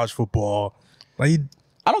watching college football. Like,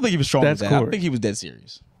 I don't think he was trolling That's that. I Corey. think he was dead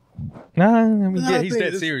serious. Nah, I mean, Nah, yeah, I he's think dead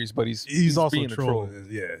it's- serious, but he's also being a troll.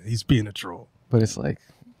 Yeah, he's being a troll. But it's like,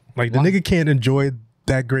 Like the nigga can't enjoy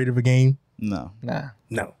that great of a game. No. nah.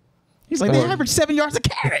 No. He's like, they average 7 yards a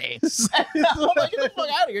carry. I'm like, get the fuck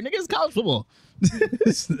out of here, nigga. It's college football.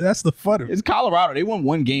 That's the fun of it. It's Colorado. They won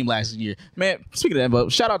one game last year. Man, speaking of that,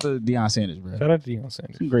 but shout out to Deion Sanders, bro. Shout out to Deion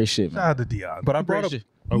Sanders. Some great shit, man. Shout out to Dion. But I brought up Great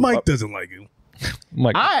Mike doesn't like him.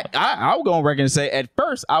 Mike. I'll go on record and say at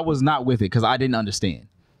first I was not with it because I didn't understand.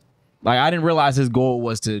 Like I didn't realize his goal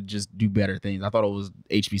was to just do better things. I thought it was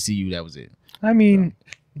HBCU. That was it. I mean,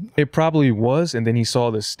 it probably was, and then he saw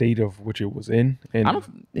the state of which it was in, and I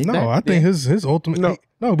don't. No, I think his ultimate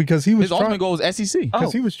no because he was his ultimate trying goal was SEC.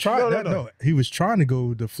 because he was trying he was trying to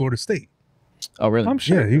go to Florida State. Oh, really? I'm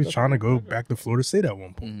sure. Yeah, he was trying to go back to Florida State at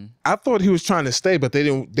one point. I thought he was trying to stay, but they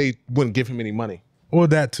wouldn't give him any money. Or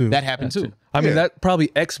that too. That happened too. I mean, Yeah. that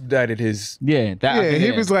probably expedited his Yeah, that. Yeah,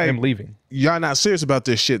 he was like, him leaving. y'all not serious about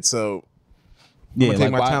this shit, so I'm yeah, gonna take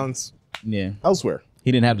like my why- talents Yeah, elsewhere.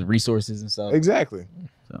 he didn't have the reason and stuff. Exactly.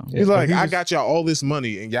 So. He's like, he I was- got y'all all this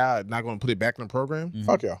money, and y'all not gonna put it back in the program.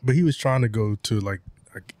 Fuck y'all. But he was trying to go to like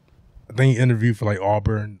I think he interviewed for like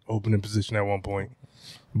Auburn opening position at one point.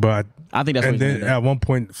 But I think that's what and he's then gonna do. at one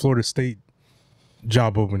point Florida State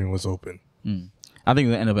job opening was open. I think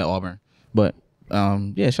they end up at Auburn, but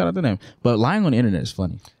yeah, shout out to them. But lying on the internet is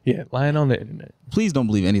funny. Yeah, lying on the internet. Please don't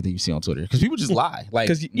believe anything you see on Twitter because people just lie. Like,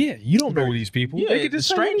 Because you don't know these people. yeah, They could the just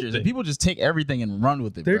say strangers anything. and people just take everything and run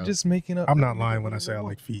with it. They're bro. just making up. I'm not lying when I say I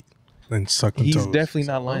like feet and suck them He's toes. definitely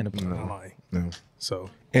not lying about I'm that. not lying. No. So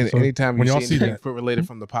And so anytime when you y'all see see anything that, foot related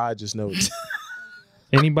from the pod, just know it.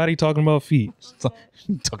 Anybody talking about feet? Tuck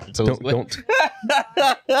your toes Don't away.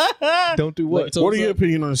 don't do what? What are your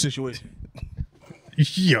opinion on the situation?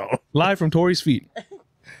 yo, Live from Tori's feet.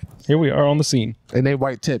 Here we are on the scene. And they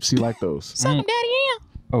white tips. He like those.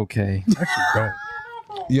 Okay. actually don't.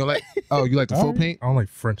 You don't like? Oh, you like the full paint? I don't like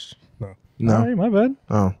French. No. No. All right, my bad.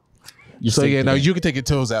 Oh. You're So safe yeah, now today. you can take your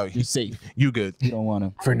toes out. You're safe. You good? You don't want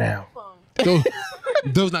to. For now.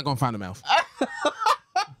 Those not gonna find a mouth.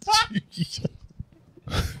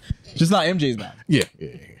 Just not MJ's mouth. Yeah.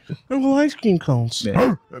 Well, ice cream cones.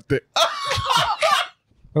 Yeah.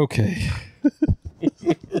 Okay.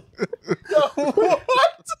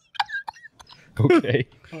 Okay.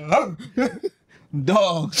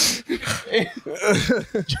 Dogs.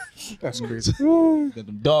 That's crazy. Got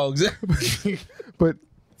them dogs. But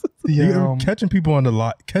Catching people on the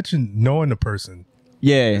lot, knowing the person.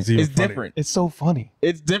 Yeah, It's it's, even funny. different. It's so funny.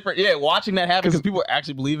 It's different. Yeah, watching that happen because people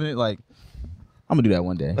actually believe in it. Like, I'm gonna do that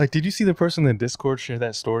one day. Like, did you see the person in Discord share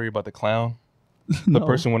that story about the clown? The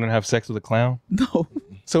person wanted to have sex with a clown. No,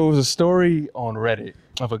 So it was a story on Reddit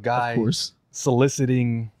of a guy of course.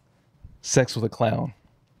 soliciting sex with a clown.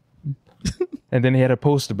 And then he had a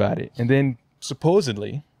post about it. And then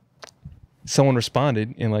supposedly someone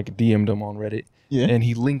responded and like DM'd him on Reddit. Yeah. And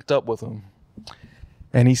he linked up with him.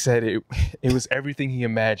 And he said it was everything he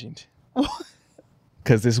imagined.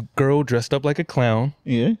 Because this girl dressed up like a clown,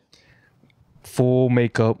 Yeah, full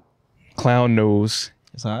makeup, clown nose.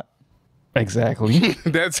 it's hot. Exactly.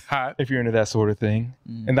 that's hot. If you're into that sort of thing.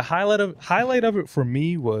 And the highlight of it for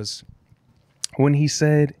me was when he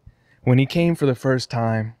came for the first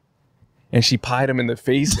time and she pied him in the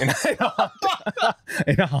face and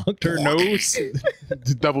I honked her nose.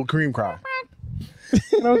 The double cream cry.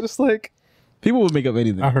 And I was just like, People would make up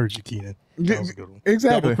anything. I heard you, Keenan. That was a good one.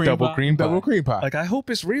 Exactly. double cream pie. Double cream pie. Like, I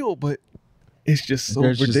hope it's real, but it's just so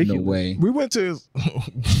There's ridiculous. just no way. we went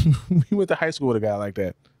to high school with a guy like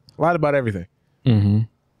that. Lied about everything. Mm-hmm.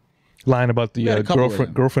 Lying about We had the a couple of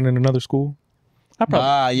them. girlfriend in another school. I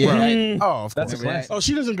probably. Yeah. Oh, of That's a course. classic. Oh,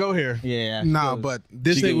 she doesn't go here. Yeah. Nah, but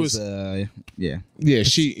this She thing goes, was. yeah. Yeah,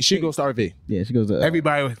 she goes to RV. Yeah, she goes to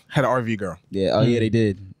Everybody had an RV girl. Yeah. Oh yeah, they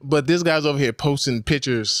did. But this guy's over here posting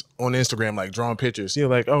pictures on Instagram, like drawing pictures. You're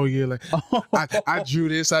like, oh yeah, like I drew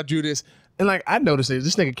this, and like I noticed that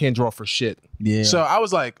this nigga can't draw for shit. Yeah. So I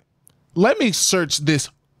was like, let me search this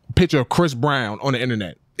picture of Chris Brown on the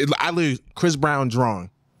internet. I literally Chris Brown drawing.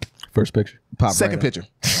 First picture. Pop Second right picture.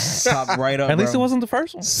 up. Pop right up. At least it bro. wasn't the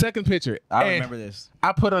first one. Second picture. I And remember this.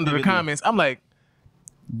 I put under the Vividly. comments, I'm like,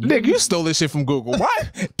 nigga, you stole this shit from Google. Why?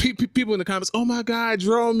 People in the comments, oh my God,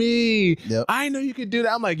 draw me. Yep. I know you could do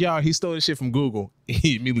that. I'm like, y'all, he stole this shit from Google.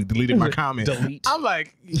 He immediately deleted my comment. Delete. I'm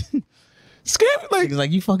like, scam, like, He's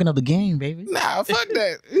like, you fucking up the game, baby. nah, fuck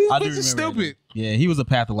that. I do This is remember stupid. that. Yeah, he was a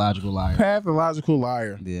pathological liar. Pathological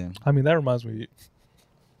liar. Yeah. I mean, that reminds me.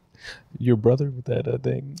 Your brother with that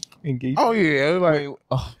thing engaged. Oh yeah, like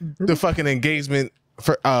Oh, the fucking engagement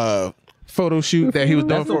for photo shoot that he was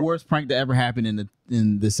doing that's the for. worst prank that ever happened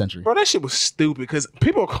in this century. Bro, that shit was stupid because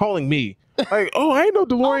people are calling me like, "Oh, I ain't know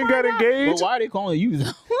DeLorean got But engaged." why are they calling you?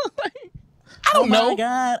 though? I don't know.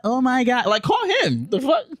 God! Oh my God! Like call him. The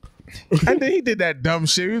fuck? And then he did that dumb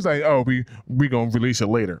shit. He was like, "Oh, we gonna release it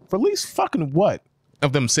later." Release fucking what?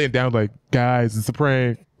 Of them sitting down like, "Guys, it's a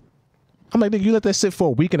prank." I'm like, "Nigga, you let that sit for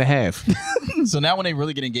a week and a half." So now when they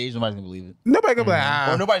really get engaged, nobody's gonna believe it, Nobody gonna be like,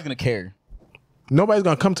 or nobody's gonna care. nobody's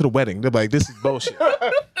gonna come to the wedding. They're like, "This is bullshit."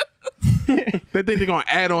 They think they're gonna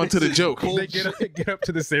add on to the joke. They get up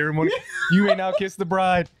to the ceremony. You ain't now kiss the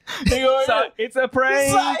bride. It's a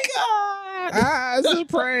prank. It's a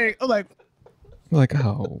prank. I'm like, Like,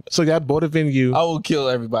 oh. so y'all bought a venue. I will kill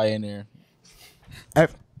everybody in there.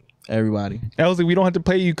 Everybody. Elsie, we don't have to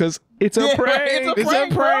pay you because it's a Yeah, prank. it's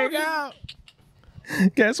a prank, bro.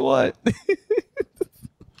 Guess what?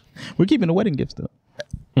 We're keeping the wedding gifts though.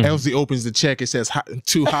 Elsie opens the check. It says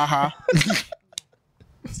to haha. Haha,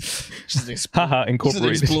 Just an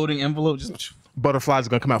incorporated. exploding envelope. Just Butterflies are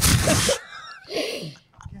gonna come out.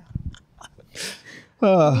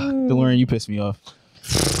 DeLorean, you pissed me off.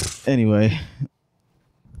 Anyway,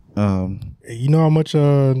 Hey, you know how much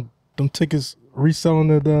them tickets reselling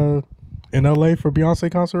in LA for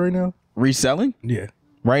Beyonce concert right now? reselling Yeah.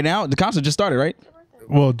 right now. The concert just started, right?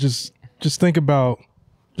 Well, just think about.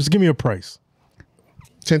 Just give me a price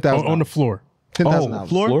 10,000 on the floor. $10,000.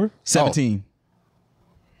 Floor? 17.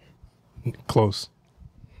 Close.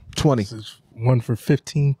 20. This is one for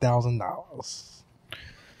 $15,000.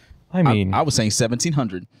 I mean, I was saying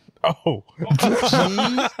 1,700. Oh, Oh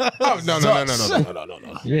no.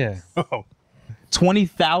 yeah. oh,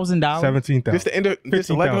 $20,000. 17,000. This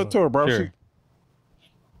the leg of her tour, bro. Sure.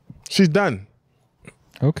 She's done.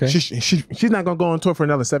 Okay. She's not gonna go on tour for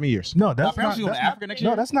another 7 years. No, that's Apparently not. she's going That's to not Africa next no,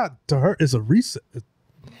 year? that's not to her. It's a reset.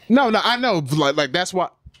 No, I know. Like that's why.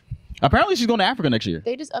 Apparently she's going to Africa next year.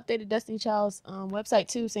 They just updated Destiny Child's website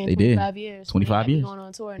too, saying They did. 25 years. 25 They might be years. going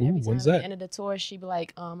on tour, and Ooh, every time when's at that? the end of the tour, she'd be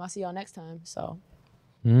like, "I'll see y'all next time." So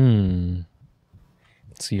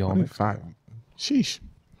See y'all next. 25. Sheesh.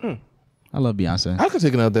 I love Beyonce. I could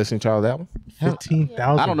take another Destiny Child album. 15,000.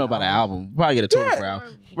 I don't know about an album. We'll probably get a total crowd.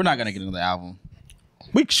 We're not going to get another album.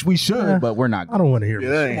 We should, but we're not. I don't want to hear. Yeah,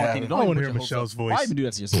 Michelle. that ain't Come on, happening. Kenny, I don't even want put to hear your hopes Michelle's up. voice. Why even do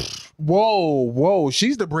that to yourself? Whoa.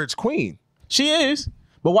 She's the bridge queen. She is.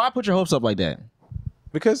 But why put your hopes up like that?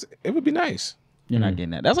 Because it would be nice. You're not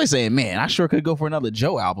getting that. That's like saying, man, I sure could go for another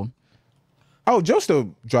Joe album. Oh, Joe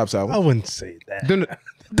still drops I album. wouldn't say that. Then-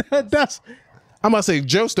 that's. I'm gonna say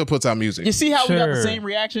Joe still puts out music, You see how we got the Sure. same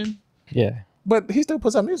reaction? Yeah. but he still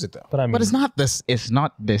puts out music though. But I mean, But it's not this. It's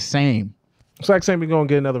not the same. It's like saying we're gonna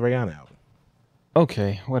get another Rihanna album.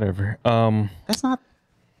 okay, whatever. That's not.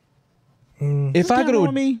 If I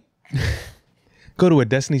go to a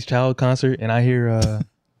Destiny's Child concert and I hear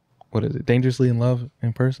what is it, Dangerously in Love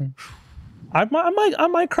in person, I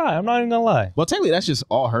might cry. I'm not even gonna lie. Well, technically, that's just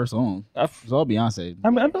all her song. It's all Beyonce.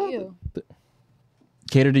 I'm you.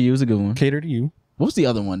 Cater to You is a good one. cater to you. What's the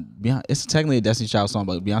other one? It's technically a Destiny's Child song,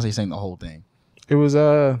 but Beyonce sang the whole thing. It was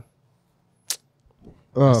I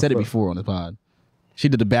said it before on the pod. She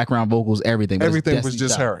did the background vocals, everything. but it's everything was Destiny's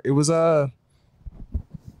just Child. her. It was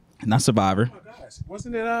Not Survivor.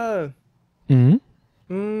 wasn't it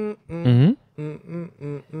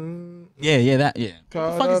Yeah, that. Yeah. What the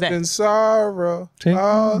Caught fuck is up that? in sorrow, Take-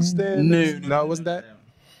 lost in No, no, wasn't that?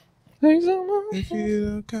 Thanks so much. If you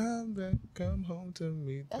don't come back, come home to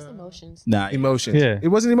me. That's emotions. Nah. Emotions. Yeah. It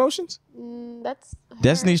wasn't emotions. That's her.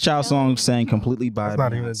 Destiny's Child song sang completely by. That's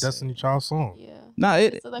not even a Beyonce. Destiny Child song. Yeah. Nah,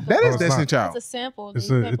 it. So like That is it's Destiny not. Child. It's a sample. It's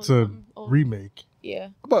They a sampled something old. remake. Yeah.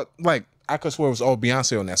 But like, I could swear it was all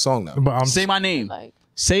Beyonce on that song though. But I'm Say my name. Like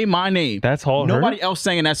Say My Name. That's all. Nobody else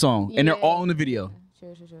sang in that song, and they're Yeah. all in the video.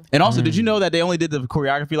 True. And also, did you know that they only did the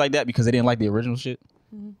choreography like that because they didn't like the original shit?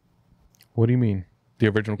 What do you mean? The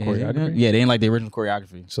original choreography? Yeah, they didn't like the original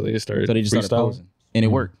choreography, So they just started. so they just started freestyling? posing, and it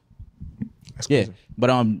worked. Yeah, but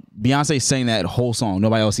Beyonce sang that whole song.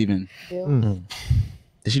 Nobody else even. Bill.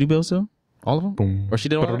 Did she do Bills too? All of them? Boom. Or she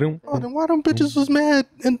did all of them? Oh, then why them bitches was mad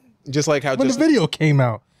and Just like how when just the video came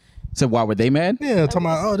out? So why were they mad? Yeah, talking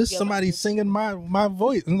about, oh, this is somebody singing my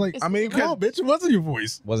voice. And like, It's I mean, your no, bitch, it wasn't your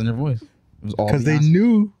voice. Wasn't her voice? It was all Because they Beyonce.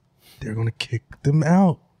 knew they're gonna kick them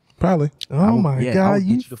out. probably. Oh my Yeah, I god, would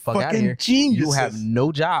you get the fuck outta fucking here. genius! You have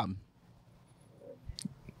no job.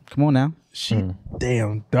 Come on now. she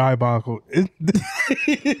damn diabolical.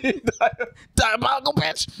 Diabolical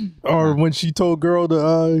bitch. Or when she told girl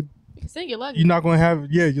to You can send your luggage. you're not gonna have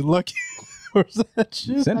you're lucky. or that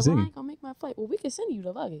shit. Send Like, it well, I to ain't gonna make my flight. Well, we can send you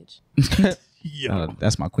the luggage. Yeah,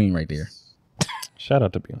 That's my queen right there. Shout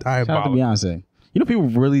out to Beyonce. Shout out to diabolical. Beyonce. You know, people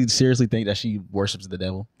really seriously think that she worships the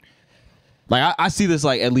devil. Like I see this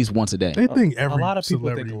like at least once a day. They think A every lot of people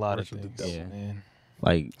celebrity think a lot of worships the things. devil. Yeah. Man.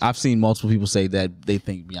 Like I've seen multiple people say that they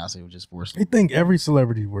think Beyonce was just worship. They think every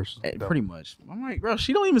celebrity worships the devil. Pretty much. I'm like, bro,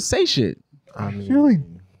 she don't even say shit. I mean, She really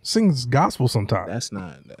sings gospel sometimes.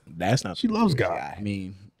 that's not. She loves God. I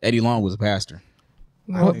mean, Eddie Long was a pastor.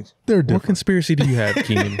 No, they're What different. conspiracy do you have,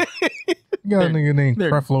 Keenan? You got a nigga named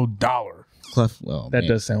Creflo Dollar. Well, That man.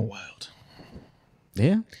 does sound wild.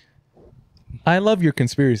 Yeah. I love your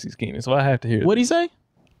conspiracies, Keenan, so I have to hear What'd he say?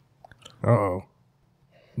 Uh-oh.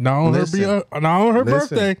 Not on Listen. not on her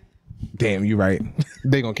Listen. birthday. Damn, you right.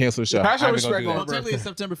 They gonna cancel the show. Pass your I ain't gonna respect do on that. her birthday. Technically it's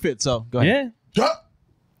September 5th, so go ahead. Yeah.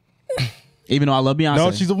 Even though I love Beyonce.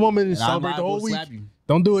 No, she's a woman and and I'm celebrate the liable whole to week. slap you.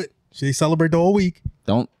 Don't do it. She celebrate the whole week.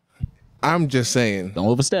 Don't I'm just saying,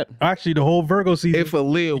 overstep. Actually, the whole Virgo season. if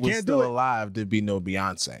Aaliyah was can't do still it. alive, there'd be no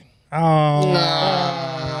Beyonce.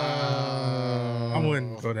 I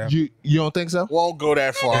wouldn't go that. You don't think so? Won't go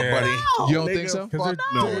that far, Yeah. buddy. You don't think so? Because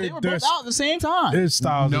They were both out at the same time. their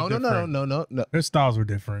styles No, were no, different. no. Their styles were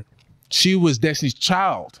different. She was Destiny's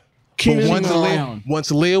Child. But Keep once it Aaliyah, around.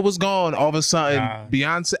 once Aaliyah was gone, all of a sudden, Nah.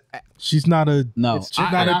 Beyonce. She's not a No, She's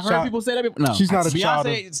not a I've heard child. people say that before. No, She's not a child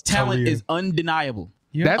of Beyonce's talent Aaliyah. is undeniable.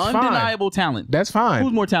 That's fine. Undeniable talent. That's fine.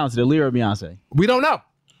 Who's more talented, Aaliyah or Beyonce? We don't know.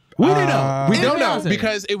 We don't know. We It's don't know Beyonce.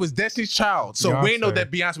 because it was Destiny's Child. So we didn't know Beyonce.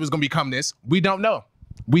 that Beyonce was gonna become this. We don't know.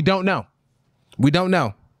 We don't know. We don't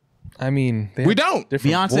know. I mean, they We have don't.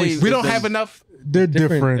 different Beyonce- voices. We don't the- have enough. They're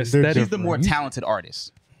different different. They're aesthetics. She's different. the more talented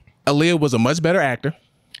artist. Aaliyah was a much better actor.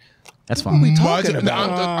 That's fine. I'm talking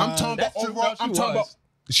about? talking about That's overall. true, I'm she talking about. was.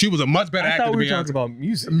 She was a much better I actor thought than we were Beyonce. talking about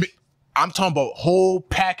music. I'm talking about whole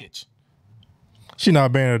package. She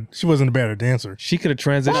not bad. She wasn't a better dancer. She could have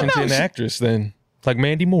transitioned no, to an she- actress then, like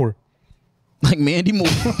Mandy Moore. Like Mandy Moore.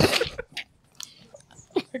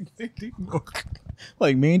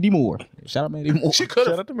 Like Mandy Moore. Shout out Mandy Moore. She could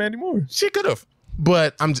Shout have. out to Mandy Moore. She could have.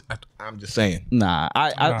 But I'm just saying. Nah,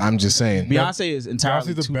 I'm just saying. Beyonce is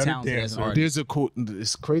entirely Beyonce's a too better talented as an dancer. artist. There's a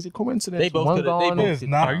this crazy coincidence. They both One coulda- they gone. both- It's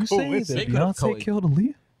not. Are you saying that They could've Beyonce co-ed. killed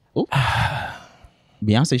Aaliyah?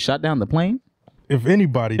 Beyonce shot down the plane. If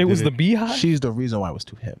anybody, It was did the Beehive. She's the reason why it was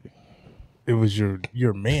too heavy. It was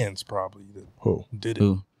your man's probably that Who? did it.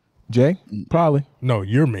 Who? Jay? Probably. No,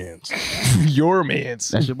 your man's. Your man's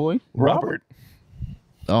That's your boy? Robert.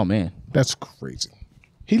 Oh man. That's crazy.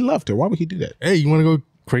 He loved her. Why would he do that? Hey, you want to go?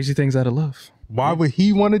 Crazy things out of love. Why would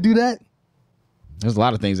he want to do that? There's a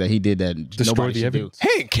lot of things that he did that Destroy nobody the should do. evidence. He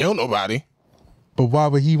ain't kill nobody. But why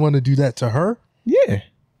would he want to do that to her? Yeah.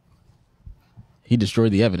 He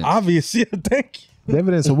destroyed the evidence. Obviously, thank you. The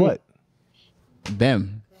evidence of what?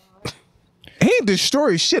 Them. He ain't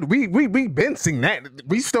destroyed shit. We been seeing that.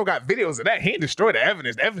 We still got videos of that. He ain't destroyed the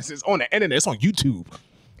evidence. The evidence is on the internet. It's on YouTube.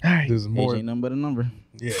 There's Age more. ain't nothing but a number.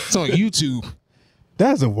 Yeah, It's on YouTube.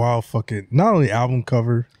 that's a wild fucking. Not only album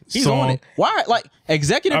cover, He's song. on it. Why? Like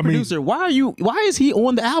executive I mean- producer. Why is he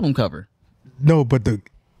on the album cover? No, but the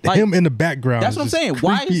Like, him in the background. That's is what I'm just saying.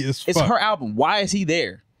 Why creepy is as it's fuck. her album? Why is he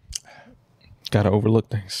there? Gotta overlook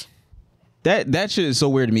things. That shit is so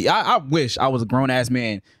weird to me. I wish I was a grown ass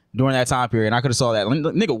man during that time period and I could have saw that.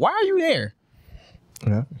 Nigga, why are you there?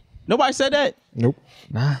 Yeah. Nobody said that Nope.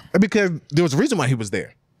 Nah. Because there was a reason why he was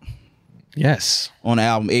there. Yes. on the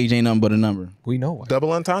album. Age ain't nothing but a number. We know why.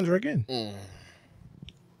 Double entendre again.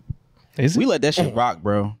 Is it? We let that shit rock,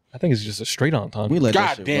 bro. I think it's just a straight entendre. We let that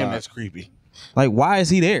God shit damn, rock. that's creepy. Like, why is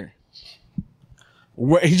he there?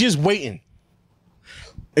 He's just waiting.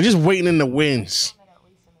 They're just waiting in the winds.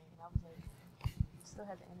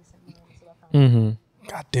 Mm-hmm.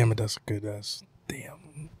 God damn it, that's a good ass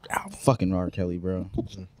damn album. Fucking R. Kelly, bro.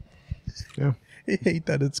 I hate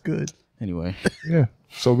that it's good. Anyway, Yeah.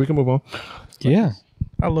 So we can move on. Yeah.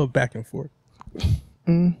 I love back and forth.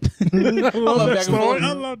 I love back and forth.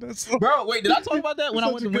 I love that song. Bro, wait, did I talk about that when I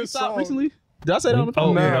went to Such a good Wingstop song. recently? Did I say that on the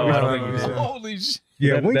Oh, podcast? no, I don't think no, you no, did. no. Holy shit.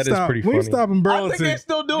 Yeah, That is pretty funny. Wingstop in Burlington. I think they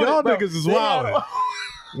still doing Y'all it. Bro. niggas is They wild.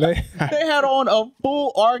 They had on a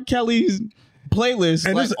full R. Kelly's playlist.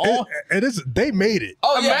 And like they made it.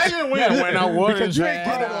 oh, yeah. Imagine when I was Because you ain't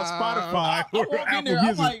get it on Spotify I or walk in Apple there, I'm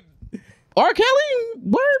Music. like, R. Kelly?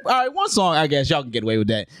 Word? All right, one song, I guess y'all can get away with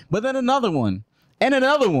that. But then another one. And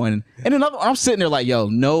another one. And another one. I'm sitting there like, yo,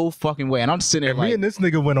 no fucking way. And I'm sitting there And me like, and this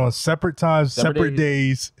nigga went on separate times, Separate separate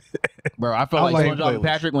days. bro, I felt I like like SpongeBob and playlist.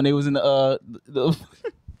 Patrick when they was in the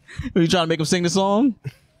when you trying to make them sing the song.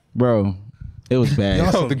 Bro, it was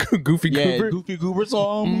bad. Y'all The Goofy Yeah, Goober. Goofy Goober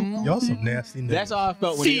song. Y'all some nasty niggas. That's how I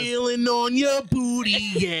felt when he feeling on your booty,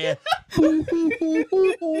 yeah.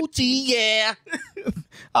 Booty, yeah.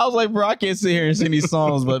 I was like, bro, I can't sit here and sing these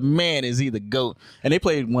songs, but man, is he the GOAT. And they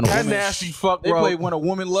played one of That woman. nasty fuck, They bro. played one of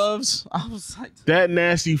Woman Loves. I was like, That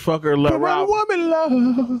nasty fucker robbed. woman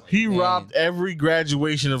love. He robbed every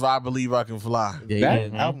graduation of I Believe I Can Fly.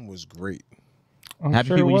 That album was great. Happy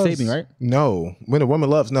People You Saved Me, right? No, When a Woman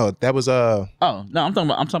Loves. No, that was Oh, no, I'm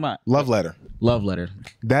talking about Love Letter. Love Letter.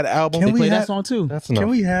 That album. Can They we played that have- song too. That's enough. Can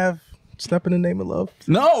we have Step in the Name of Love?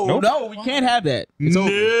 No, we can't have that. It's over.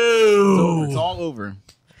 No. It's all over.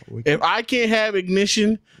 If I can't have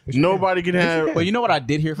Ignition, nobody can have. But you know what I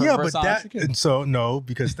did hear for Yeah, the but first time? that and so no,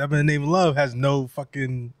 because Step in the Name of Love has no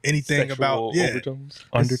fucking anything Sexual about overtones, It's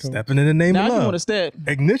undertones. Stepping in the Name Now, of if you Love. want to step,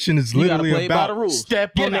 Ignition is you gotta literally play by about the rules.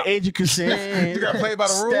 Step Get on the out. age of consent. You gotta play by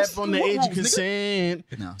the rules? Step on the age of consent.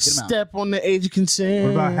 No, get 'em out. Step on the age of consent.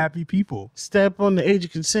 What about happy people? Step on the age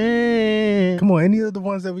of consent. Come on, any of the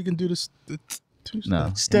ones that we can do this?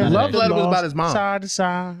 No. Step None of Love that. Letter was about his mom. Side to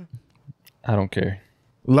side. I don't care.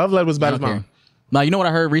 Love Letter was about I his don't mom. care. Now, you know what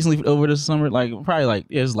I heard recently over this summer? Like, probably like,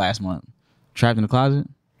 it was last month. Trapped in the Closet.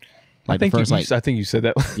 Like the first, like, I think you said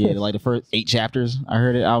that. yeah, like the first 8 chapters. I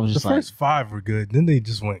heard it. I was The just like, first 5 were good. Then they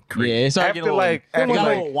just went yeah, crazy. it started After, getting a little, like- it got after, a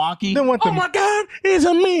like- little wonky. Then went Oh my God, it's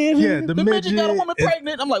a man. yeah, the midget got a woman and-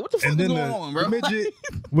 pregnant. I'm like, what the fuck and is then going on, bro? the midget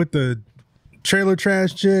with the trailer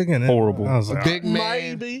trash chick and then Horrible. I was like, Big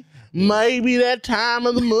man. Maybe that time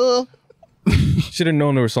of the month. Should have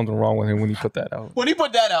known there was something wrong with him when he put that out. When he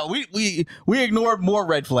put that out, we ignored more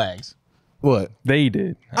red flags. What? They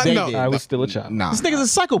did. They no, did. I was still a child. Nah. This nigga's a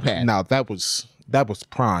psychopath. Nah, that was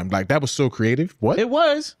prime. Like that was so creative. What? It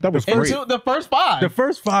was. That was great. Until the first 5. the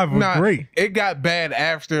first 5 were Nah, great. It got bad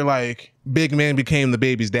after like Big Man became the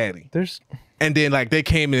baby's daddy, There's and then like they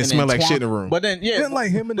came in and And then smelled like Twan- shit in the room. But then, yeah. Then like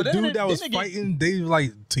him and the but then dude it- that was then it get- fighting, they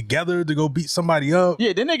like together to go beat somebody up.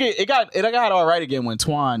 Yeah, then it got all right again when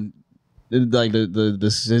Twan, like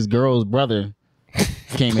his girl's brother,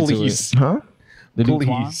 came into it. please, Huh? The dude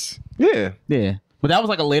Twan. please. Yeah. Yeah, but that was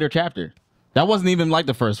like a later chapter. That wasn't even like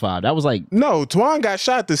the first 5. That was like, No, Twan got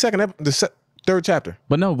shot third chapter.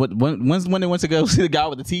 but no, but when they went to go see the guy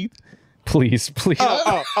with the teeth. Please.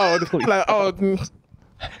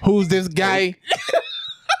 Who's this guy?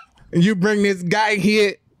 You bring this guy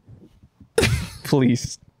here.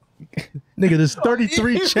 Please. Nigga, there's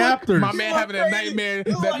 33 chapters. My man having a nightmare.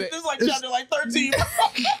 This is like chapter like 13.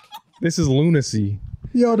 This is lunacy.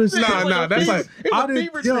 Yo, this Nah, that's like It I was a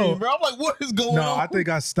didn't- fever yo. dream, bro. I'm like, what is going No, on? I think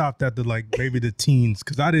I stopped at the like maybe the teens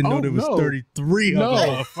because I didn't know Oh, there was no. 33 No. of the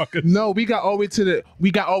motherfuckers. No, we got all the way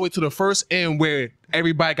to the first end where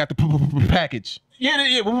everybody got the package.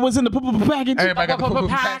 yeah. What was in the package? Everybody got the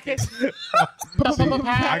package.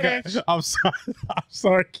 I'm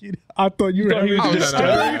sorry, Keith. I thought you were having you a were just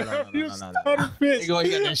stutter. no, You started There bitch. go, he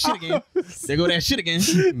got that shit again. There go that shit again.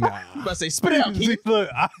 You about to say, spit it out, See, Keith. look,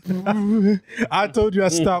 I told you I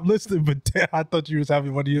stopped listening, but damn, I thought you was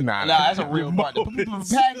having one of your. Nah, Nah, that's a real part. The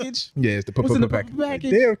package. yeah, it's the What's in the package.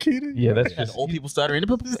 package? Damn, Keith. Yeah, that's That's just old people stuttering.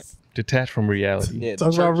 detached from reality. Yeah,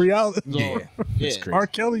 Talk about reality. Yeah, R.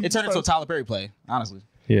 Kelly. It turned into a Tyler Perry play, honestly.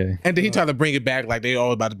 Yeah. And then he tried to bring it back like they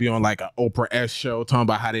all about to be on like an Oprah-esque show talking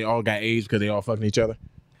about how they all got AIDS because they all fucking each other.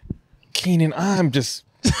 Keenan, I'm just.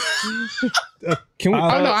 Can we?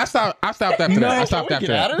 Oh no, I stopped after that. I stopped can we after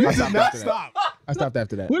get out that. of I this? stopped Not after that. stop. I stopped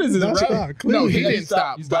after that. What is this, Not bro? stop. No, Clearly. he You didn't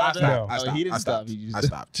stop. You But I stopped? stopped. No, I stopped. he didn't I stop. stopped. He just- I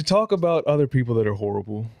stopped. To talk about other people that are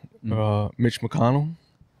horrible, Mitch McConnell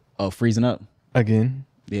Oh, freezing up. again.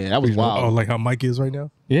 Yeah, that was Oh, wild. like how Mike is right now.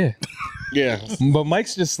 Yeah, Yeah. but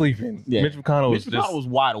Mike's just sleeping. Yeah. Mitch McConnell Mitch was McConnell just was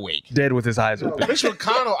wide awake. dead with his eyes open. Mitch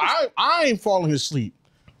McConnell, I ain't falling asleep.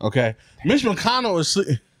 Okay. Mitch McConnell is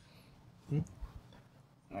sleep.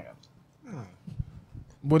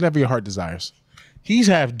 Whatever your heart desires. He's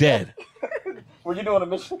half dead. Were you doing a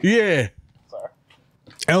mission? Yeah.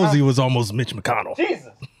 LZ was almost Mitch McConnell. Jesus.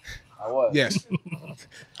 I was. Yes.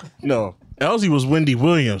 No, Elsie was Wendy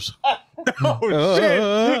Williams.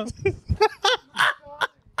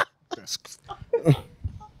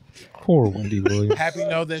 Poor Wendy Williams. Happy to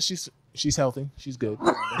know that she's healthy. She's good.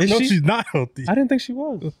 No, she's not healthy. I didn't think she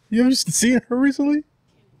was. You ever seen her recently?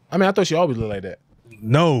 I mean, I thought she always looked like that.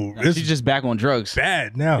 No, it's She's just back on drugs.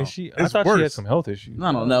 bad now. Is she? I It's thought worse. she had some health issues.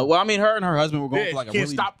 I don't know. Well, I mean, her and her husband were going Yeah, through like a can't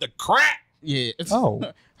really stop the crack. yeah. Oh.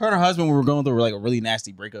 Her and her husband were going through like a really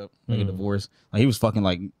nasty breakup, like a divorce. Like he was fucking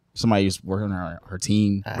like somebody was working on her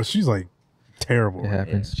team. But she's like terrible. It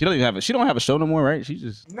happens. She don't even have a she don't have a show no more, right? She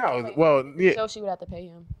just No, well, yeah. So she would have to pay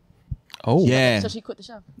him. Oh, yeah So she quit the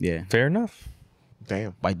show. yeah fair enough.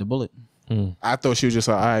 Damn. bite the bullet. I thought she was just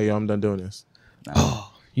like, all right, yo, I'm done doing this.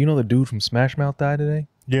 You know the dude from Smash Mouth died today?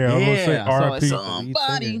 Yeah, I'm gonna say I saw it. RIP.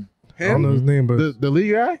 Somebody. I don't know his name, but The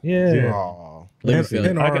lead guy? yeah. Oh. Let me feel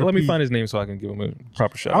it. And Let me RIP. find his name so I can give him a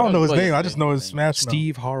proper shout. I don't know his What is name. I his just name? know his Smash Mouth.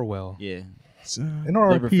 Steve Harwell. Yeah. And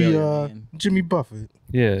Liver RIP failure, man. Jimmy Buffett.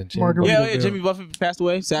 Yeah, Margarita. Yeah, Jimmy Buffett passed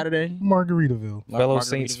away Saturday. Margaritaville. fellow Margaritaville.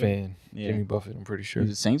 Saints fan. Yeah. Jimmy Buffett. I'm pretty sure.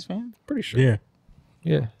 He's a Saints fan. Pretty sure. Yeah.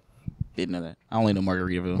 Yeah. Didn't know that. I only know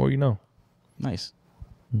Margaritaville. Well, you know. Nice.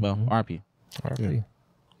 Well, RP. R.I.P.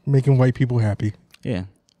 Making white people happy. Yeah.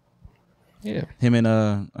 Yeah. Him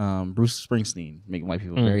and Bruce Springsteen making white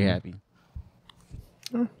people very happy.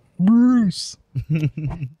 Bruce.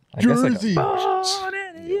 I guess like Jersey. All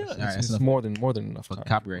right, that's it's enough. more than enough Fucking time.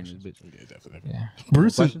 copyright in this bitch. Yeah.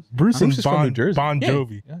 Bruce is Questions? Bruce Bruce and is from New Jersey. Bon Yeah.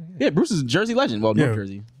 Jovi. Yeah, Bruce is a Jersey legend. Well, Yeah. North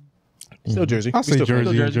Jersey. Still Jersey. I We say still Jersey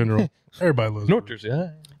in Jersey. general. Everybody loves North Bruce. Jersey. Huh?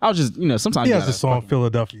 I was just, sometimes He you has gotta the song fucking-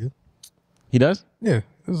 Philadelphia. He does? Yeah,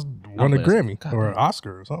 it's won a play that Grammy or an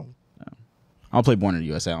Oscar or something. I'll play Born in the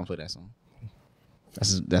USA. I don't play that song.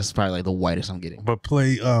 That's probably like the whitest I'm getting. But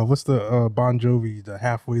play what's the Bon Jovi, the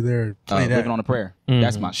halfway there? Play that. Living on a Prayer.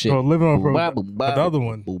 That's my shit. Oh, Living on a Boom, Prayer. bop, boom, But the bop, other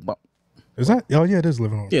one. boom, bop. Is that? Oh yeah, it is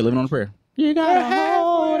Living on. Yeah, Living on a Prayer. You gotta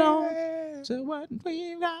hold on to what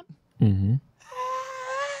we've got. Mm-hmm.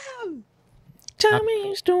 Tommy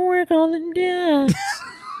used to work on the desk.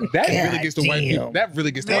 That really gets the white people. That really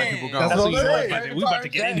gets the white people going. That's what I'm saying. We about to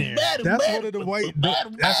get in here. That's one of the white.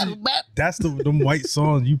 That's them white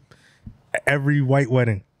songs. Every white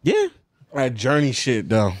wedding. Yeah. That Journey shit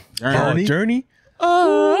though. Journey?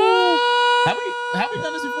 Have we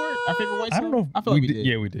done this before? Our favorite white song? I don't know. I feel like we did.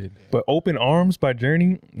 Yeah, we did. But Open Arms by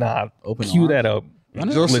Journey? Nah. Open Cue Arms? that up. I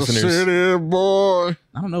know- Just Listeners. a city boy,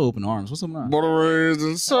 I don't know Open Arms. What's up now? born and raised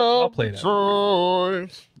in South play that.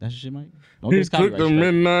 Detroit. That's your shit, Mike? Don't He get us took copyright the strike.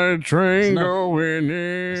 midnight train enough. going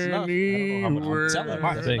enough. I don't know how much I'm telling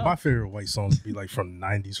My, you. anywhere. my favorite white songs would be like from the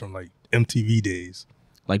 90s, from like MTV days,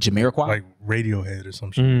 Like Jamiroquai? like Radiohead or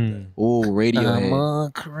some shit. Like Oh,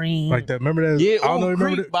 Radiohead. that. Like that. Remember that? Yeah, I don't know.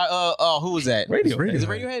 Remember Creep by who was that? Radiohead. Is it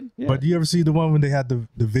Radiohead? Yeah. But do you ever see the one when they had the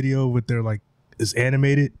video with their like it's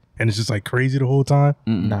animated and it's just like crazy the whole time?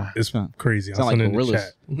 Nah. It's crazy. Sound I'll like send it in the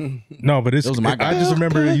Gorillaz. chat. No, but it's. Those are my I guys. just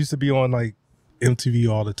remember it used to be on like MTV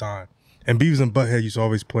all the time. And Beavis and Butthead used to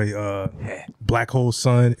always play Black Hole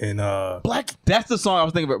Sun and Black. That's the song I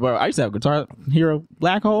was thinking about. Bro, I used to have a Guitar Hero.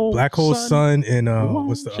 Black Hole. Black Hole Sun and on,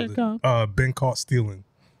 what's the check other? Been Caught Stealing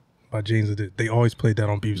by James Adid. They always played that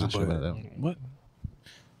on Beavis and Not sure about Butthead. that one. What?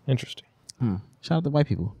 Interesting. Shout out to white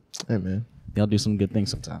people. Hey man. They'll do some good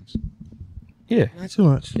things sometimes. Yeah. Not too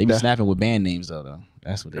much. They be snapping with band names though.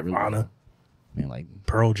 That's what they really. Nirvana, Man, like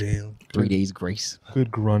Pearl Jam, 3 Days Grace. Good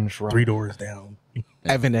grunge rock. Three Doors Down.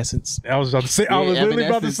 Evanescence. I was about to say. I was literally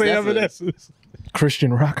about to say Evanescence, Evanescence.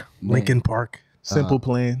 Christian rock. Linkin Park, Simple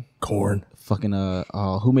Plan. Corn, Fucking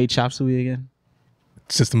who made Chop Suey again?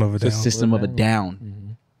 System of a The Down. System of a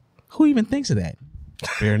Down. Who even thinks of that?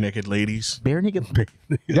 Bare naked ladies. Bare nigga.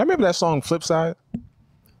 Y'all remember that song Flip Side?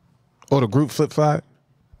 Or the group Flip Side?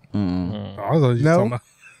 I was No. talking about.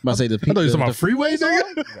 About to say the I thought you were talking about Freeway,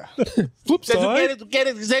 nigga. Flip side.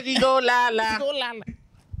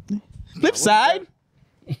 flip side.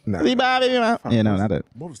 Nah. Yeah, no, not that.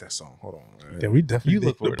 What was that song? Hold on. Yeah, we definitely You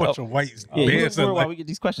look did for a it. bunch of white Yeah, you look bands. for it that while like we get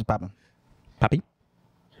these questions popping. Poppy,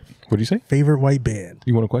 What do you say? favorite white band.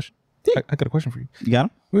 You want a question? I got a question for you. you got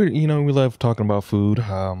him? We love talking about food.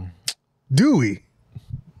 Dewey.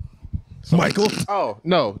 Michael. Oh,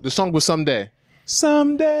 no. The song was Someday.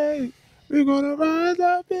 Someday we're gonna rise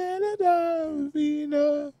up in the dark. We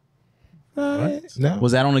know. Right? No.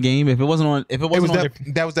 Was that on the game? If it wasn't on,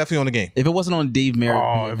 That was definitely on the game. if it wasn't on Dave Merritt,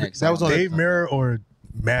 Oh, that was on Dave Mirror or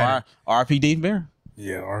Matt. RP Dave Merritt.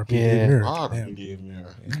 Yeah, RP Yeah. Dave Mirror. Ah, Damn.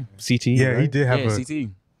 CT. Yeah, right? he did have Yeah, a. CT.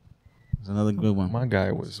 That's another good one. My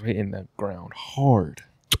guy was hitting the ground hard.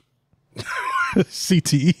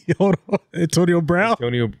 CTE. Hold on. Antonio Brown.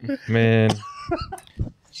 Antonio, man.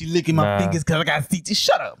 She licking Nah. fingers because I got CT.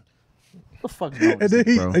 Shut up. the fuck's wrong And with then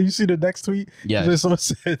this, bro? and you see the next tweet? Yes. Then someone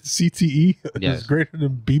said CTE Yes. is greater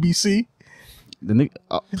than BBC. The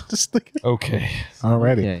nigga, This nigga, Okay.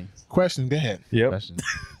 Alrighty. okay. Question. Go ahead. Yep. Question.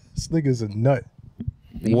 this nigga's a nut.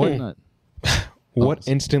 What? Nut. What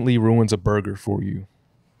instantly ruins a burger for you?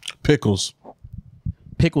 Pickles.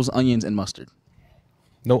 Pickles, onions, and mustard.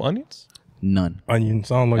 No onions? None.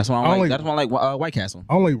 Onions. I don't like. That's why I don't like. That's why I like White Castle.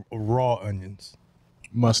 I don't like raw onions.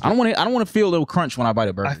 Mustard. I don't want to feel a little crunch when I bite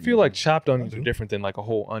a burger. I feel like chopped onions are different than like a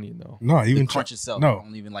whole onion, though. No, the even crunch itself. I No,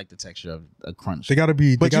 don't even like the texture of a crunch. they gotta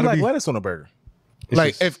be. They But you gotta like be. lettuce on a burger. It's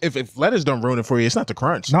Like just- if lettuce don't ruin it for you, it's not the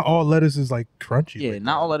crunch. not all lettuce is like crunchy. yeah, like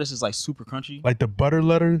not that. all lettuce is like super crunchy. Like the butter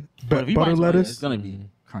lettuce, But if you butter bite into it, lettuce. it's gonna be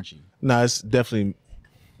crunchy. No, it's definitely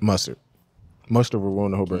mustard. Mustard will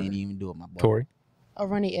ruin the whole burger. Can't even do it, my boy. Tori? A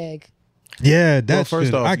runny egg. Yeah, that Well, first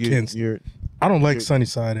shit, off, I you, can't. you're I don't like sunny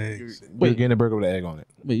side eggs. getting a burger with an egg on it.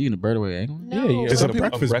 Wait, you gonna bird away egg? No. yeah. It's a Some people-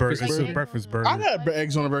 breakfast burger. breakfast It's a burger. breakfast burger. I got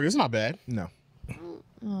eggs on a burger. It's not bad. No.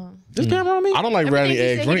 This camera on me? I don't like Everything runny he said,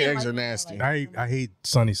 eggs. he Runny didn't eggs like are it. nasty. I hate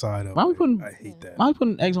sunny side up. Why we putting- I hate that. Why are you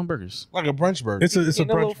putting eggs on burgers? Like a brunch burger. It's a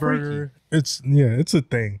Getting a little brunch burger. It's it's a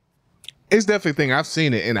thing. It's definitely a thing. I've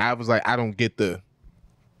seen it, and I was like, I don't get the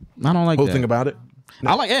I don't like whole that. thing about it.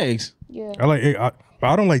 I like eggs. Yeah. I like egg, but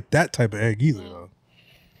I don't like that type of egg either. Though.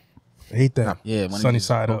 I hate that. Yeah, when sunny it just,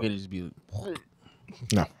 side up. It just be,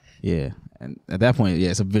 No. yeah, and at that point, yeah,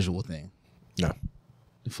 it's a visual thing. No.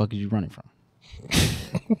 The fuck is you running from?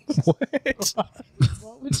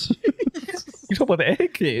 You talk about the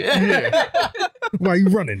egg? Yeah. Why you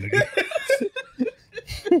running, nigga?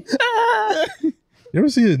 You ever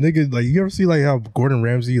see a nigga like? You ever see like how Gordon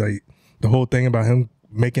Ramsay like the whole thing about him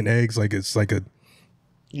making eggs like it's like a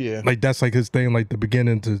Yeah. like that's like his thing like the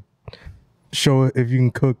beginning to show if you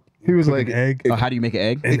can cook. He was cook like, an egg. How do you make an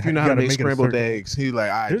egg? and if you know how to gotta make it a scrambled certain- eggs, he's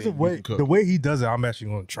like, all right, There's a then way. you can cook. The way he does it, I'm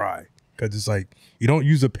actually going to try because it's like you don't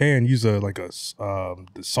use a pan, use a like a the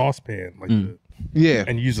saucepan, like Yeah.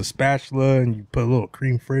 and you use a spatula and you put a little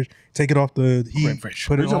cream fresh, take it off the heat, put You it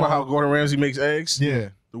talking on. about how Gordon Ramsay makes eggs? Yeah.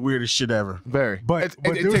 The weirdest shit ever. Very. But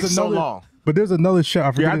it there was takes so another- long. But there's another chef. I Yeah,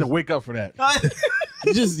 I forget had to his- wake up for that.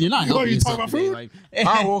 You're not helping you yourself talking about today, food? like-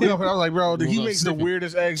 I woke up and I was like, bro, he Little makes the snippet.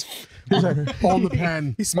 weirdest eggs. He's like, on the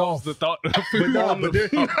pan. He smells the thought of food. on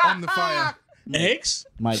the fire. Eggs?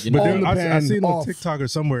 Mike, you But know, then the I pan, seen on off. TikTok or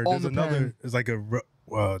somewhere. On There's the another. pan. It's like a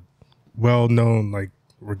well-known, like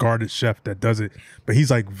regarded chef that does it, but he's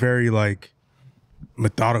like very like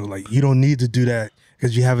methodical. Like you don't need to do that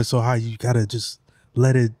because you have it so high. You gotta just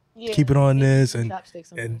let it keep it on this and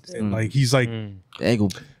Chopsticks and, sometimes, too. and like he's like. the egg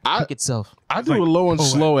will cook itself. I do like, a low and oh,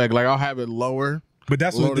 slow egg. Like, I'll have it lower. But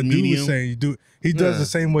that's Low what the to dude was medium. saying. You do. He does the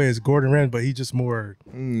same way as Gordon Ramsay, but he just more.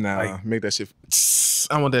 Nah, Like- make that shit.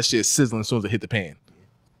 I want that shit sizzling as soon as it hit the pan.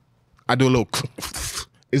 I do a little.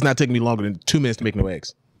 It's not taking me longer than 2 minutes to make no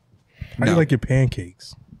eggs. How do you like your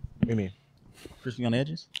pancakes? What do you mean? Crispy on the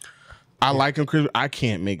edges. I like them crispy. I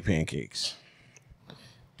can't make pancakes.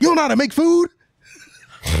 You don't know how to make food.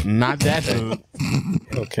 Not that good.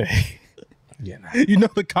 Okay. Yeah, nah. You know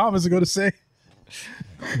the comments are gonna say.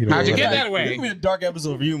 How'd you get that It's way? gonna be a dark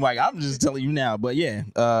episode for you, Mike. I'm just telling you now. But yeah,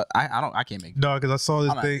 I can't make. No, because I saw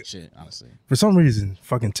this I'm not thing. shit, honestly. For some reason,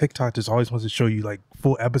 fucking TikTok just always wants to show you like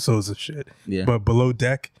full episodes of shit. Yeah. But below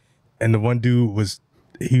deck, and the one dude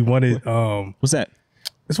he wanted What's that?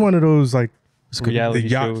 it's one of those like Reality the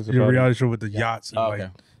yachts, shows the about reality show with the yachts and Oh, like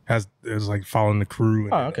okay. it was like following the crew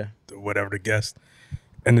and Oh, okay. whatever the guest.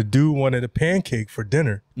 And the dude wanted a pancake for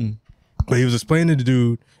dinner. Mm. But he was explaining to the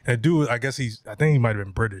dude, and the dude, I think he might have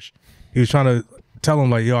been British. He was trying to tell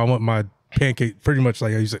him like, yo, I want my pancake pretty much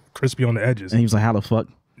like he's like crispy on the edges. And he was like, "How the fuck?"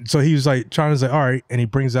 So he was like trying to say, all right, and he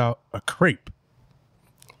brings out a crepe.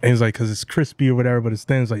 And he's like, because it's crispy or whatever, but it's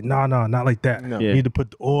thin. It's like, nah, not like that. No. You Yeah. need to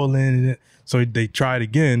put the oil in it. So they try it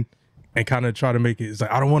again and kind of try to make it. It's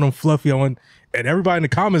like, I don't want them fluffy. And everybody in the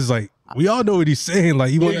comments is like, we all know what he's saying. Like,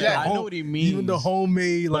 he wanted I know what he means. even the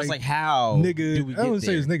homemade, But like, it's like how nigga. do we I get don't say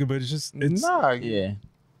there? it's nigga, but it's just, it's Nah, Yeah,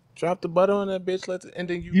 drop the butter on that bitch, and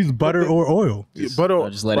then you use butter or oil. butter.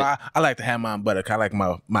 just let well, I like to have mine butter. 'Cause I like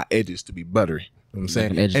my edges to be buttery. You know what I'm saying?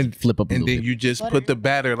 Like an edge and flip up a and little then bit. you just Butter. put the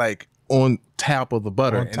batter like on top of the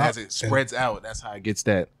butter, On and top. as it spreads out, that's how it gets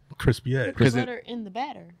that. Crispy egg. Put 'Cause it- butter in the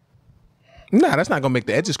batter. Nah, that's not gonna make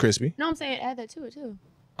the edges crispy. No, I'm saying add that to it too.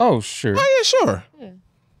 Oh, sure. Oh yeah, sure. Yeah.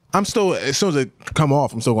 I'm still as soon as it come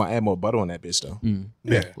off, I'm still gonna add more butter on that bitch though.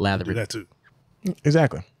 Yeah. Lather Do it. that too.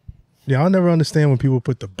 Exactly. Yeah, I'll never understand when people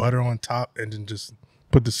put the butter on top and then just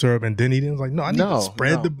put the syrup and then eat it? I was like, no, I need to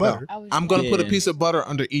spread the butter. I'm gonna put a piece of butter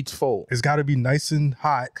under each fold. It's got to be nice and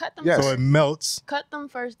hot, Cut them. Yes. so it melts. Cut them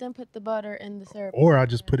first, then put the butter in the syrup. Or I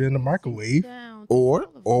just put it in the microwave. Or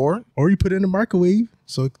Or you put it in the microwave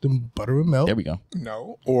so the butter will melt. There we go.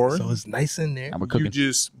 no, or So it's nice in there. We're you cooking.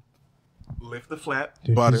 just lift the flat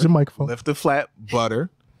Use butter, the microphone. lift the flat butter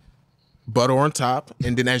on top,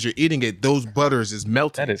 and then as you're eating it, those butters is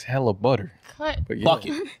melting. That is hella butter. Cut. But yeah. Fuck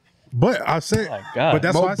it. But I say, Oh my God. but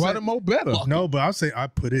that's why more I said, butter, more better. no. But I say I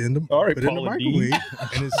put it in the All right, put it in the Paula D. microwave,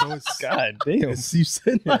 and it's, so it's God damn. it's you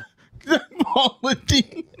sitting there. Paula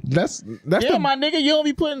D. That's Yeah, my nigga, you don't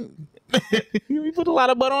be putting. You be put a lot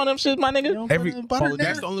of butter on them shit, my nigga.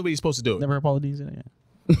 that's the only way you're supposed to do it. Never heard Paula D's in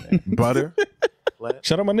it. Butter.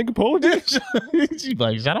 Shout out my nigga Paula D. She's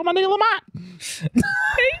like, shout out my nigga Lamont.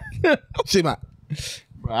 Shit, my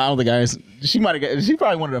Bro, I don't think she might have got. She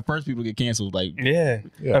probably one of the first people to get canceled. Like, Yeah.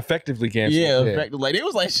 Effectively canceled. effective. Like, it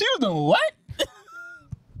was like she was doing what?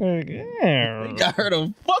 Yeah. Got her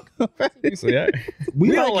to fuck. So, yeah.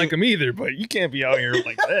 We don't like him either, but you can't be out here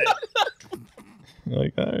like that.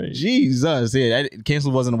 Like, all right. Jesus, yeah,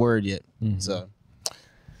 canceled wasn't a word yet. So,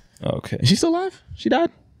 Okay. is she still alive? She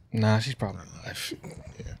died. Nah, she's probably alive.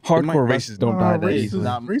 Hardcore racists don't die that easily.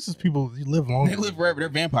 Racist people, you live longer. They live forever. They're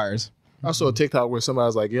vampires. I saw a TikTok where somebody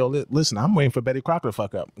was like, "Yo, listen, I'm waiting for Betty Crocker to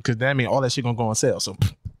fuck up because that mean all that shit gonna go on sale." So,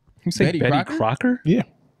 You say Betty Betty Crocker? yeah,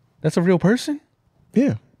 That's a real person?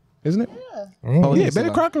 yeah, isn't it? Oh, Yeah,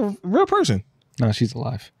 Betty Crocker, real person. No, she's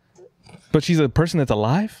alive. But she's a person that's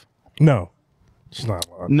alive? No, she's not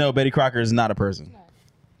alive. No, Betty Crocker is not a person.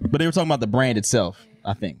 But they were talking about the brand itself,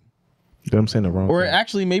 I think. I'm saying the wrong. Or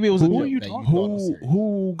actually, maybe it was a Who joke are you that talking? thought was serious.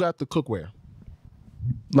 Who got the cookware?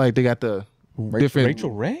 Like they got the different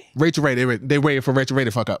Rachel Ray? Rachel Ray. They waited for Rachel Ray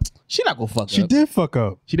to fuck up. She not gonna fuck She up. did fuck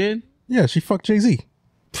up. She did? Yeah, she fucked Jay-Z.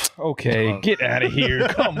 Okay, get out of here.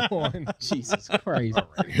 Come on. Jesus Christ.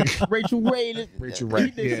 Rachel Ray. Rachel Ray.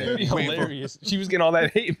 That'd be Yeah. hilarious. She was getting all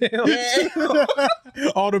that hate mail.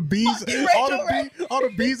 All the bees, all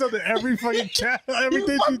the bees under every fucking cat,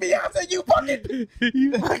 everything. Beyonce, you fucking.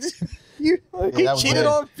 He cheated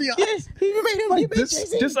on Beyonce. He made him like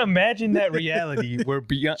Just imagine that reality where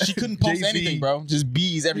Beyonce. She couldn't post anything, bro. Just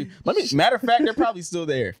bees every. Matter of fact, they're probably still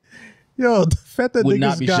there. Yo, the fact that Would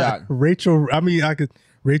not niggas be got shocked. Rachel. I mean, I could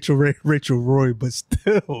Rachel Roy, but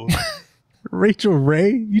still, Rachel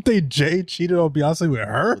Ray. You think Jay cheated on Beyonce with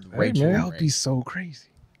her? Rachel That would be so crazy.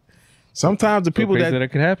 Sometimes the people Crazy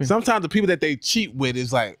that could happen. sometimes the people that they cheat with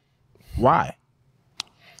is like, why?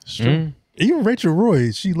 Even Rachel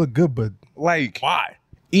Roy, she looked good, but Like why?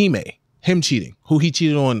 Ime, him cheating. Who he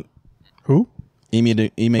cheated on? who? Ime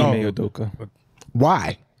Udoka.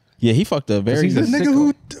 Why? Yeah, he fucked a very, He's a The nigga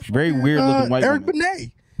who very weird looking white Eric woman.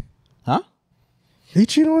 Benet. Huh? He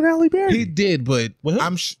cheated on Halle Berry. He did, but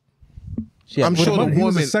I'm Yeah, I'm what sure about- the He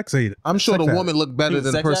was a woman. sex hater. I'm sure the sex woman looked better was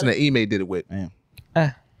than the sex person that addict? Ime did it with. Man.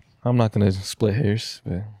 I'm not going to split hairs,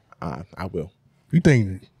 but I will. You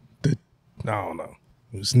think that? I don't know.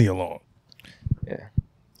 Just knee along. yeah.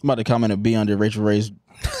 I'm about to comment and be under Rachel Ray's.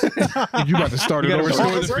 You about to start it over?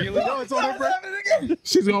 feeling?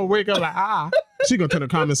 She's gonna wake up like She's gonna turn the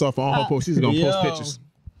comments off on her post. She's gonna post pictures.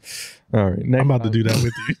 All right. Next. I'm about to do that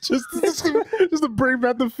with you. just to bring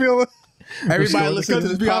back the feeling. Everybody Let's go. listen to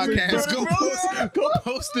this Because podcast. Go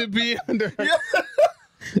post it. Be under.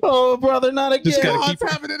 Oh, brother, not again. Just gotta Oh, keep it's her-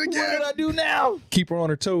 happening again. What do I do now? Keep her on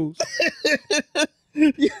her toes.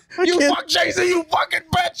 You fuck Jay-Z, you fucking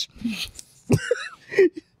bitch.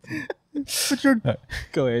 Put your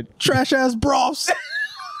Go ahead. trash ass broths.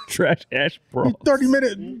 Trash ash, bro.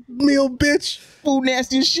 30-minute meal, bitch. Food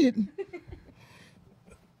nasty as shit.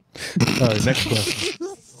 All right. Next question.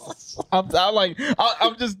 I'm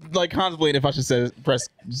just like contemplating if I should press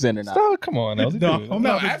send or not. Oh, come on. Now.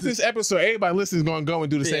 No, after this episode, everybody listening is gonna go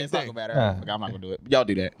and do the Yeah, same it's not thing. gonna matter. Like, I'm not gonna do it. Y'all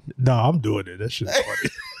do that. No, I'm doing it. That shit's funny.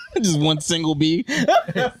 Just one single bee.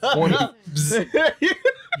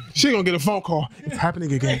 She gonna get a phone call. It's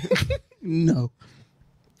happening again. No.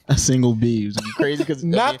 A single bee. It was crazy because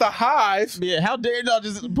Not the hive. Yeah, how dare y'all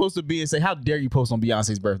just post a bee and say, how dare you post on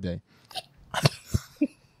Beyonce's birthday?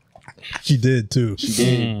 She did too. She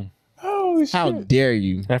did. Oh, How dare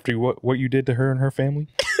you? After what you did to her and her family,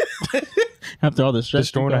 After all the stress.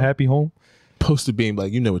 destroying a happy home. post a beam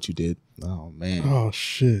like you know what you did. Oh, man. Oh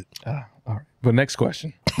shit. All right. But next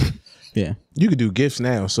question. Yeah. You could do gifts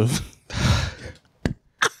now. So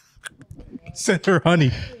Send her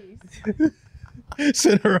honey.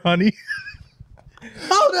 Send her honey.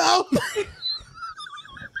 Oh, no.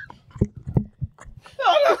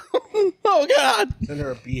 Oh, God. send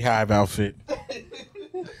her a beehive outfit,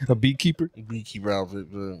 A beekeeper. beekeeper outfit.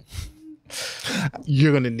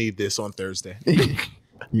 You're gonna need this on Thursday.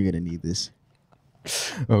 You're gonna need this.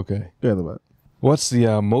 Okay. Go ahead, about. What's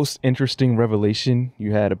the most interesting revelation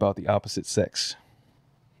you had about the opposite sex?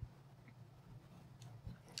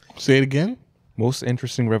 Say it again. Most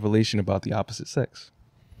interesting revelation about the opposite sex.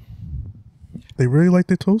 They really like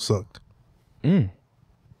their toes sucked.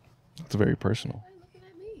 That's very personal.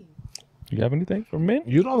 You have anything for men?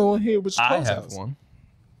 You don't know here which I have one.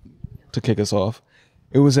 To kick us off,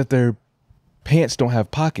 it was that their pants don't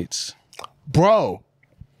have pockets. Bro.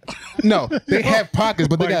 No, they have pockets,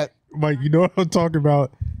 but they got. Mike, you know what I'm talking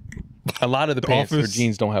about? A lot of the pants or office.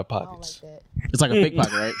 jeans don't have I don't pockets. like that. It's like a fake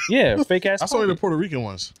pocket, right? Yeah, fake ass. I saw the Puerto Rican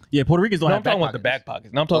ones. Yeah, Puerto Ricans don't No, I'm have back talking about the back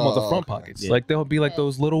pockets. No, I'm talking about the front pockets. Yeah. Like they'll be like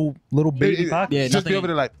those little baby pockets. Yeah, Just be nothing- over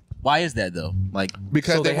there like Why is that though? Like,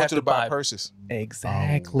 because So they they want have you to to buy buy- purses.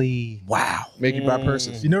 Exactly. wow. Make you buy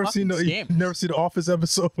purses. You never Fucking seen you scammers. never see the Office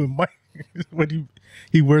episode when Mike when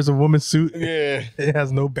he wears a woman's suit. Yeah. It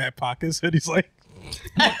has no back pockets, and he's like,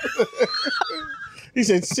 He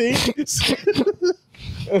said, see?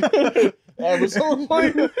 I was so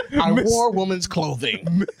funny. I wore woman's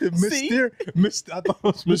clothing. I thought it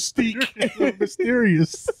was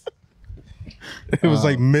mysterious. It was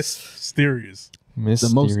like mysterious.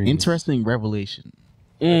 The most interesting revelation.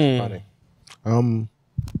 Funny.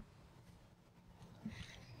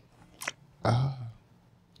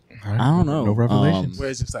 I don't know. No revelations. Where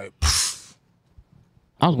it's just like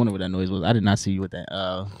I was wondering what that noise was. I did not see you with that.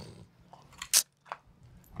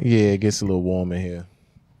 yeah, it gets a little warm in here.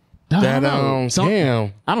 I don't know.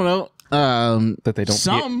 Damn. I don't know. That they don't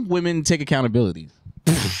Some women take accountability.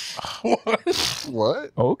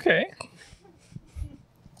 What? Okay.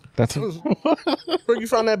 That's Where you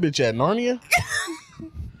found that bitch at? Narnia?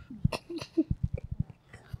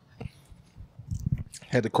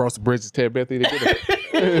 Had to cross the bridge to Ted Bentley to get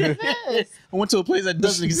it. I went to a place that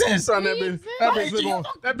doesn't exist. Son, that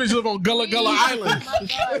bitch live on Gullah Gullah Island. My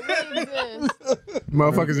God, what exists?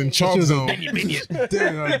 Motherfuckers in chalk zone.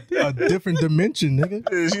 Damn, a different dimension, nigga.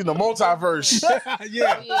 She's in the multiverse.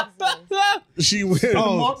 Yeah. We exist. She went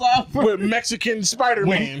with Mexican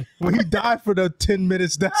Spider-Man. When he died for the 10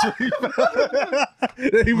 minutes, that's when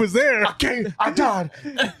he was there. I died.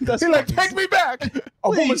 He like, take me back. A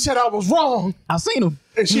woman said I was wrong, I seen him.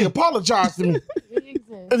 and she apologized to me. We exist.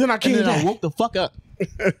 And then I And came then I back. woke the fuck up.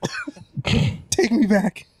 Take me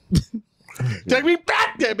back. Take me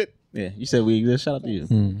back, damn it. Yeah, you said we exist. Shout out to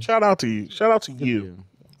you. Shout out to you. Shout out to you.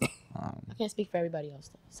 I can't speak for everybody else,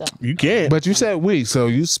 though. So You can't. But you said we, so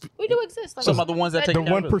you. we do exist. Like Some of the ones that take The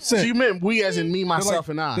 1%. So you meant we as in me, myself,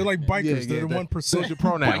 and I. They're like bikers. Yeah, They're the that- 1%. Those are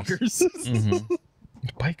pronouns. Bikers.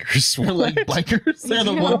 bikers. They're like bikers. They're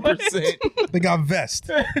the 1%. They got vests.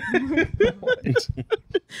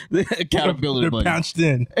 Accountability They're buddy. pounched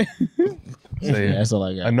in. Yeah, that's all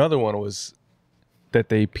I got. Another one was that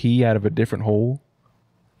they pee out of a different hole.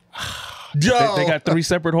 Yo. They got 3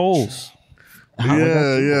 separate holes.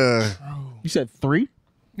 yeah. You said 3?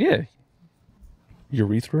 Yeah.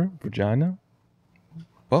 Urethra, vagina.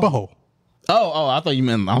 Oh. Oh, I thought you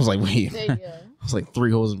meant. I was like, wait. there you go. I was like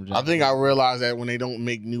 3 holes in vagina. I think I realized that when they don't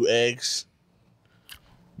make new eggs,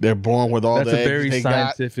 they're born with all That's the a eggs very they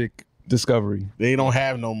got. scientific discovery. They don't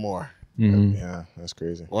have no more. Mhm. Yeah, that's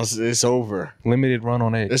crazy. Once it's over, Limited run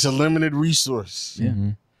on eggs. it's a limited resource. Yeah.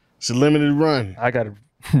 It's a limited run. I got a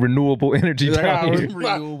renewable energy I down have here.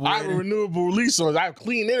 a renewable resource. I have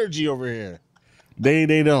clean energy over here. They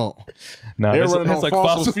don't. Nah, They're that's, running that's on like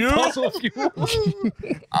fossil fossil fuel?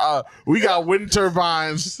 fuel. We got wind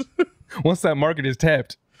turbines. Once that market is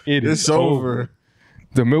tapped, It's over.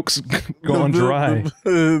 The milk's gone dry.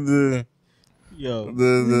 Yo.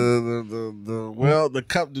 The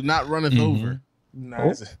cup do not runneth over.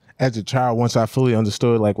 Nah, as a child, once I fully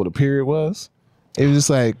understood like what a period was, it was just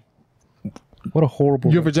like What a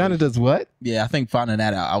horrible. your vagina does what? Yeah, I think finding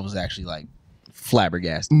that out, I was actually like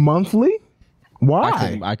flabbergasted. Monthly?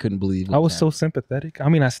 Why? I couldn't believe what I was happened. so sympathetic. I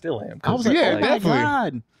mean, I still am. I was like, Yeah, oh my definitely.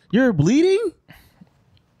 God, you're bleeding?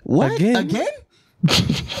 What? Again?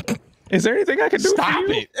 Is there anything I can do? Stop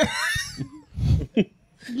for you? it.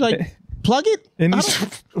 Like, plug it? And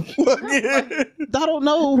I don't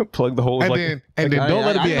know. plug the holes. And like, then don't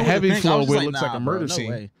let it be a heavy flow where it looks like a bro, murder no scene.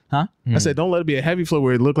 way. Huh? I said, don't let it be a heavy flow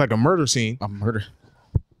where it looked like a murder scene. A murder.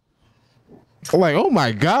 Like, oh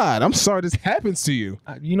my God, I'm sorry this happens to you.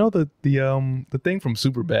 you know the thing from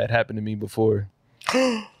Superbad happened to me before.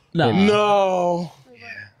 No. No.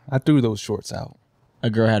 I threw those shorts out. A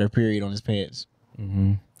girl had her period on his pants.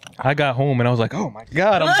 I got home and I was like, oh my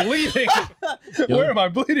God, I'm bleeding. Where am I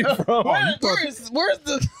bleeding from? Where's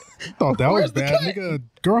the... Thought that was Where's the bad. cut? Nigga, a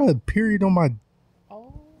girl had period on my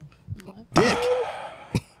Oh, dick.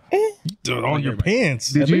 on your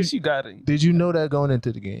pants. At least you got it. Did you know that going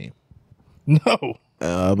into the game? No,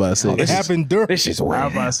 I'm about to say it happened during. This is I'm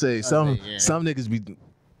weird. about to say some yeah. some niggas be.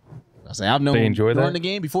 I say I've known They enjoy during that? the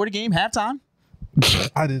game, before the game, halftime.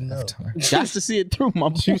 I didn't know. Got to see it through,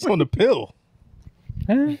 my She was on the pill.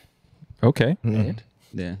 Okay.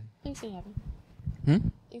 Yeah. Things can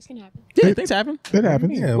happen. Things can happen. Yeah, things happen. It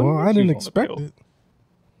happened. Yeah, What well, was I she didn't on the expect pill? it.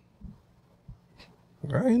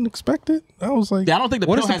 I didn't expect it. I was like, Yeah, I don't think the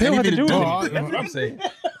What pill does the has pill have anything to to do do with with it? That's what I'm saying.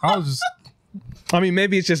 I was just. I mean,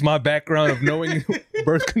 maybe it's just my background of knowing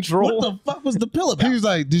birth control. What the fuck was the pill He about? was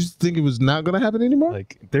like, "Did you think it was not gonna happen anymore?"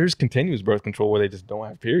 Like, there's continuous birth control where they just don't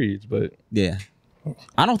have periods, but Yeah.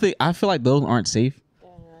 I feel like those aren't safe.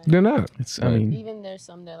 They're not. it's. I mean, Even there's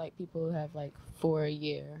some that like people have like for a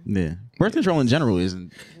year. Yeah. Birth control in general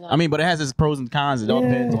isn't. I mean, but it has its pros and cons. It all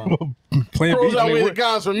depends on. Plan Pros B. outweigh the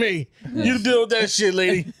cons for me. You deal with that shit,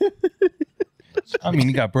 lady.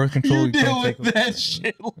 you got birth control. You can't take that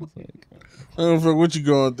shit. I don't know what you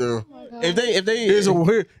going through. If they,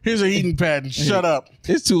 Here's a heating pad. Shut up.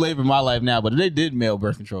 it's too late for my life now. But if they did mail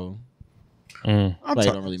birth control, I'm like,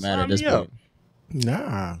 it don't really matter at this sign me point.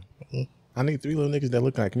 Nah. I need 3 little niggas that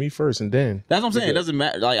look like me first, and then That's what I'm saying. It doesn't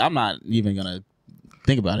matter. Like, I'm not even gonna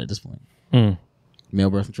think about it at this point. Mm. Male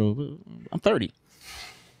birth control. I'm 30.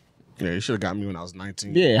 Yeah, you should have got me when I was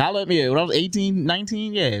 19. Yeah, holla at me when I was 18,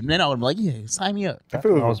 19. Yeah, then I would be like, yeah, sign me up. I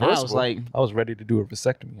was I was ready to do a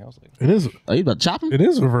vasectomy. I was like, It is. are you about to chop him? It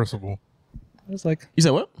is reversible. I was like, You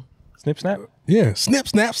said what? snip, snap, Yeah. Snip,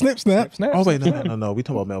 snap, snip, snap. snap. oh wait, no. We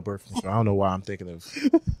talking about male birth control. I don't know why I'm thinking of.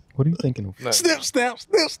 What are you thinking of? Snip, snap,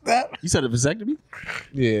 snip, snap. You said a vasectomy?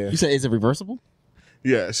 Yeah, You said is it reversible?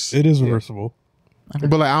 Yes. It is reversible.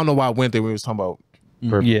 but like I don't know why I went there when we was talking about.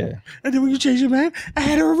 Yeah. And then when you change it, man, I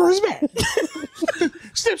had a reverse back.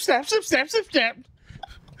 Snip, snap, snip, snap, snip, snap.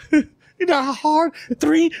 You know how hard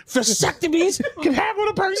 3 vasectomies can have on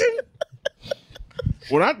a person?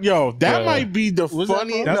 That might be the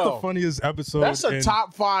funniest. That's the funniest episode. That's a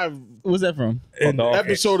top 5 What's that from?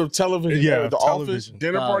 episode of television. Yeah, The Office television.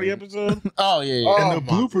 dinner party episode. Oh yeah, yeah. Oh, And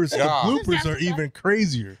the my bloopers, God. the bloopers are even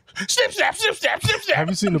crazier. Snip, snap, snip, snap, snip, snap. Have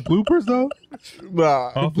you seen the bloopers though? Nah.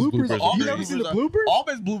 Office bloopers. bloopers. You never seen the bloopers?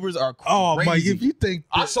 Office bloopers are crazy. Oh my! If you think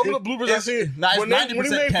Some of the bloopers I seen Nah, it's when he 90%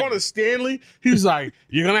 made fun Kevin. of Stanley, he was like,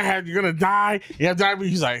 "You're gonna die. You have to die."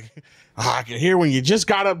 He's like, I can hear when you just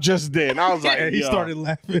got up just then. I was like, and he yo. started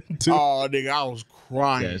laughing too. Oh, nigga, I was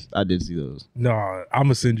crying. Yes, I did see those. No, I'm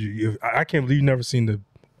gonna send you. I can't believe you never seen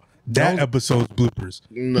that episode's bloopers.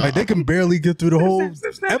 No. Like they can barely get through the whole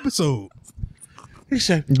episode. He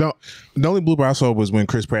said, No, the only blooper I saw was when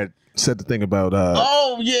Chris Pratt said the thing about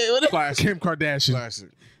Oh yeah, what classic, Kim Kardashian. classic.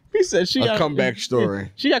 he said she A got comeback story.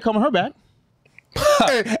 She got coming her back.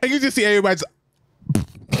 And you just see everybody's.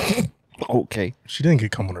 Okay. She didn't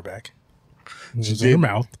get cum on her back. She was in did. her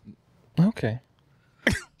mouth. Okay.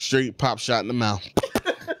 Straight pop shot in the mouth.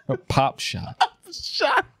 A pop shot.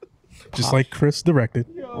 Just like Chris directed.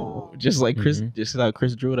 Just like Chris, just how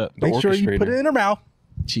Chris drew it up. Make sure you put it in her mouth.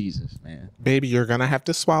 Jesus, man. Baby, you're gonna have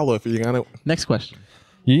to swallow if you're gonna. Next question.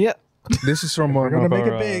 Yeah. This is from We're one gonna of make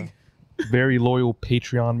our it big. very loyal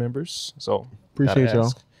Patreon members. So Appreciate gotta y'all.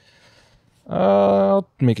 ask. I'll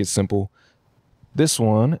make it simple. This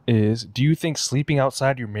one is: do you think sleeping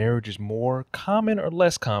outside your marriage is more common or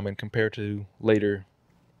less common compared to later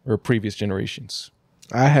or previous generations?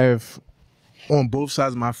 I have on both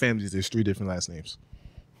sides of my family. There's 3 different last names.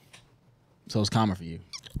 So it's common for you.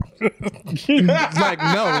 Like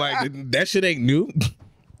no, like that shit ain't new.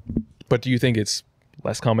 But do you think it's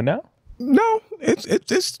less common now? No, it's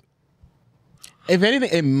If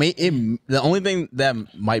anything, the only thing that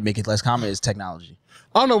might make it less common is technology.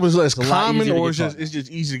 I don't know if it's less a lot common easier to or get caught. it's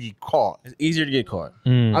just easy to get caught. It's easier to get caught.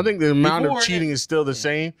 I think the amount Before of cheating is still the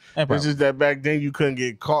same. Yeah, It's probably. just that back then you couldn't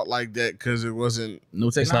get caught like that because it wasn't. No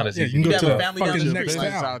technology. It's not as Yeah, easy. you can go You to have a the family down fucking the next street.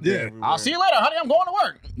 Lights town. out there Yeah. everywhere. I'll see you later, honey. I'm going to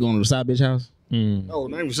work. Going to the side bitch house. Oh,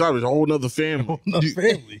 not even sorry, it's a whole nother family. No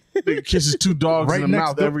family. Nigga kisses 2 dogs Right in the next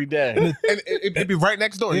mouth door. every day. and it'd be right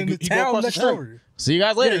next door. In the You go town across the next street. door. See you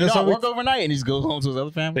guys later. Yeah, you that's know, I how we- work overnight, and he just goes home to his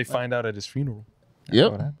other family. They find out at his funeral.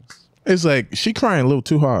 Yep. What happens? It's like she crying a little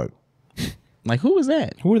too hard. Like, who is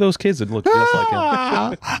that? Who are those kids that look just like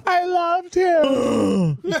him? I loved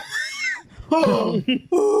him.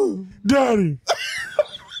 Daddy.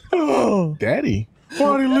 Daddy,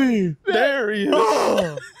 Party Lee. There he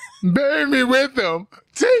is. bury me with him.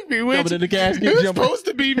 Take me with Jumping in the casket. It's Jumping. supposed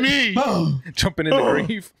to be me. Jumping in the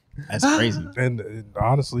grave. That's crazy. And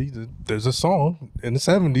honestly, there's a song in the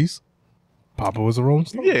 70s. Papa was a Rolling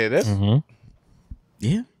Stone. Yeah, that's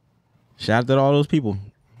Yeah. Shout out to all those people.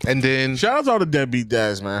 And then Shout out to all the deadbeat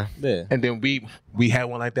dads, man. Yeah. and then we had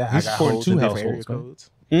one like that. He's I got supporting hoes two in different households, area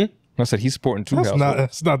man. codes. I said he's supporting two households.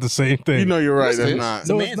 That's not the same thing. You know you're right. Yes, it That's is. not. It's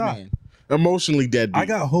a No, man's it's not. man. Emotionally deadbeat. I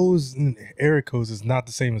got hoes and Eric hoes is not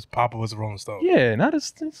the same as Papa was a Rolling Stone. Yeah, not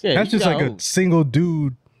as. Yeah, That's you just got like a hoes. single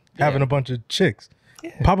dude having Yeah. a bunch of chicks.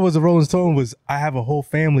 Papa was a Rolling Stone was I have a whole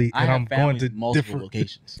family I and have I'm going families to in multiple different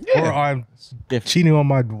locations. or I'm Different. cheating on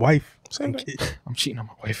my wife. Same and thing. kid. I'm cheating on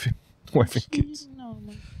my wife and kids.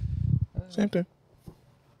 Same thing.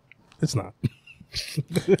 It's not.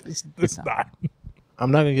 it's not. I'm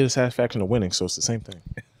not gonna get a satisfaction of winning, so it's the same thing.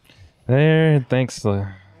 There, thanks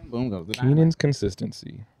to Boom goes the Keenan's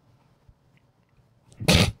consistency.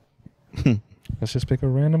 Let's just pick a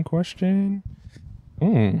random question.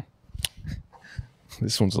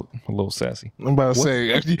 This one's a little sassy. I'm about to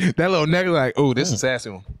say that little nigga like, oh, this is a sassy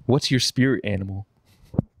one. What's your spirit animal?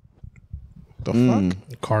 The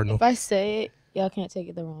fuck? Cardinal. If I say it, y'all can't take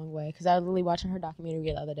it the wrong way because I was literally watching her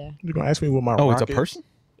documentary the other day. You gonna ask me what my Oh, rock it's a is? person?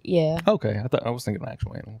 Yeah, Okay, I was thinking an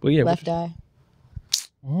actual animal. But yeah, left eye.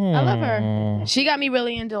 I love her. She got me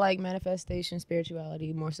really into like manifestation,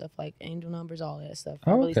 spirituality, more stuff like angel numbers, all that stuff.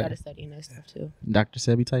 I really Okay. started studying that stuff too. Dr.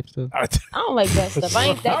 Sebi type stuff. I don't like that stuff. I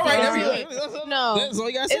ain't that All right, fancy. No, That's all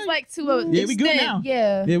you gotta say. it's like to a Yeah, we good extent. now.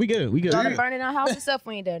 Yeah, Yeah, we good. We good. started burning our house and stuff.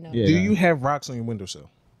 We ain't there now. Yeah. Do you have rocks on your windowsill?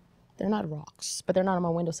 They're not rocks, but they're not on my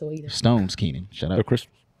windowsill either. Stones, Keenan. Shut the up.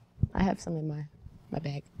 crystals. I have some in my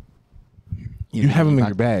bag. You have them in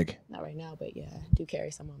your bag. Not right now, but yeah, I do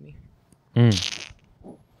carry some on me.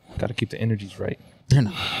 Got to keep the energies right. They're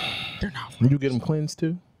not. They're not. You get them cleansed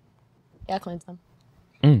too? Yeah, I cleanse them.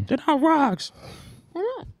 They're not rocks. They're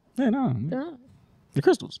not. They're not. They're not. They're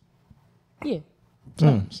crystals. Yeah,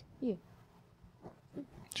 Stones. yeah,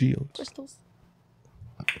 Geodes. crystals.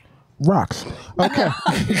 Rocks. Okay.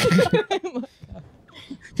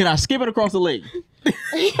 Can I skip it across the lake?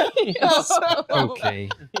 Okay.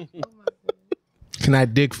 Can I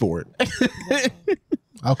dig for it?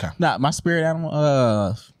 Okay. Nah, my spirit animal.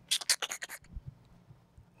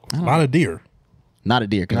 Not a deer. Not a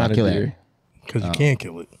deer. Cause Not I a kill deer. it. Because you can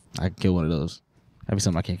kill it. I can kill one of those. That'd be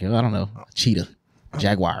something I can't kill. I don't know. A cheetah,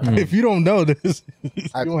 jaguar. If you don't know this, you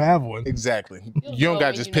don't have one. Exactly. You'll You don't know gotta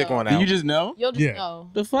when just you pick know. one Do out. you just know? You'll just Yeah. know.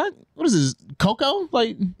 The fuck? What is this? Coco?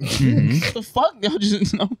 Like, the fuck? Y'all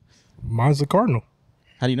just know. Mine's a cardinal.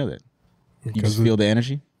 How do you know that? You Because just feel the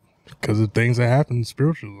energy? of things that happen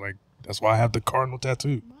spiritually. Like that's why I have the cardinal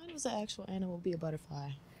tattoo. Mine was an actual animal, be a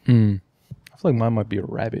butterfly. I feel like mine might be a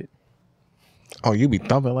rabbit. Oh, you be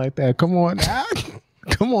thumping like that? Come on now.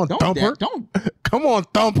 Come on, Don't, thumper. don't, Come on,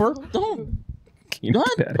 thumper. don't. Keenan,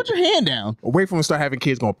 Put your hand down. Wait for him to start having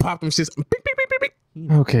kids. Gonna pop them shits. Beep, beep, beep, beep,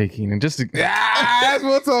 beep. Okay, Keenan. Just to, That's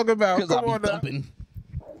what I'm talking about. Because I'll Come be on now. thumping.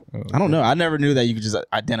 I don't know. I never knew that you could just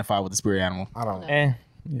identify with the spirit animal. I don't know.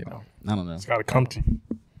 you know, I don't know. It's got to come to you.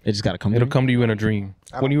 It just got to come. it'll to come to you in a dream.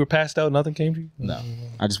 When you were passed out, nothing came to you. me. No,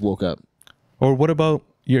 I just woke up. Or what about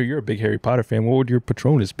you're a big Harry Potter fan? What would your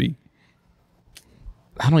Patronus be?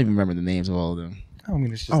 I don't even remember the names of all of them. I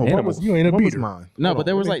mean, it's just Oh, what animals. was You ain't a what was beater. mine? No, Hold but on,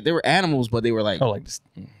 there was let me- like they were animals, but they were like, Oh, like this.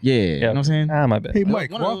 yeah, you know what I'm saying? Ah, my bad. Hey,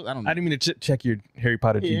 Mike, One of why, those, I don't I know. didn't mean to check your Harry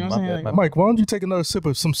Potter Yeah, gene. you know My what I'm bad. saying? My Mike, why don't you take another sip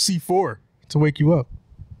of some C4 to wake you up?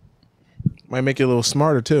 Might make you a little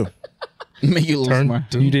smarter too. Make you a little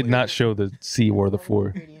smart. bad. You did not show the C or the 4.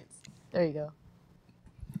 Ingredients. There you go.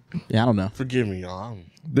 Yeah, I don't know. Forgive me, y'all.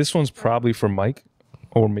 This one's probably for Mike,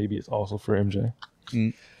 or maybe it's also for MJ,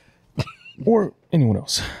 or anyone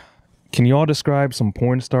else. Can y'all describe some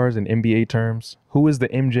porn stars in NBA terms? Who is the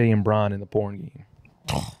MJ and Bron in the porn game?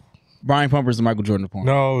 Brian Pumper's the Michael Jordan of porn.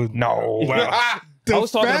 No. No. Wow. I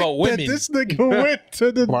was talking about women. This nigga went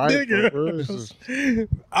to the nigga.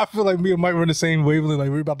 I feel like me and Mike were in the same wavelength. Like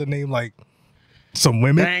we're about to name like some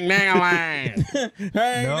women. Dang, dang, line.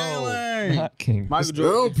 Hey, No. Not King. Michael I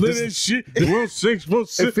Jordan. don't play that shit. 1-6,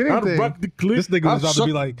 1-6. If anything, I rock the clip. this nigga was I about to be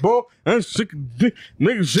suck like- the ball and sick dick.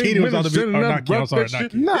 Niggas shake Keenan was minutes about to be- sending or out not Keenan, I'm rock sorry, that not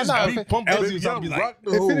shit. Keenan. No, It's no, beat if- pumping, Elsie baby. was about to be I like, rock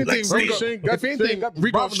the if whole anything, Lex Rico- Shane got if anything, got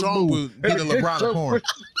Rico robbing the Strong mood. would be the LeBron of porn.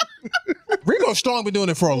 Rico Strong been doing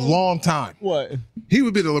it for a long time. What? He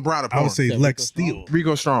would be the LeBron of I porn. would say Lex Steele.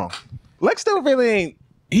 Rico Strong. Lex still really ain't.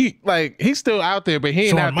 He's still out there, but he ain't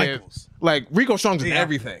Shawn out Michaels. there. Like Rico Strong's in Yeah.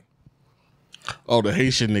 everything. Oh, the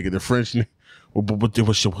Haitian nigga, the French nigga. But there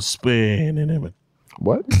was shit was spinning him.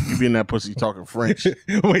 What? You be in that pussy talking French,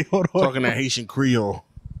 Wait, hold on. talking that Haitian Creole.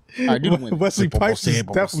 I do win. Wesley Pipes is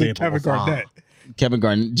Bubble, definitely bubble, Kevin bubble, Garnett. Kevin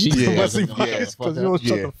Garnett. Jesus. Yeah. Wesley Yeah. Pipes, because you don't Yeah.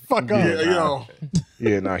 shut the fuck up. Yeah, yo.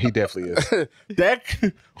 Yeah, no, he definitely is. That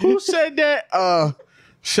who said that?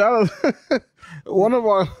 Shout out one of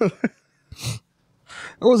our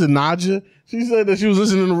Was it Naja? She said that she was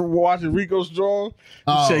listening to watching Rico Strong. She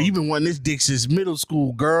Oh. said, "You been wanting this dick since middle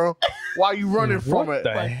school, girl. Why you running from it?" the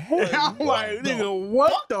Like, hell? I'm like, nigga,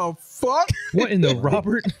 what the fuck? What in the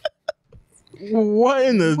Robert? What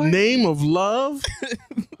in the name of love,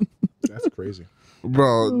 That's crazy.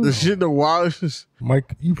 bro? The shit, the wildest.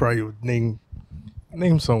 Mike, you probably would name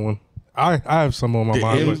someone. I have some on my The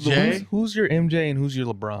mind. MJ? But Who's your MJ and who's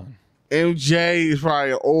your LeBron? MJ is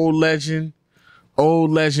probably an old legend.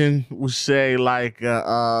 Old legend would say like,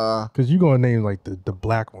 because you're gonna name like the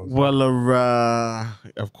black ones. well,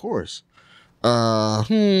 of course,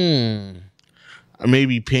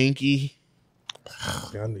 maybe Pinky.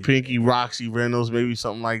 Yeah, I need- Pinky, Roxy Reynolds, maybe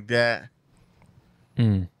something like that.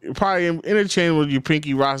 Mm. Probably interchangeable with your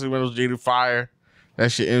Pinky, Roxy Reynolds, Jaded Fire.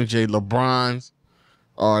 That's your MJ. LeBron's,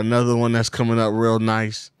 or another one that's coming up real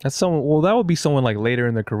nice. That's someone. Well, that would be someone like later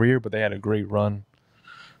in their career, but they had a great run.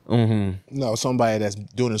 Mm-hmm. No, somebody that's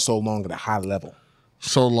doing it so long at a high level.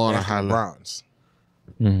 So long to Anthony highlight. Bronze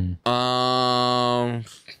Mm.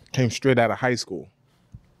 came straight out of high school,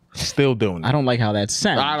 still doing I it. don't like how that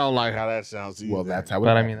sounds. I don't like how that sounds either. Well, that's how it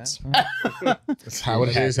But I mean, happens. that's how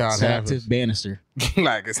it is. How it Shout out to happens. Bannister.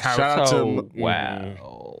 like it's how Shout out oh, to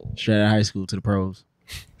wow. Straight out of high school to the pros.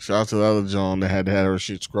 Shout out to the other John that had to have her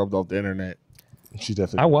shit scrubbed off the internet. she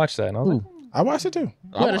definitely. I watched that and I was like, I watched it too.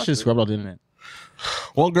 Who had that shit scrubbed off the internet?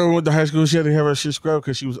 One girl went to high school. She had to have her shit scrubbed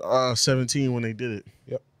because she was 17 when they did it.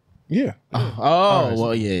 Yeah, Oh,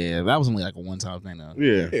 well, yeah. That was only like a one-time thing, though.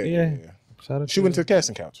 Yeah. yeah. Shout out She went to the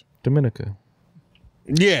casting couch. Dominica.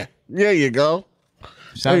 Yeah. There you go.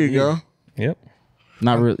 Shout There out you to go. Yep.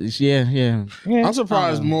 Not really. Yeah. I'm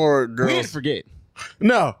surprised more We girls. didn't forget.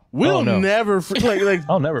 No, we'll Oh, no. never like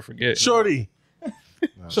I'll never forget. Shorty.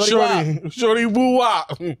 Shorty woo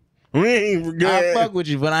wop. We ain't I forget. fuck with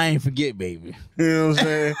you, but I ain't forget, baby. You know what I'm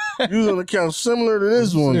saying? You was on the couch similar to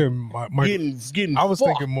this one. Yeah, Getting I was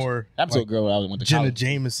fucked. thinking more That was a girl I went to Jenna college.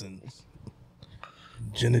 Jameson.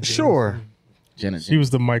 Jenna Jameson. Sure. Jenna. She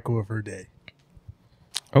was the Michael of her day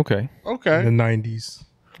Okay. in Okay. the 90s.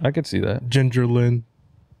 I could see that. Ginger Lynn,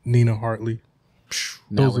 Nina Hartley,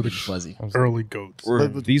 Now those we're are the just fuzzy. early goats.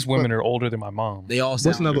 These women are older than my mom. They all What's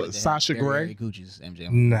sound another- good. They Sasha have very, Grey? very Gucci's, MJ.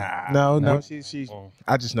 Nah. No, she.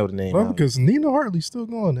 I just know the name. Well, because Nina Hartley's still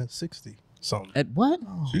going at 60 something. At what?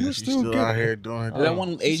 She's still out here doing Is her that thing.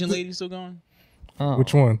 one Asian lady still going? Oh.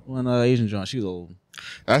 Which one? One Asian John. She was old.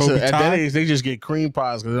 That's Kobe at that Todd? age, they just get cream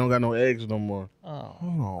pies because they don't got no eggs no more.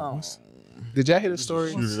 Did y'all hear the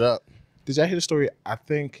story? Shoot it up. Did y'all hear the story? I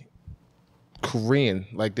think Korean,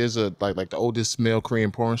 like there's a like the oldest male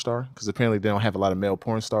Korean porn star, because apparently they don't have a lot of male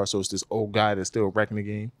porn stars, so it's this old guy that's still wrecking the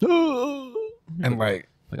game. And like,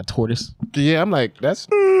 Like a tortoise. yeah, I'm like, that's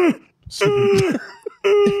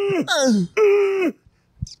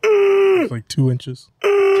It's like 2 inches.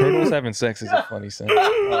 Turtles having sex is a funny sound.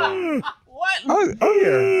 oh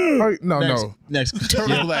yeah. Oh, no, no. Next.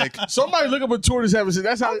 Turtle like Somebody look up a tortoise having sex.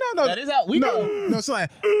 That's how. no, That is how we know. no, it's like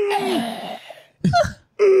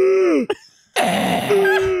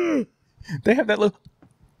They have that little.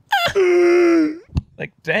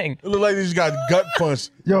 Like, dang. It look like they just got gut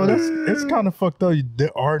punched. Yo, it's kind of fucked up.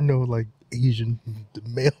 There are no like Asian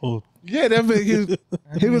male. yeah, that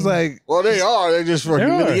he was like, Well, they are. They're just for They are.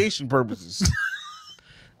 humiliation purposes.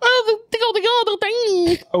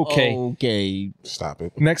 Okay. Okay. stop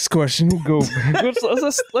it. Next question. We'll go.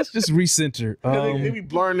 Let's just recenter. They be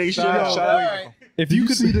blurring they shit Shout out. out. If Did you you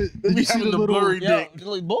could see the? They Did be you see having the the little? blurry dick.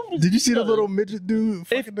 Did you see the little midget dude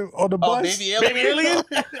fucking on the Oh, bus? baby alien. Alien?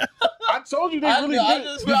 I told you they really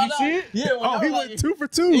good. Did you see it? Yeah. Oh, he went 2 for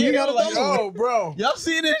 2. Yeah, he got he was another like, one. Oh, bro. Y'all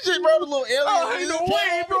seen this shit, bro? The little alien. Oh, ain't no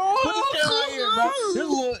way, bro. Put this camera right here,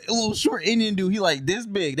 bro. This little short Indian dude. He like this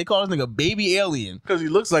big. They call this nigga baby alien. Because he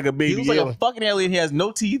looks like a He baby looks like alien. a fucking alien. He has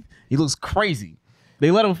no teeth. He looks crazy. They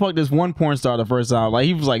let him fuck this one porn star the first time. Like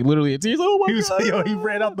he was like literally a tease. Oh my He was god. yo, he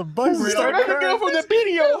ran out the bus. and I started can get from the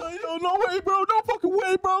video. Yo, no way, bro. No fucking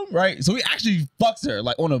way, bro. Right. So he actually fucks her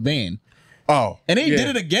like on a van, Oh. and then he yeah.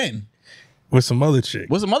 did it again. with some other chick.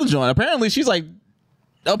 What's the mother joint? Apparently she's like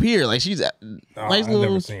up here. Like she's Oh, nice I little.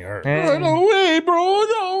 never seen her. No way, bro.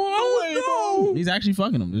 No way, bro. He's actually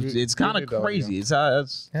fucking him. It's kind need of the audio. crazy. It's a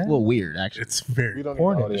little weird, actually. It's very. We don't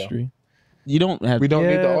porn need the audio. industry. You don't have. We don't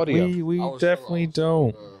need the audio. We definitely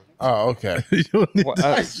don't. Oh, okay. You don't need Well,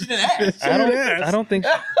 to- She didn't ask. I don't think.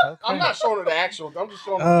 I'm not showing her the actual. I'm just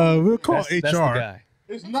showing her. we'll call That's the HR. guy.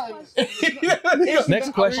 It's not.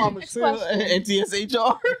 Next question. NTS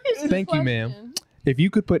HR. Thank you, ma'am. If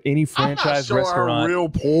you could put any I'm not franchise showing her restaurant real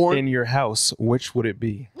porn. in your house, which would it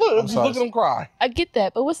be? Look at him cry. I get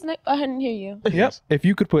that, but what's next? I didn't hear you. Yep. If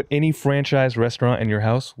you could put any franchise restaurant in your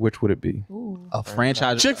house, which would it be? A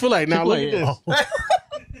franchise. Chick-fil-A. Now look at Chick-fil-A, this.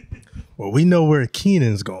 Well, we know where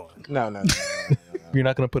Keenan's going. No. You're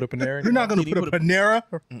not going to put a Panera? You're not going to put a Panera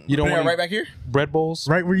You don't want right back here. bread bowls?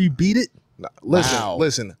 right where you beat it. No,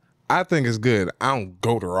 listen. I think it's good. I don't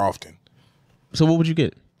go there often. So what would you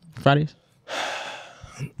get? Fridays.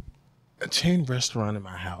 A chain restaurant in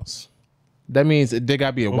my house. That means they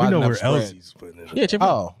gotta be a Well, wide we know enough where spread. Elsie's putting it. Yeah,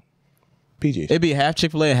 Chick-fil-A. Oh, PJ's. It'd be half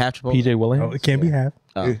Chick-fil-A and half Chipotle. PJ Willing? Oh, it can't be half.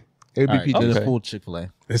 It'd be All right, PJ's. then Okay. a full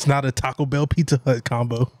Chick-fil-A. It's not a Taco Bell Pizza Hut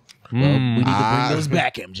combo. We need to bring those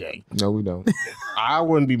back, MJ. No, we don't. I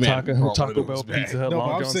wouldn't be mad. Taco Bell, Pizza Hut, No, but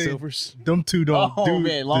Long I'm John saying- Silver's. Them two don't Oh do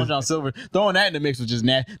man, Long John Silver. Throwing that in the mix was just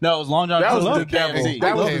nasty. No, it was Long John That was Silver. the devil. KFC.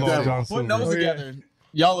 That was Love the Long devil. John Putting Silver. those together.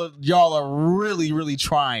 Y'all are really, really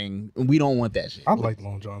trying. We don't want that shit. I like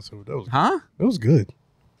Long John Silver. That was Huh? it was good.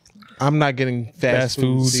 I'm not getting fast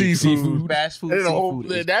food. Seafood. Fast food. And the whole-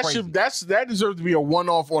 Seafood is that crazy. that deserves to be a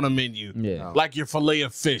one-off on a menu. Yeah. Like your fillet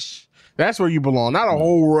of fish. That's where you belong. Not a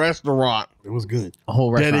whole restaurant It was good. a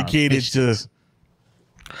whole restaurant of dedicated fish to. sticks.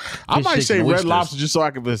 I Fish might sticks say and Red oysters. Lobster just so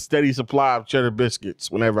I can have a steady supply of cheddar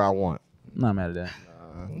biscuits whenever I want. I'm not mad at that.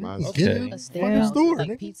 Okay. A steakhouse, store, like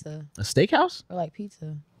nigga. pizza, A steakhouse? or like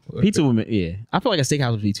pizza. Pizza would be, yeah. I feel like a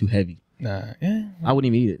steakhouse would be too heavy. Nah, yeah. I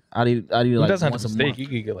wouldn't even eat it. I'd eat It like doesn't have once to a be steak. month. You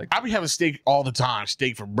could get like I be having steak all the time.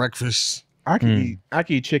 Steak for breakfast. I can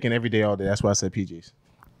eat chicken every day, all day. That's why I said PJ's.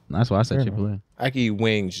 That's why I said Chick-fil-A. I can eat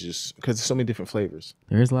wings just because there's so many different flavors.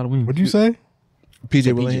 There is a lot of wings. What'd you say?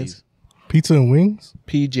 PJ PJs. Williams. Pizza and wings?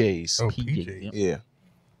 PJ's. Oh, PJ. PJ. Yep. Yeah.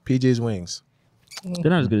 PJ's wings.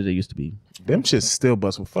 They're not as good as they used to be. Them shits still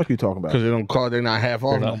bust. What the fuck you talking about? Because they don't call. They're not half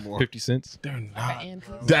off no more. 50 cents. They're not. And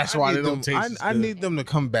pizza. That's why I they need don't them- taste. I need them to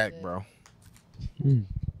come back, bro.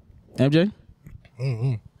 MJ?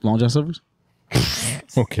 Long John Silver's?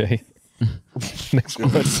 Okay. Next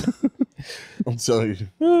question. I'm telling you.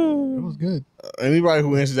 It was good. Anybody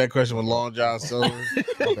who answers that question with Long John Silver,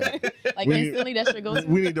 Like We- instantly, that shit goes.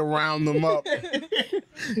 we need to round them up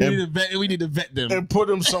We need to vet them. and put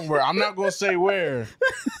them somewhere. I'm not gonna say where,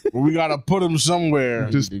 but we gotta put them somewhere.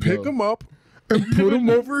 Just Need to pick go. them up and put them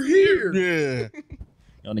over here. Yeah,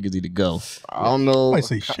 Y'all niggas need to go. I don't know. I might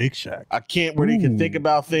say Shake Shack. I can't where they can think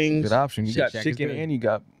about things. Good option. You Shake got Shack is chicken good. and you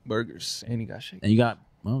got burgers and you got shake. And you got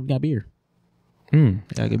beer. Hmm. You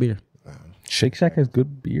got good beer. Shake Shack has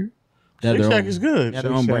good beer? They have Shake their Shack own- is good. they have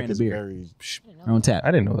their own brand of beer. Their own tap.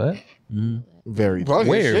 I didn't know that. Very. Fuck it,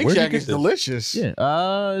 Where? Shake Where'd you Shack get is this? delicious.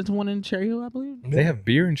 Yeah. It's one in Cherry Hill, I believe. They have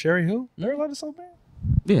beer in Cherry Hill? They're allowed to sell beer?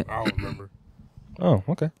 Yeah. I don't remember. Oh,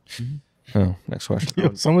 okay. Oh, next question.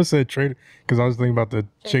 Yo, someone said Trader because I was thinking about the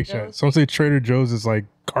Shake Shack. Joe's? Someone said Trader Joe's is like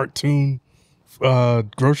cartoon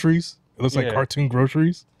groceries. It looks like Yeah. cartoon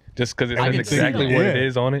groceries. Just because it I says can see exactly that. what it Yeah.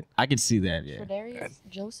 is on it. I can see that. Yeah. Tredarius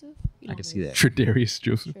Joseph. I can see that. Tredarius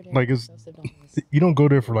Joseph. Like, it's- You don't go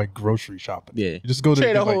there for like grocery shopping. Yeah. You just go there.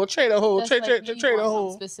 Trader to get, Hole, like, Trader Hole, Trader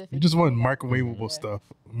Hole. you just want microwavable stuff,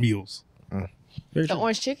 meals. The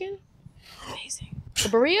orange chicken. Amazing. The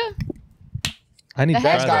burrito. I need The to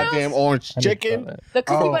try hash that. browns? Goddamn orange I need to try chicken. that. The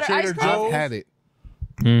cookie Oh, butter Trader ice cream. Joe's. I've had it.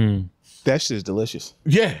 Mm. That shit is delicious.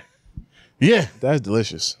 Yeah, yeah, That's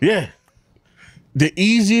delicious. yeah. The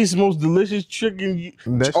easiest, most delicious chicken,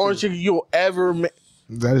 That's orange true. chicken you'll ever make.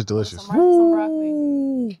 That is delicious. Some rice, some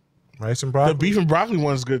broccoli. Rice and The broccoli. beef and broccoli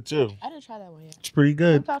one's good too. I didn't try that one yet. It's pretty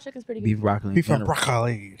good. Cow chicken's pretty good. Beef broccoli. Beef and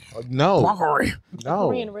broccoli. No. Broccoli.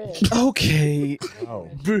 Korean No. red. Okay. No.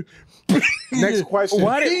 Next question.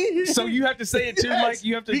 Why so you have to say it too, Mike?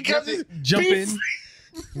 You have to, Because you have to it's jump beef.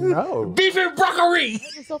 in. No. Beef and broccoli.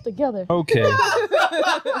 Put yourself together. Okay. Yo,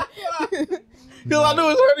 I knew it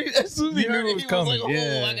was already. As soon as he You knew heard it it, was he coming, was like,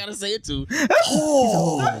 yeah. "Oh, I gotta say it too."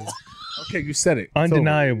 Okay, you said it. It's over.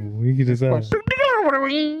 Undeniable. You can decide.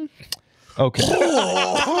 Okay.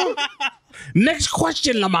 Next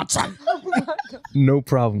question, Lamatsan. No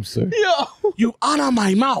problem, sir. You honor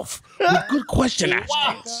my mouth with good question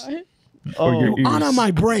asking. Or your ears. Honor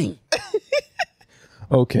my brain.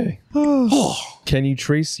 Okay. Can you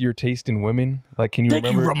trace your taste in women? Like, can you Thank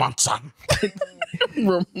you, remember? Lamatsan.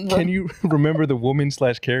 Can you remember the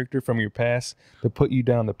woman/character from your past that put you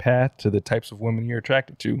down the path to the types of women you're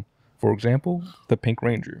attracted to? For example, the Pink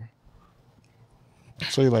Ranger.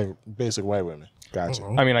 So you like basic white women. Gotcha.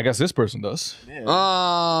 I mean, I guess this person does.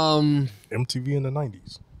 MTV in the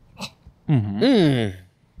 90s.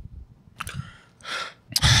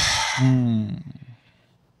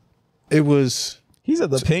 It was, He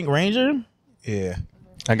said the Pink Ranger. yeah.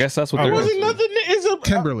 I guess that's what Oh, they're. was Wasn't nothing. It's a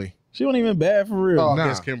Kimberly. She wasn't even bad for real. Oh, Nah. I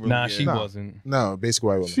guess Kimberly. Nah, yeah. she wasn't. No, basic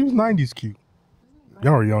white woman. She was 90s cute.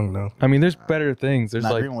 Y'all were young though. I mean, there's better things. There's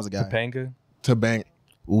Nah, like Green was a guy. Topanga. To bank.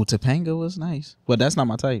 Ooh, Topanga was nice, but that's not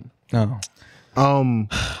my type. No.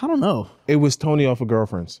 I don't know. It was Tony off of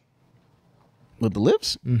Girlfriends. With the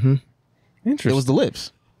lips, Interesting. it was the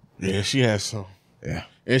lips. Yeah, she had some. Yeah.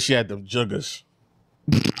 And she had them juggers.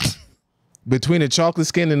 Between the chocolate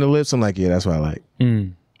skin and the lips, I'm like, yeah, that's what I like.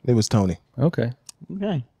 Mm. It was Tony. Okay.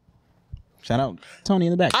 Okay. Shout out Tony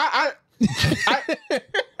in the back.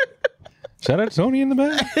 Shout out to Tony in the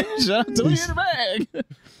back. Shout out Tony in the back.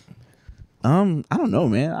 I don't know,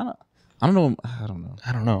 man. I don't know. I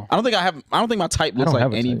don't know. I don't think my type looks don't like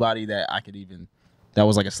have a type. anybody that I could even that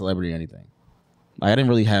was like a celebrity or anything. Like I didn't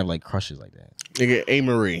really have like crushes like that. Nigga, A.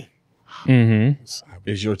 Marie Mm-hmm.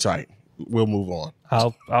 is your type. We'll move on.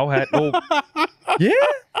 I'll have. Oh, yeah.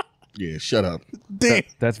 Yeah, shut up.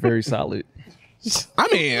 That's very solid. I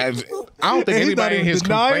mean, I don't think anybody in his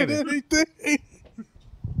complaining. anything.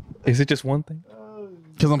 Is it just one thing?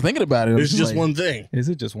 Because I'm thinking about it. It's just one thing. Is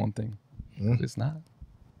it just one thing? It's not.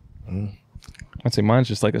 I'd say mine's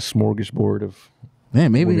just like a smorgasbord of.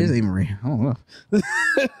 Man, maybe it is A. Marie. I don't know.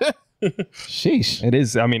 Sheesh. It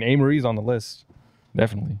is. I mean, A. Marie's on the list.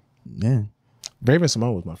 Definitely. Yeah. Raven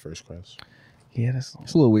Simone was my first crush. Yeah, that's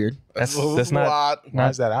It's a little weird. that's That's not Why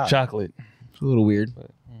is that out? chocolate. It's a little weird. A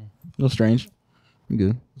little strange. I'm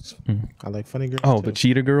good. I like funny girls. Oh, too. but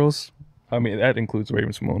Cheetah Girls. I mean, that includes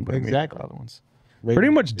Raven Simone, but Exactly. I mean, other ones. Raven-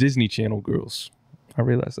 Pretty much Disney Channel girls. I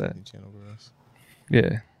realize that. Channel girls.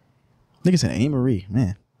 Yeah. Nigga said A. Marie.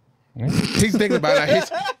 Man. He's thinking about it.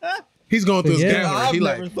 He's going through his gallery. He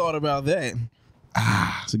like, thought about that.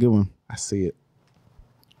 It's a good one. I see it.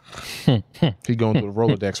 He's going through the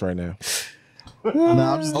Rolodex right now.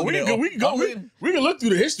 Nah, I'm just We looking can at, go. We can go. We can look through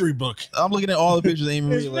the history book. I'm looking at all the pictures of A.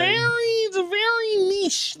 Marie. Like, It's a very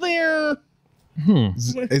niche there.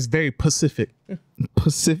 It's very Pacific.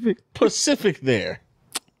 Pacific there.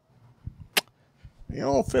 You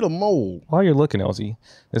don't fit a mold. While you're looking, LZ,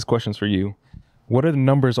 this question's for you. What are the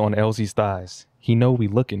numbers on LZ's thighs? He know we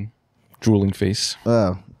looking. Drooling face.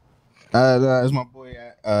 it's my boy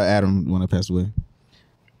Adam when I passed away.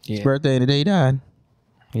 His birthday and the day he died.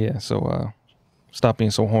 Yeah, so stop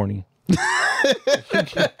being so horny.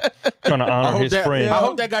 Trying to honor his friend. I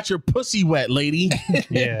hope that got your pussy wet, lady.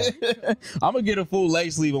 Yeah. I'm gonna get a full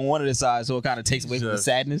leg sleeve on one of the sides, so it kind of takes away from the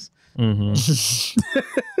sadness.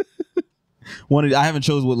 I haven't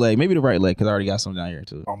chose what leg. Maybe the right leg because I already got some down here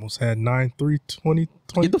too. Almost had 9, 3, 20,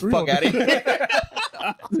 23. Get the fuck out of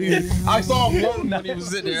here! I saw him floating when he was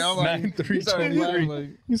sitting there. I'm like, 9, 3, he started laughing, like,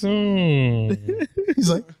 He's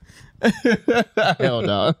like, hell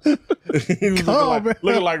no. He was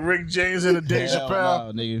looking like Rick James in a Dave Hell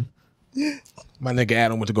Chappelle. no, nigga. My nigga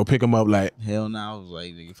Adam went to go pick him up. Like, Hell no. I was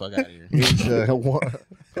like, nigga, fuck out of here.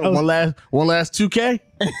 One last 2K.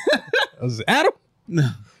 was Adam?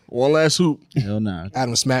 One last hoop. Hell no.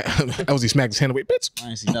 Adam smacked. LZ smacked his hand away. Bitch. I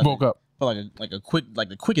ain't see nothing. Woke up. Felt like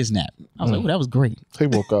the quickest nap. I was like, oh, that was great. He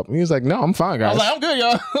woke up. He was like, "No, I'm fine, I guys." was like, I'm good,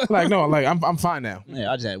 y'all. Like, no, like I'm fine now.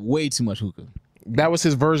 Yeah, I just had way too much hookah. That was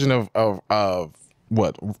his version of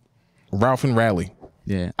what? Ralph and Rally.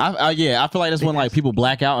 Yeah, I feel like that's when like people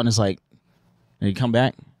black out and it's like they come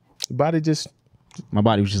back. The body just My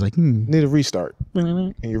body was just like, need a restart,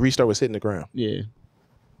 and your restart was hitting the ground. yeah.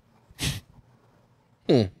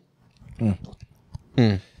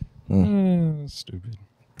 Stupid.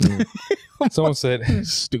 Someone said,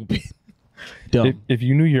 Stupid. Dumb. if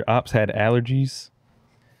you knew your ops had allergies,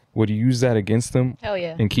 would you use that against them Hell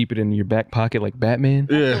yeah. and keep it in your back pocket like Batman?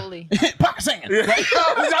 Absolutely. Pocket singing.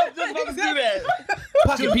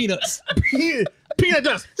 Pocket peanuts. Peanut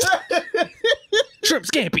dust. Shrimp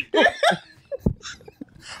scampi.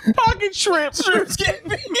 Pocket shrimp. Shrimp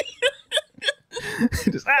scampi.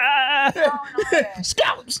 Just,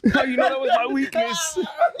 Scallops. How you know that was my weakness?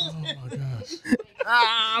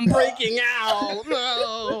 I'm breaking out.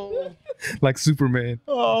 No. Like Superman.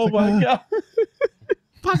 Oh my god.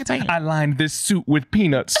 Pocket singing. I lined this suit with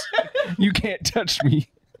peanuts. You can't touch me.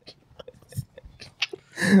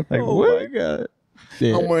 Like Oh what? my god.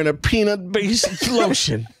 Yeah. I'm wearing a peanut-based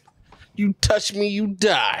lotion. You touch me, you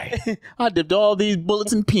die. I dipped all these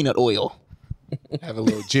bullets in peanut oil. Have a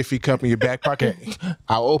little Jiffy cup in your back pocket.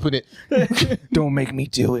 I'll open it. Don't make me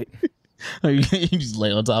do it. You just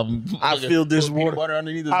lay on top of him. I filled this Peanut water. butter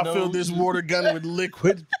underneath his I nose. filled this water gun with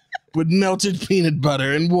liquid, with melted peanut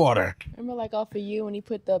butter and water. Remember like off of you when he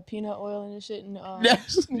put the peanut oil in the shit in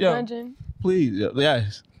Yes. in Yo, dungeon? please. Yo,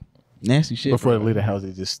 yes. Nasty shit. Before they leave the house,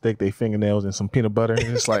 they just stick their fingernails in some peanut butter, and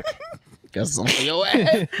it's like, Got some for your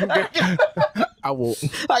ass. I will.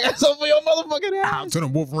 I got something for your motherfucking Out ass. to the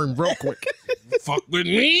Wolverine real quick. Fuck with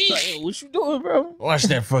me. Like, hey, what you doing, bro? Watch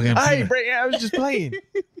that fucking I ain't peanut. breaking. I was just playing.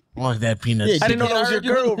 Watch that peanut. Yeah, I didn't know Chicken, that was I your heard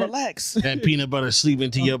you. girl. Relax. That peanut butter sleep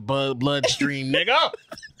into your bloodstream, nigga.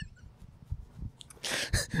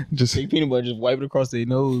 Just Take peanut butter, just wipe it across their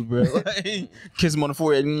nose, bro. Like, kiss him on the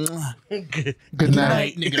forehead. Mwah. Good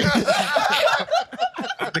night. nigga.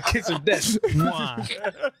 the kiss of death.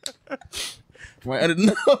 Right at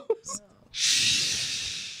the nose.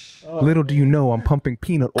 Little do you know, I'm pumping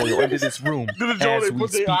peanut oil into this room Do the as Joe, they we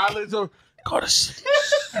put speak. their eyelids on. Go to sleep.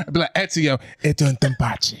 I'd be like, Ezio, esto en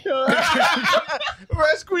tempache.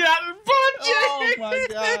 Rescue out of the Oh my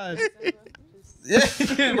god.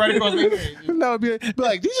 Right across the head. No, be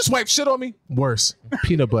like, did you just wipe shit on me? Worse,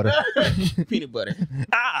 peanut butter. Peanut butter.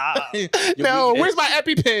 No, where's my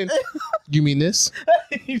EpiPen? You mean this?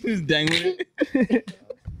 You just dangling it.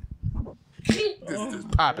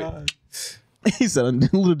 Pop it. He said,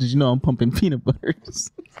 little did you know I'm pumping peanut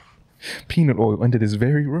butters Peanut oil into this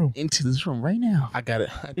very room. into this room right now. I got it.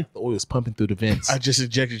 The oil's pumping through the vents. I just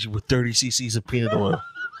injected you with 30 cc's of peanut oil.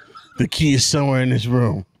 The key is somewhere in this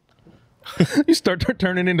room. You start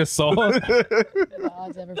turning into sauce. 30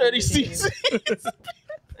 cc.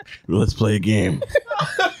 Let's play a game.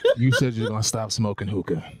 You said you're gonna stop smoking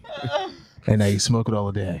hookah, and now you smoke it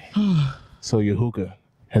all day. So your hookah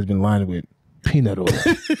has been lined with peanut oil.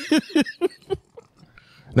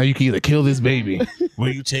 Now you can either kill this baby.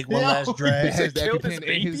 Will you take one last drag? It has the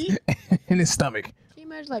EpiPen in his stomach. Can you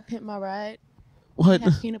imagine like Pimp My Ride? What?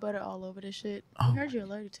 Have peanut butter all over the shit. I heard you're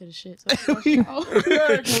allergic to the shit. So I heard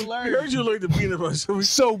you like the peanut butter.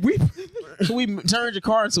 So we turned your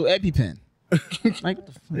car into an EpiPen. Like, what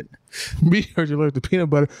the fuck? we heard you like the peanut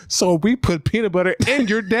butter. So we put peanut butter in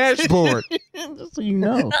your dashboard. Just so you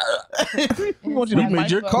know. We want you to Inside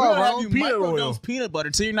make your micro- car We're gonna around have you peanut microdose oil. Peanut butter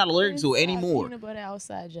till you're not allergic to it anymore. Peanut butter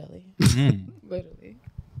outside jelly. Literally.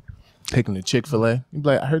 Taking the Chick-fil-A. You be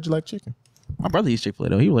like, I heard you like chicken. My brother eats Chick-fil-A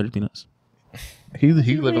though. He allergic to peanuts. He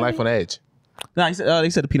living life on the edge. Nah, he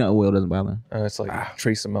said the peanut oil doesn't bother him. It's like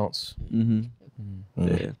trace amounts.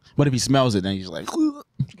 Yeah. But if he smells it, then he's like,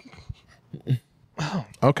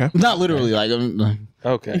 Okay. not literally like.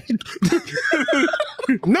 Okay.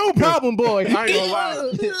 No problem, boy. I ain't gonna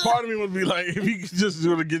lie. Part of me would be like, if he could just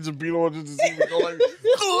do it to get some peanut oil just to see me go like,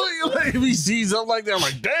 like if he sees something like that, I'm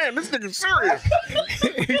like, damn, this nigga's serious.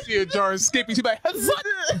 He see a jar of Skippy. He be like,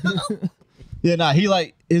 Yeah, nah, he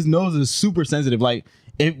like his nose is super sensitive. Like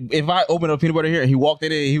if I open up peanut butter here and he walked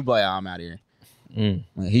in it, he'd be like, I'm out of here.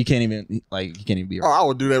 Like, he can't even be Oh, around. I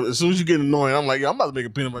would do that. As soon as you get annoying, I'm like, yeah, I'm about to make a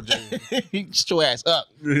peanut butter jelly. Shut your ass up.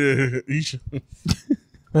 You should-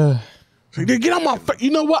 Get on my face.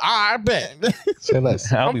 You know what? I bet. say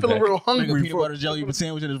less. I'll I'm be feeling back. real Make a hungry. peanut butter jelly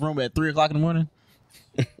sandwich in his room at 3:00 in the morning.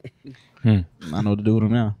 I know what to do with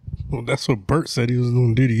him now. Well, that's what Bert said he was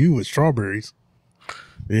going to do to you with strawberries.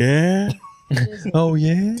 Yeah. Oh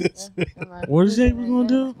yeah. What is that we gonna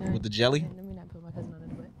do? With the jelly? Let me not put my cousin on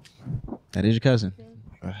it, but That is your cousin.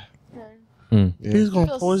 He's gonna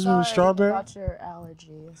feel poison me with sorry strawberry. about your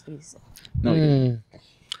allergy. That's what he said. No,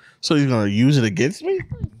 So he's gonna use it against me?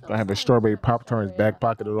 I have a strawberry Pop-Tart in his back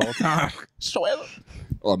pocket at all times.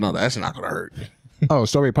 Oh no, that's not gonna hurt. Oh,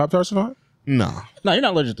 strawberry Pop-Tarts are fine? No, no, you're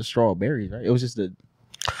not allergic to strawberries, right? It was just the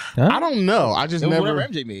I don't know. I just it was never.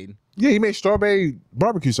 whatever MJ made. Yeah, he made strawberry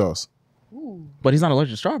barbecue sauce. But he's not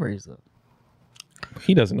allergic to strawberries though.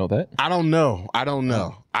 He doesn't know that. I don't know.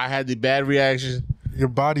 I had the bad reaction. Your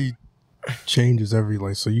body changes every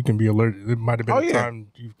so you can be allergic. It might have been Oh, a yeah. time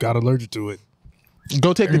you got allergic to it.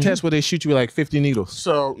 Go take the test where they shoot you with like 50 needles.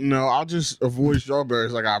 So no, I'll just avoid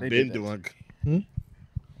strawberries like I've been doing. Yeah,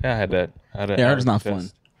 I had that. Yeah, I heard it's not fun.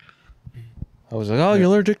 test. I was like, oh, you're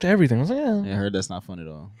allergic to everything. I was like, yeah. Yeah, I heard that's not fun at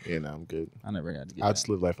all. Yeah, no, I'm good. I never had to get I'll that. just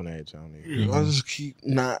live life on the edge. I don't need I'll just keep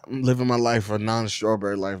not living my life a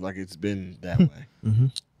non-strawberry life like it's been that way.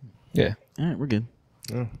 Yeah. All right, we're good.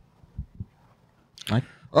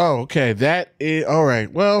 Oh, okay. That is all right.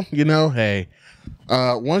 Well, hey.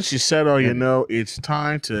 Once you said all you know, it's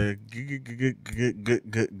time to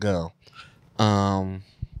go.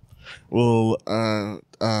 Well,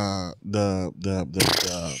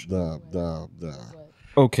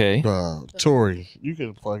 Okay. Tori, you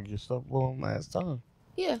can plug your stuff one last time.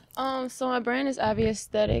 Yeah. So my brand is Ivy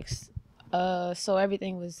Aesthetics. So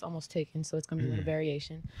everything was almost taken, so it's gonna be a little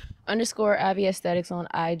variation. _ Ivy Aesthetics on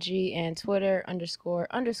IG and Twitter,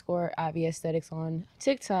 _ Ivy Aesthetics on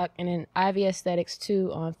TikTok, and then Ivy Aesthetics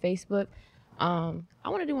 2 on Facebook. I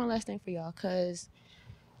want to do one last thing for y'all, cause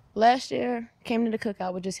last year came to the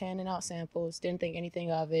cookout with just handing out samples, didn't think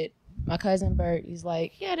anything of it. My cousin Bert, he's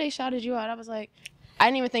like, yeah, they shouted you out. I was like, I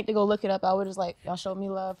didn't even think to go look it up. I was just like, y'all showed me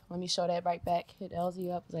love. Let me show that right back. Hit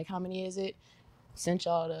LZ up. Was like, how many is it? Sent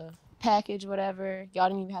y'all the package, whatever. Y'all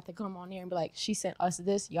didn't even have to come on there and be like, she sent us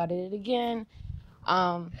this. Y'all did it again.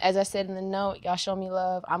 As I said in the note, y'all show me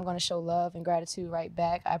love. I'm going to show love and gratitude right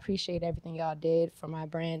back. I appreciate everything y'all did for my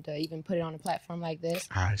brand to even put it on a platform like this.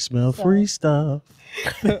 I smell free stuff.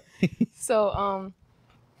 So,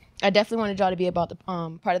 I definitely wanted y'all to be about the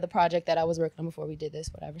part of the project that I was working on before we did this,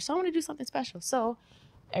 whatever. So I want to do something special. So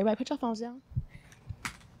everybody put your phones down.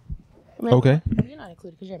 Remember, Okay. You're not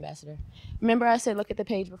included because you're ambassador. Remember I said look at the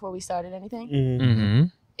page before we started anything? Mm-hmm.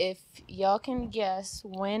 If y'all can guess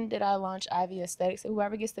when did I launch Ivy Aesthetics,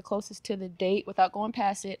 whoever gets the closest to the date without going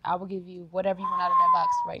past it, I will give you whatever you want out of that box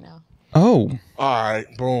right now. Oh. All right,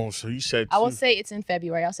 boom. So you said I will say it's in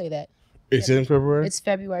February. I'll say that. it's in February. It's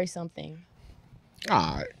February something.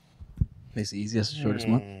 All right. It's the easiest, shortest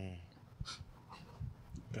month.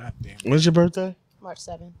 God damn. When's your birthday? March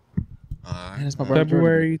 7th. Man, it's my birthday.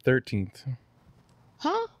 February 13th.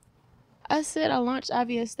 Huh? I said I launched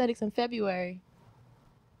Ivy Aesthetics in February.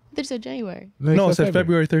 I think you said January. No, it said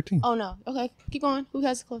February 13th. Oh no. Okay, keep going. Who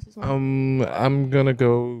has the closest one? I'm gonna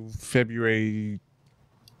go February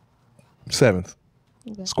 7th.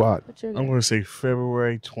 Okay. Squad. What's your I'm going to say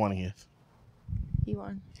February 20th. You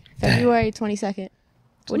won. February 22nd.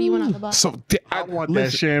 What do you want on the box? So I want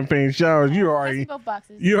that champagne shower. You Let's already go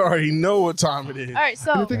boxes. know what time it is. All right,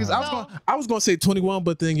 so the thing is, I was gonna say 21,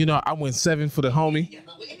 but then I went 7 for the homie. yeah,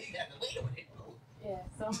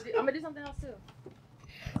 so I'm gonna do something else too.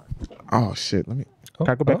 Oh shit! Can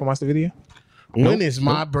I go back and watch the video? When is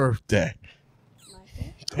my birthday?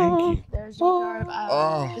 Thank you. There's your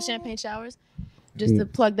jar of the champagne showers. Just to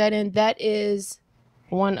plug that in, that is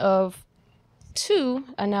one of 2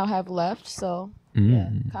 I now have left. So yeah,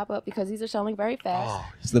 cop up because these are selling very fast.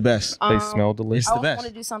 It's the best. They smell delicious. I also best. want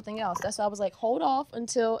to do something else. That's why I was like, hold off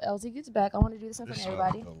until LZ gets back. I want to do this in front of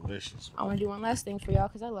everybody. Delicious. I want to do one last thing for y'all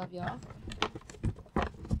because I love y'all.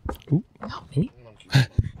 Ooh. Help me.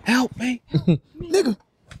 Help me, nigga,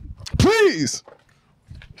 please.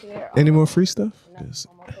 There are Any more free stuff? enough almost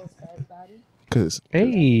close to everybody. Cause Hey.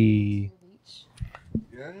 Each.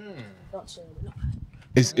 Don't share with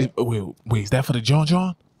nobody. wait, is that for the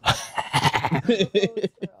John?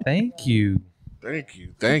 Thank you. Thank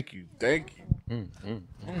you. Thank you. Thank you.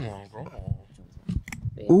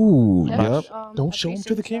 Ooh, That's, yep. Don't show them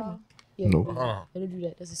to the appreciate camera. y'all. Yeah, No. please. It'll do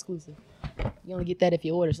that. That's exclusive. You only get that if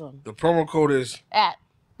you order something. The promo code is At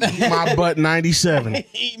my butt 97.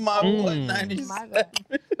 Eat my butt 90. my bad.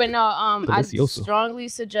 But no, I Delicioso. strongly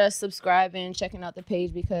suggest subscribing, checking out the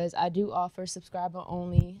page because I do offer subscriber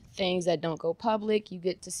only things that don't go public. You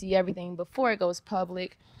get to see everything before it goes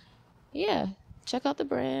public. Yeah, check out the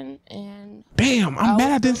brand and Damn, I'm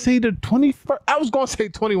mad I didn't say the 21st. I was gonna say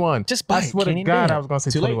 21. Just buy I it, swear to Kenny, God, damn. I was gonna say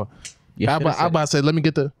Too late. 21. You I should've said about to say, let me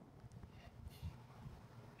get the.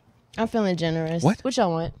 I'm feeling generous. What? What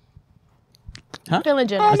y'all want? Huh? I'm feeling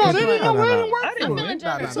generous. no, What they you didn't want? know where no, to work I for didn't it. feeling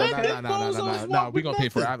generous. No, we gonna pay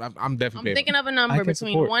for it. I'm definitely I'm paying thinking for of a number I can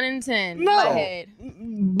between support. 1 and 10. No. Go ahead.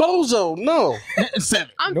 Bozo, no. 7.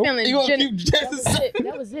 I'm Nope. feeling You gonna generous. keep That just was it.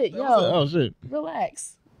 That was it. Yo, Oh shit.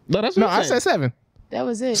 relax. No, that's it. what No, I said 7. That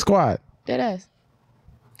was it. Squad. Dead ass.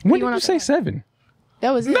 When you did want you out say there? 7?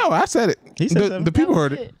 That was it. No, I said it. He said the, 7. the people That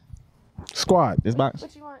heard was it. Squad. This box.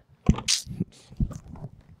 What you want?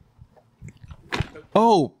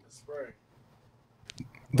 Oh.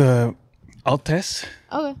 The Altesse?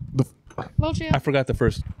 Okay. I forgot the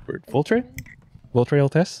first word. Voltre? Voltre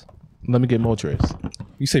Altesse? Let me get Moltres.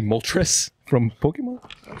 You say Moltres from Pokemon?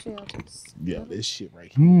 Yeah, this shit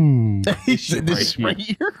right This right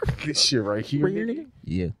here. This shit right here.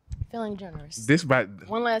 Yeah. Feeling generous. This about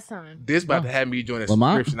One last time. to have me join a Well,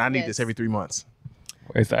 mine- subscription. I need Yes. this every 3 months.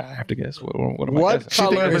 Is that, I have to guess. What am I What guessing?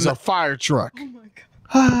 color is a fire truck?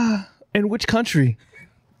 In which country?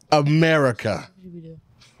 America. What should we do?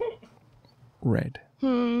 Red.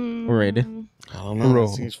 We're ready. I don't know. Bro. It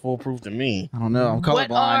seems foolproof to me. I don't know. I'm What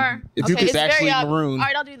colorblind. are? If okay, it's very actually ob- maroon. All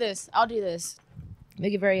right, I'll do this.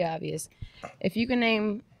 Make it very obvious. If you can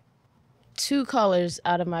name 2 colors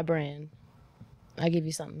out of my brand, I'll give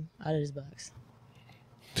you something out of this box.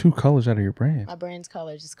 2 colors out of your brand. My brand's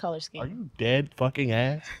colors, it's color scheme. Are you dead fucking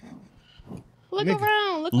ass? Look Nigga,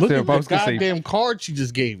 around. Look Look There, at but I the was gonna say- goddamn card she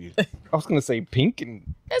just gave you. I was gonna say pink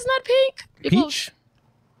and It's not pink. You're close. peach.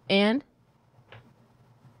 And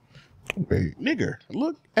Wait, nigger,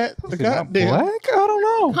 look at the Not goddamn. black? I don't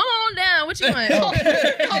know. come on down. What you want?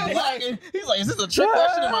 He's like, is this a trick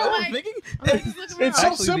question? Am I Like- overthinking? I'm like, just look around. It's so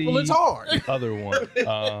Actually, simple. the- It's hard. The other one.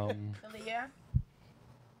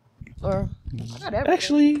 Or not everything.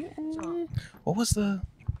 Actually, what was the?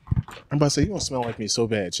 I'm about to say, you gonna smell like me so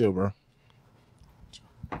bad. Chill, bro.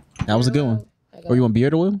 That was a good one. Or you want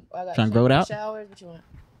beard oil? Trying to grow it out? Showers, what you want?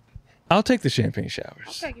 I'll take the champagne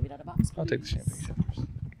showers. Okay, give me that box. I'll take the champagne showers.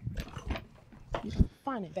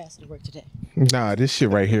 Fine ambassador work today. Nah, this shit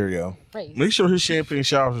right here, yo. Praise. Make sure his champagne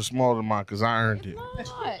showers are smaller than mine because I earned it.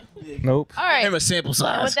 Alright. Nope. All right. Have a sample And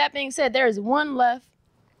size. with that being said, there is one left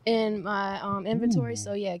in my inventory.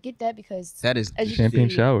 So yeah, get that because That is as you can Champagne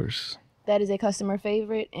see, showers. that is a customer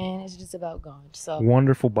favorite and it's just about gone. So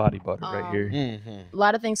Wonderful body butter right here. a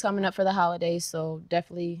lot of things coming up for the holidays. So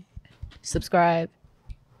definitely subscribe,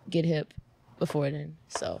 get hip before then.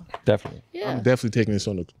 So Definitely. yeah. I'm definitely taking this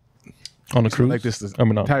on the Cruise? like this the I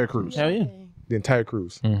mean, no. entire cruise. Hell yeah. The entire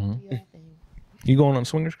cruise. Mm-hmm. You going on a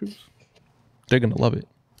swingers cruise? They're gonna love it.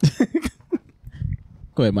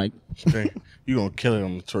 Go ahead, Mike. You gonna kill it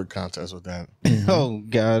on the Tori contest with that? Oh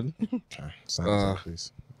God.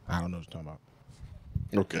 Please. I don't know what you're talking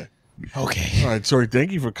about. Okay. Okay. All right, Tori.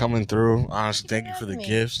 Thank you for coming through. Honestly, thank you for the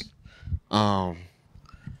gifts.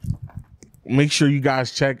 Make sure you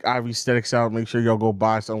guys check Ivy Aesthetics out. Make sure y'all go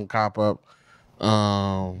buy some cop up.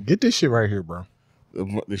 Get this shit right here, bro.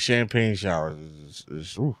 The champagne showers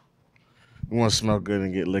is ooh. You want to smell good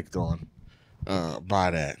and get licked on.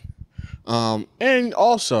 Buy that. And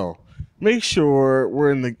also make sure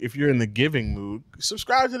if you're in the giving mood,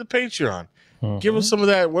 subscribe to the Patreon. Give us some of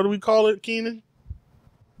that. What do we call it, Keenan?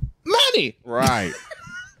 Money. Right.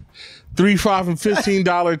 $3, $5, and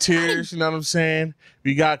 $15 tiers. You know what I'm saying?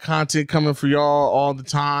 We got content coming for y'all all the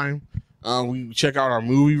time. We check out our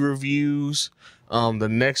movie reviews. The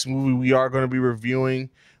next movie we are going to be reviewing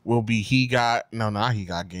will be He Got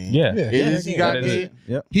Game. Yeah. It is He Got that is Game. it.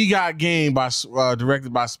 Yep. He Got Game by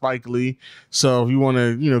directed by Spike Lee. So if you want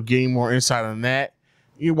to gain more insight on that,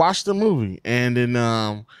 you watch the movie. And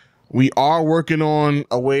then we are working on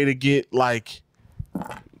a way to get like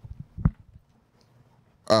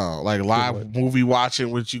live movie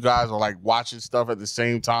watching with you guys, or like watching stuff at the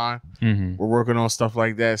same time. Mm-hmm. We're working on stuff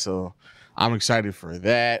like that, so I'm excited for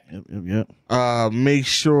that. Yep. Make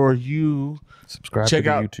sure you Subscribe check to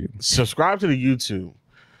the out YouTube. subscribe to the YouTube.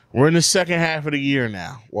 We're in the second half of the year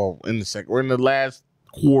now. Well, we're in the last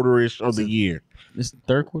quarter-ish of the year. This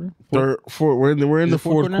third quarter? We're in the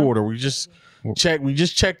fourth quarter quarter. We just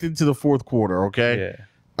checked into the fourth quarter. Okay.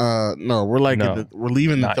 Yeah. No, we're like No. we're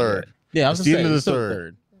leaving the Not third. yet. Yeah, I was It's gonna the say, end of the it's still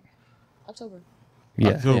third. October. Yeah.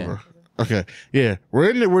 October. Okay. Yeah.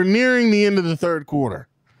 We're nearing the end of the third quarter.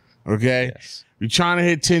 Okay. Yes. We're trying to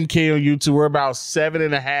hit 10K on YouTube. We're about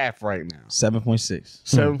 7.5 right now. 7.6.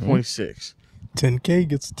 7.6. 10K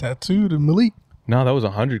gets tattooed and Malik. No, that was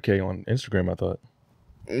 100K on Instagram, I thought.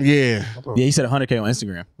 Yeah. Yeah, he said 100K on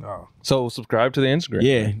Instagram. Oh. So subscribe to the Instagram.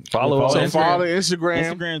 Yeah. Follow us So on follow Instagram. the Instagram.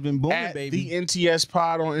 Instagram's been booming, At baby. the NTS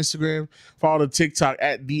Pod on Instagram. Follow the TikTok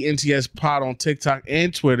at the NTS Pod on TikTok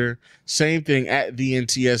and Twitter. Same thing at the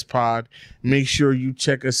NTS Pod. Make sure you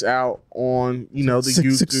check us out on the YouTube.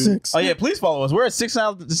 666. Oh yeah, please follow us. We're at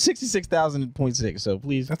 66,000.6, so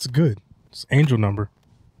please. That's good. It's angel number.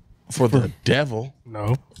 For the devil.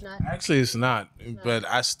 No. It's not. Actually, it's not. But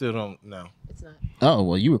I still don't know. It's not. Oh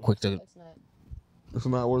well, you were quick to. It's not. It's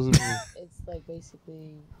not. What does it mean? It's like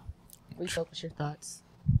basically refocus your thoughts.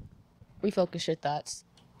 Refocus your thoughts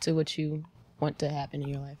to what you want to happen in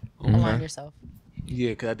your life. Align yourself.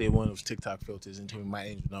 Yeah, because I did one of those TikTok filters and told me my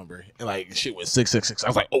angel number. And like, shit was 666. I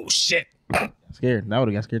was like, oh, shit. Scared. That would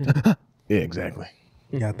have got scared too. Yeah, exactly.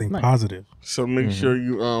 You gotta think positive. So make sure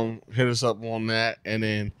you hit us up on that. And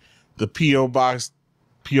then the P.O. Box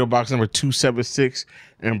number 276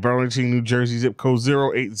 in Burlington, New Jersey, zip code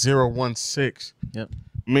 08016. Yep.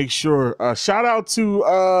 Make sure, shout out to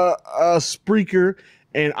Spreaker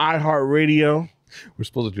and iHeartRadio. We're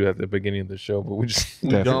supposed to do that at the beginning of the show, but we just We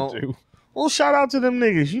never don't. do. Well, shout out to them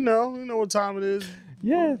niggas. You know what time it is.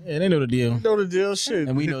 Yeah, they know the deal. You know the deal. Shit.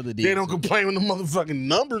 And we know the deal, They don't too. complain when the motherfucking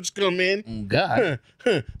numbers come in. Oh, God.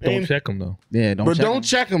 Don't check them, though. Yeah, But don't them.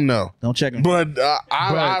 check them, though. Don't check them. But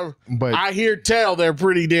But I hear tell they're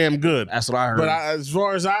pretty damn good. That's what I heard. But as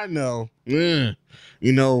far as I know, we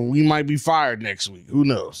might be fired next week. Who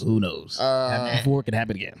knows? Who knows? Happened before, it could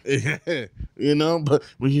happen again. But you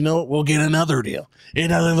know what? We'll get another deal. It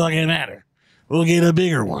doesn't fucking matter. We'll get a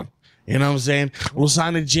bigger one. You know what I'm saying? We'll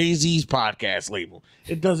sign a Jay-Z's podcast label.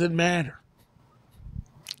 It doesn't matter.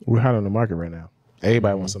 we're hot on the market right now.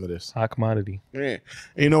 Everybody wants some of this. High commodity. Yeah.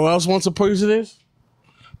 You know who else wants a piece of this?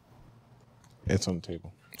 It's on the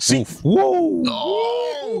table. See,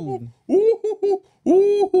 Whoa!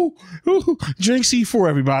 ooh. Drink C4,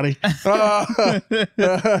 everybody.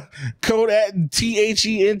 Code at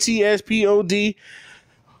THENTSPOD.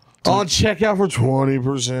 On checkout for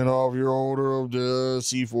 20% off your order of the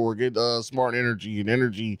C4. Get Smart Energy and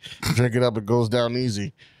energy. Drink it up. It goes down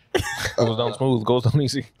easy. Goes down smooth. Goes down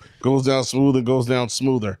easy. Goes down smooth. It goes down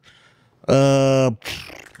smoother.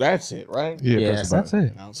 That's it, right? Yeah, that's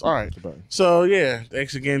it. All right. So yeah,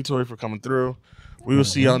 thanks again, Tori, for coming through. We will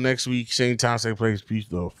see y'all next week, same time, same place. Peace,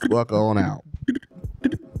 though. Fuck on out.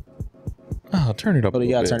 Oh, turn it up. But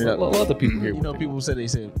you gotta turn it up. Let other people hear. You know, people said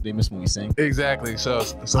they miss when we sing. Exactly. So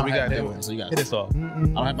we got to do it. So you got Hit us off. I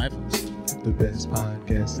don't have my headphones. The best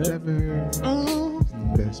podcast ever.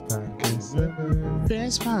 Best podcast ever.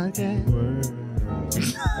 Best podcast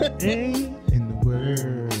In the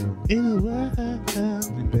world. in the world.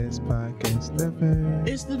 The best podcast ever.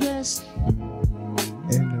 It's the best.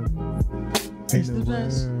 In It's the the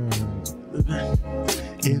best.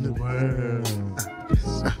 world. In the world.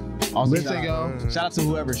 Also, Listen, y'all. shout out to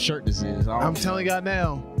whoever's shirt this is. I'm telling y'all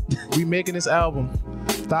now, we making this album.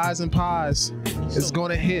 Thighs and Pies. It's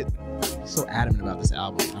gonna hit. so adamant about this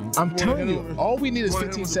album. I'm telling you, all we need is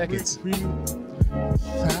 15 seconds.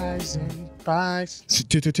 Thighs and thighs.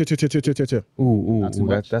 Ooh, Not too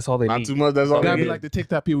much. that's all they Not need. too much. That's all. Gotta they be like the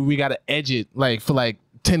TikTok people. We gotta edge it like for like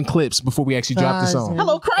 10 clips before we actually drop the song.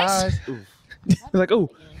 Hello, Christ. It's like, oh,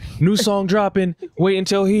 new song dropping. Wait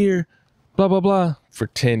until here. Blah blah blah. For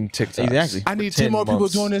 10 TikToks. Exactly. I need For 10 10 more people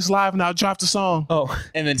months. join this live and I'll drop the song. Oh,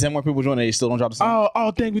 And then 10 more people join it. They still don't drop the song.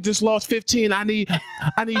 Oh, dang, we just lost 15. I need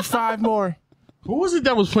 5 more. Who was it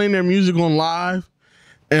that was playing their music on live?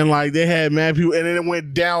 And like they had mad people, and then it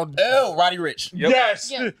went down. Oh, Roddy Rich. Yes.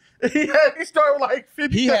 Yeah. He started with like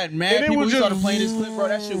 50. He had mad and it people was who started just- playing this clip, bro.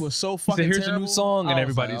 That shit was so he fucking said, here's a terrible. new song, and I was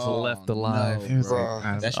everybody's like, oh, left alive. no, was bro.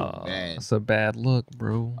 like, That shit was bad. That's a bad look,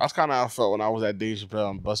 bro. That's kind of how I felt when I was at Dave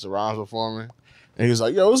Chappelle and Busta Rhymes performing. And he was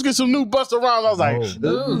like, yo, let's get some new Busta Rhymes. I was like,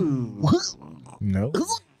 ooh. No.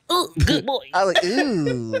 Good boy. I was like,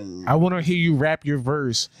 ooh. I want to hear you rap your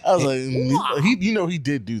verse. I was like, he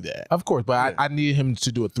did do that. Of course, but I need him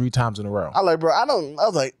to do it 3 times in a row. I like, bro, I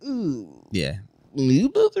was like, ooh. Yeah. New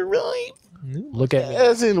Busta Rhymes? Look at me.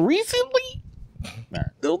 As in recently? All right.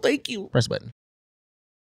 No, thank you. Press button.